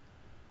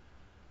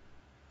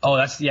 Oh,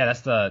 that's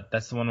the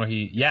one where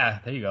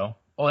there you go.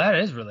 Oh, that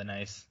is really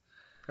nice.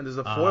 And there's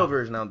a foil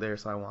version out there,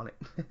 so I want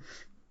it.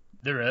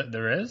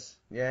 There is?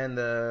 Yeah, in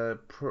the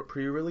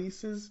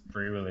pre-releases.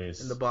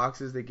 Pre-release. In the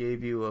boxes, they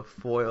gave you a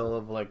foil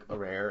of like a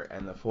rare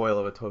and the foil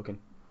of a token.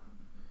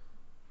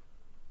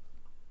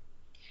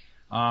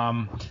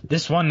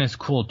 This one is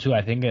cool too.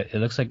 I think it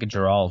looks like a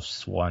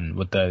Geralf's one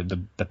with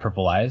the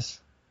purple eyes.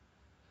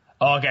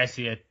 Oh, okay, I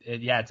see it.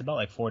 Yeah, it's about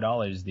like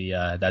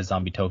 $4. That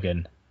zombie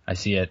token. I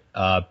see it.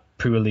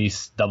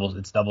 Pre-release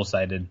it's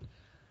double-sided.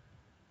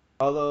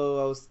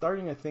 Although I was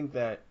starting to think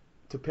that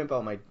to pimp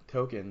out my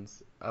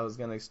tokens, I was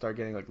gonna start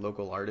getting like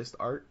local artist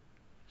art.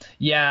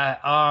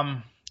 Yeah.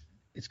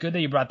 It's good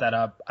that you brought that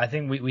up. I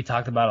think we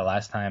talked about it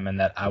last time, and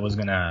that I was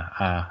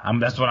gonna.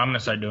 That's what I'm gonna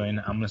start doing.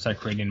 I'm gonna start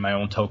creating my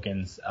own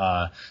tokens.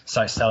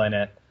 Start selling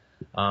it.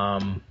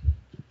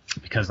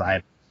 Because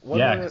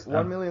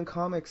 1 million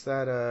comics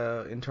that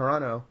in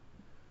Toronto,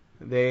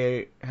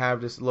 they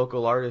have this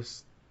local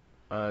artist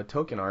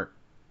token art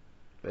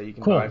that you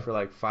can buy for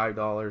like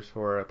 $5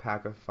 for a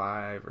pack of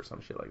 5 or some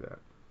shit like that.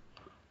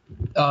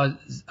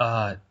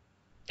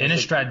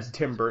 Innistrad. Like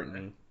Tim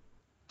Burton.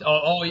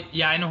 Oh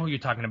yeah, I know who you're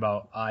talking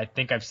about. I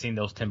think I've seen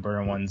those Tim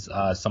Burton ones.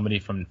 Somebody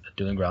from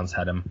Dueling Grounds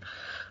had them.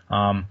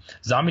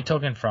 Zombie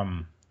token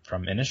from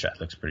Innistrad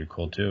looks pretty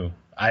cool too.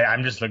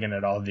 I'm just looking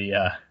at all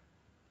the.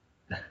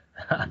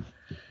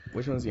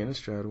 Which one's the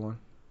Innistrad one?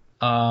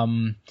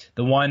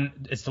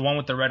 It's the one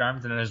with the red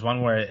arms, and then there's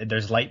one where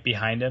there's light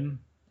behind him,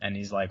 and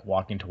he's like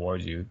walking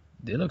towards you.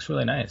 It looks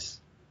really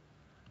nice.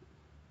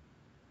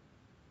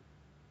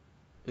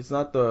 It's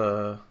not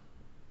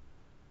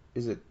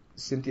is it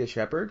Cynthia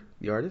Shepherd,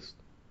 the artist?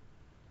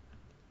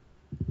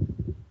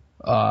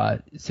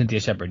 Cynthia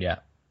Shepherd, yeah.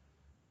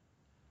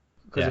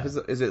 Because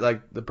is it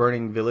like the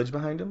burning village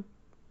behind him?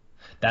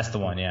 That's the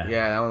one, yeah.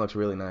 Yeah, that one looks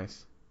really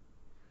nice.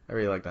 I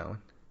really like that one.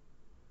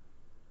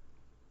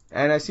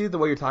 And I see the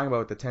way you're talking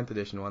about with the 10th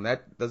edition one.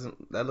 That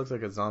looks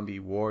like a zombie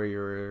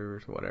warrior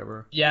or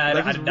whatever. Yeah,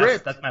 like he's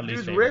ripped. That's my least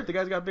Dude's favorite. ripped. The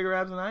guy's got bigger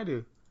abs than I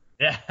do.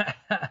 Yeah,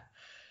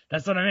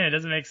 that's what I mean. It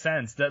doesn't make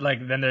sense.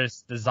 Then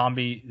there's the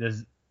zombie.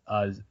 There's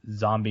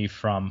zombie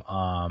from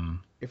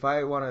If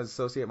I want to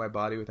associate my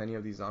body with any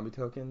of these zombie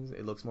tokens,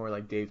 it looks more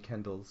like Dave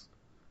Kendall's.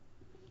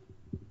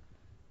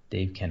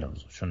 Dave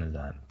Kendall's. Which one is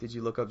that? Did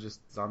you look up just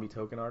zombie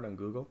token art on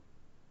Google?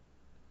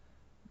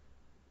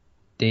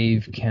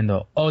 Dave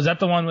Kendall. Oh, is that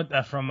the one with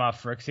from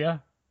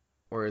Phyrexia?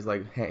 Or is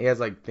like he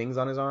has like things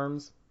on his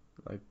arms,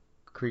 like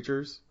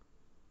creatures.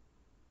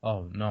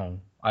 Oh no,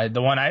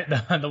 the one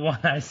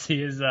I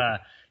see is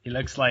he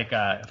looks like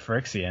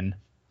Phyrexian.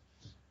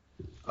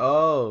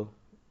 Oh,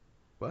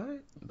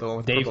 what? The one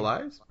with purple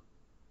eyes?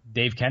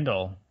 Dave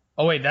Kendall.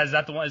 Oh wait, is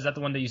that the one? Is that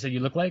the one that you said you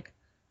look like?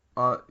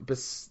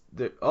 Is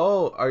that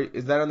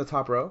on the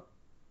top row?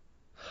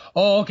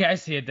 Oh, okay, I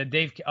see it. The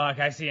Dave.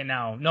 Okay, I see it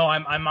now. No,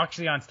 I'm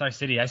actually on Star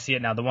City. I see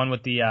it now. The one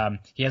with the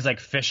he has like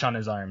fish on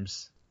his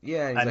arms.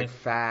 Yeah, and he's like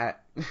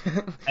fat.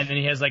 And then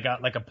he has like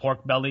a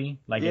pork belly.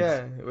 Like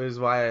yeah, it was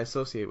why I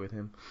associate with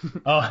him.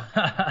 Oh.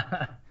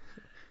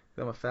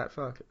 I'm a fat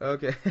fuck.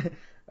 Okay.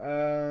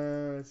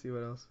 Let's see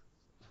what else.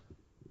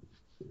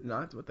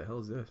 What the hell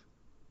is this?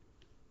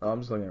 Oh, I'm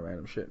just looking at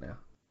random shit now.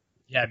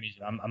 Yeah, me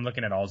too. I'm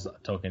looking at all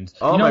tokens.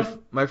 Oh, You know,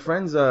 my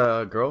friend's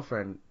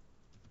girlfriend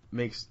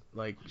makes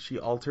like she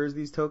alters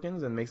these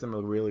tokens and makes them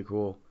look really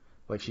cool.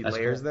 Like she that's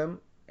layers cool. them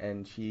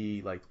and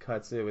she like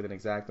cuts it with an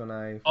X-Acto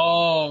knife.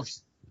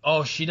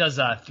 Oh, she does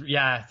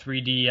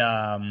 3D.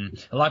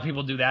 A lot of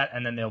people do that,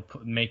 and then they'll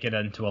make it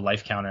into a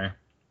life counter.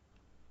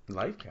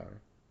 Life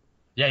counter.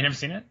 Yeah, you never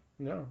seen it?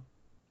 No.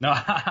 No.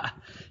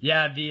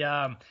 Yeah,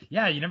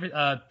 you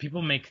never.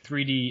 People make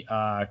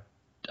 3D.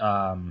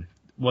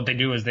 What they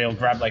do is they'll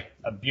grab like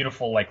a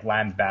beautiful like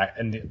land back,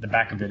 and the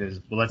back of it is.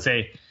 Well, let's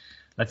say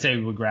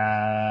we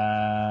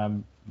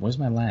grab. Where's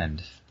my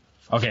land?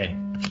 Okay,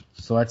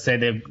 so let's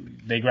say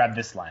they grab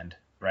this land,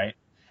 right?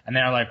 And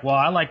they're like, well,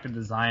 I like the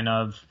design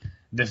of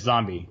this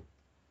zombie.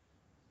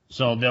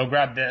 So they'll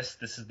grab this.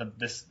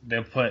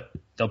 They'll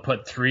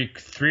put three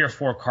or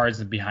four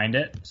cards behind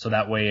it, so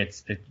that way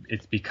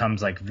it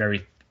becomes like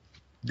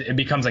it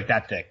becomes like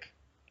that thick.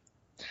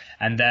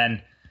 And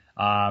then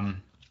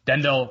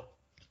they'll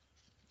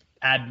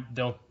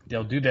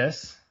do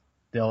this.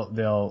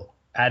 They'll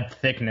add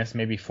thickness,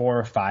 maybe 4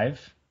 or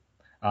 5.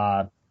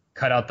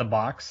 Cut out the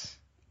box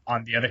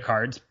on the other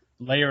cards,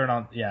 layer it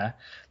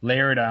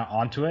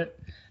onto it.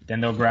 Then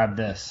they'll grab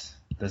this.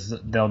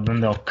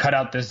 They'll cut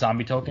out this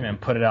zombie token and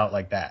put it out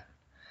like that.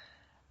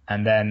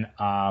 And then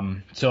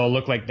so it'll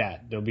look like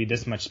that. There'll be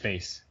this much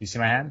space. You see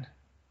my hand?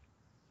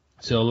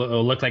 So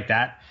it'll look like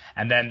that.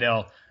 And then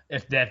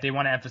if they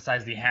want to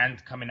emphasize the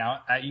hand coming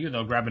out at you,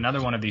 they'll grab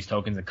another one of these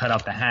tokens and cut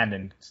out the hand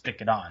and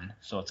stick it on,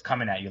 so it's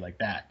coming at you like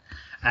that.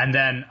 And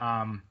then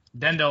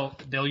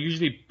they'll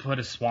usually put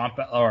a swamp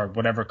or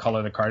whatever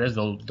color the card is.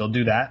 They'll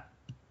do that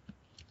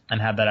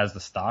and have that as the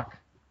stock.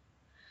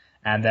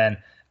 And then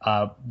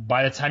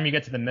by the time you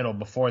get to the middle,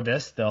 before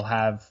this, they'll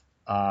have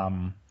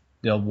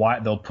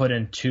they'll put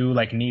in 2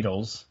 like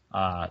needles,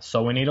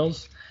 sewing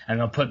needles, and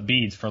they'll put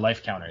beads for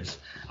life counters.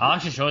 I'll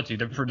actually show it to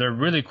you. They're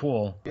really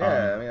cool.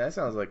 Yeah, I mean that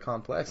sounds like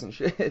complex and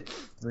shit.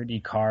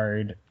 3D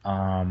card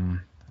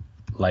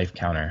life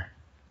counter.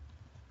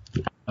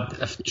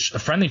 A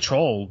friendly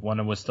troll, when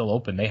it was still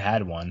open, they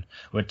had one,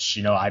 which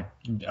I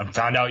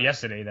found out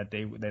yesterday that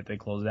they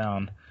closed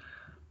down.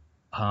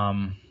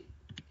 Yeah,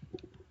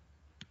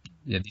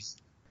 these.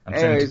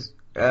 Anyways,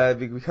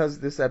 because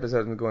this episode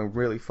has been going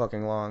really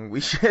fucking long,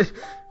 we should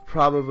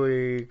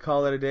probably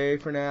call it a day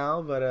for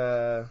now.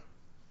 But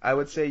I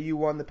would say you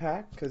won the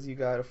pack because you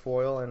got a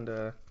foil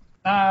and.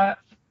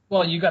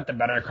 Well, you got the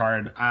better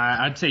card.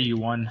 I'd say you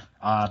won.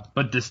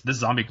 But this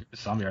zombie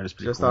art is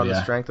pretty just cool. On the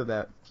strength of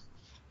that.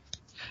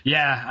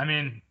 Yeah, I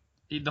mean,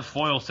 the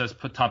foil says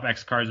put top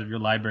X cards of your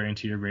library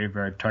into your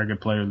graveyard.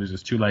 Target player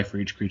loses 2 life for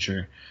each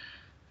creature.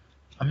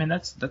 I mean,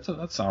 that's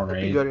all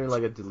right. You got in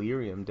like a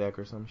delirium deck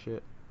or some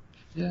shit.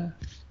 Yeah.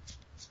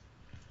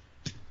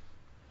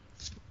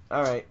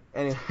 All right.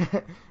 Anyway,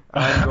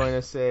 I'm going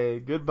to say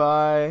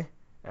goodbye,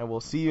 and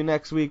we'll see you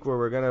next week where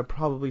we're gonna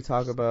probably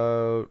talk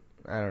about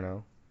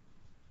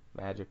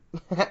Magic.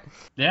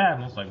 Yeah,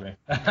 most likely.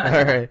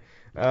 All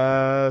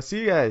right. See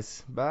you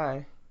guys.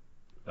 Bye.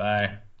 Bye.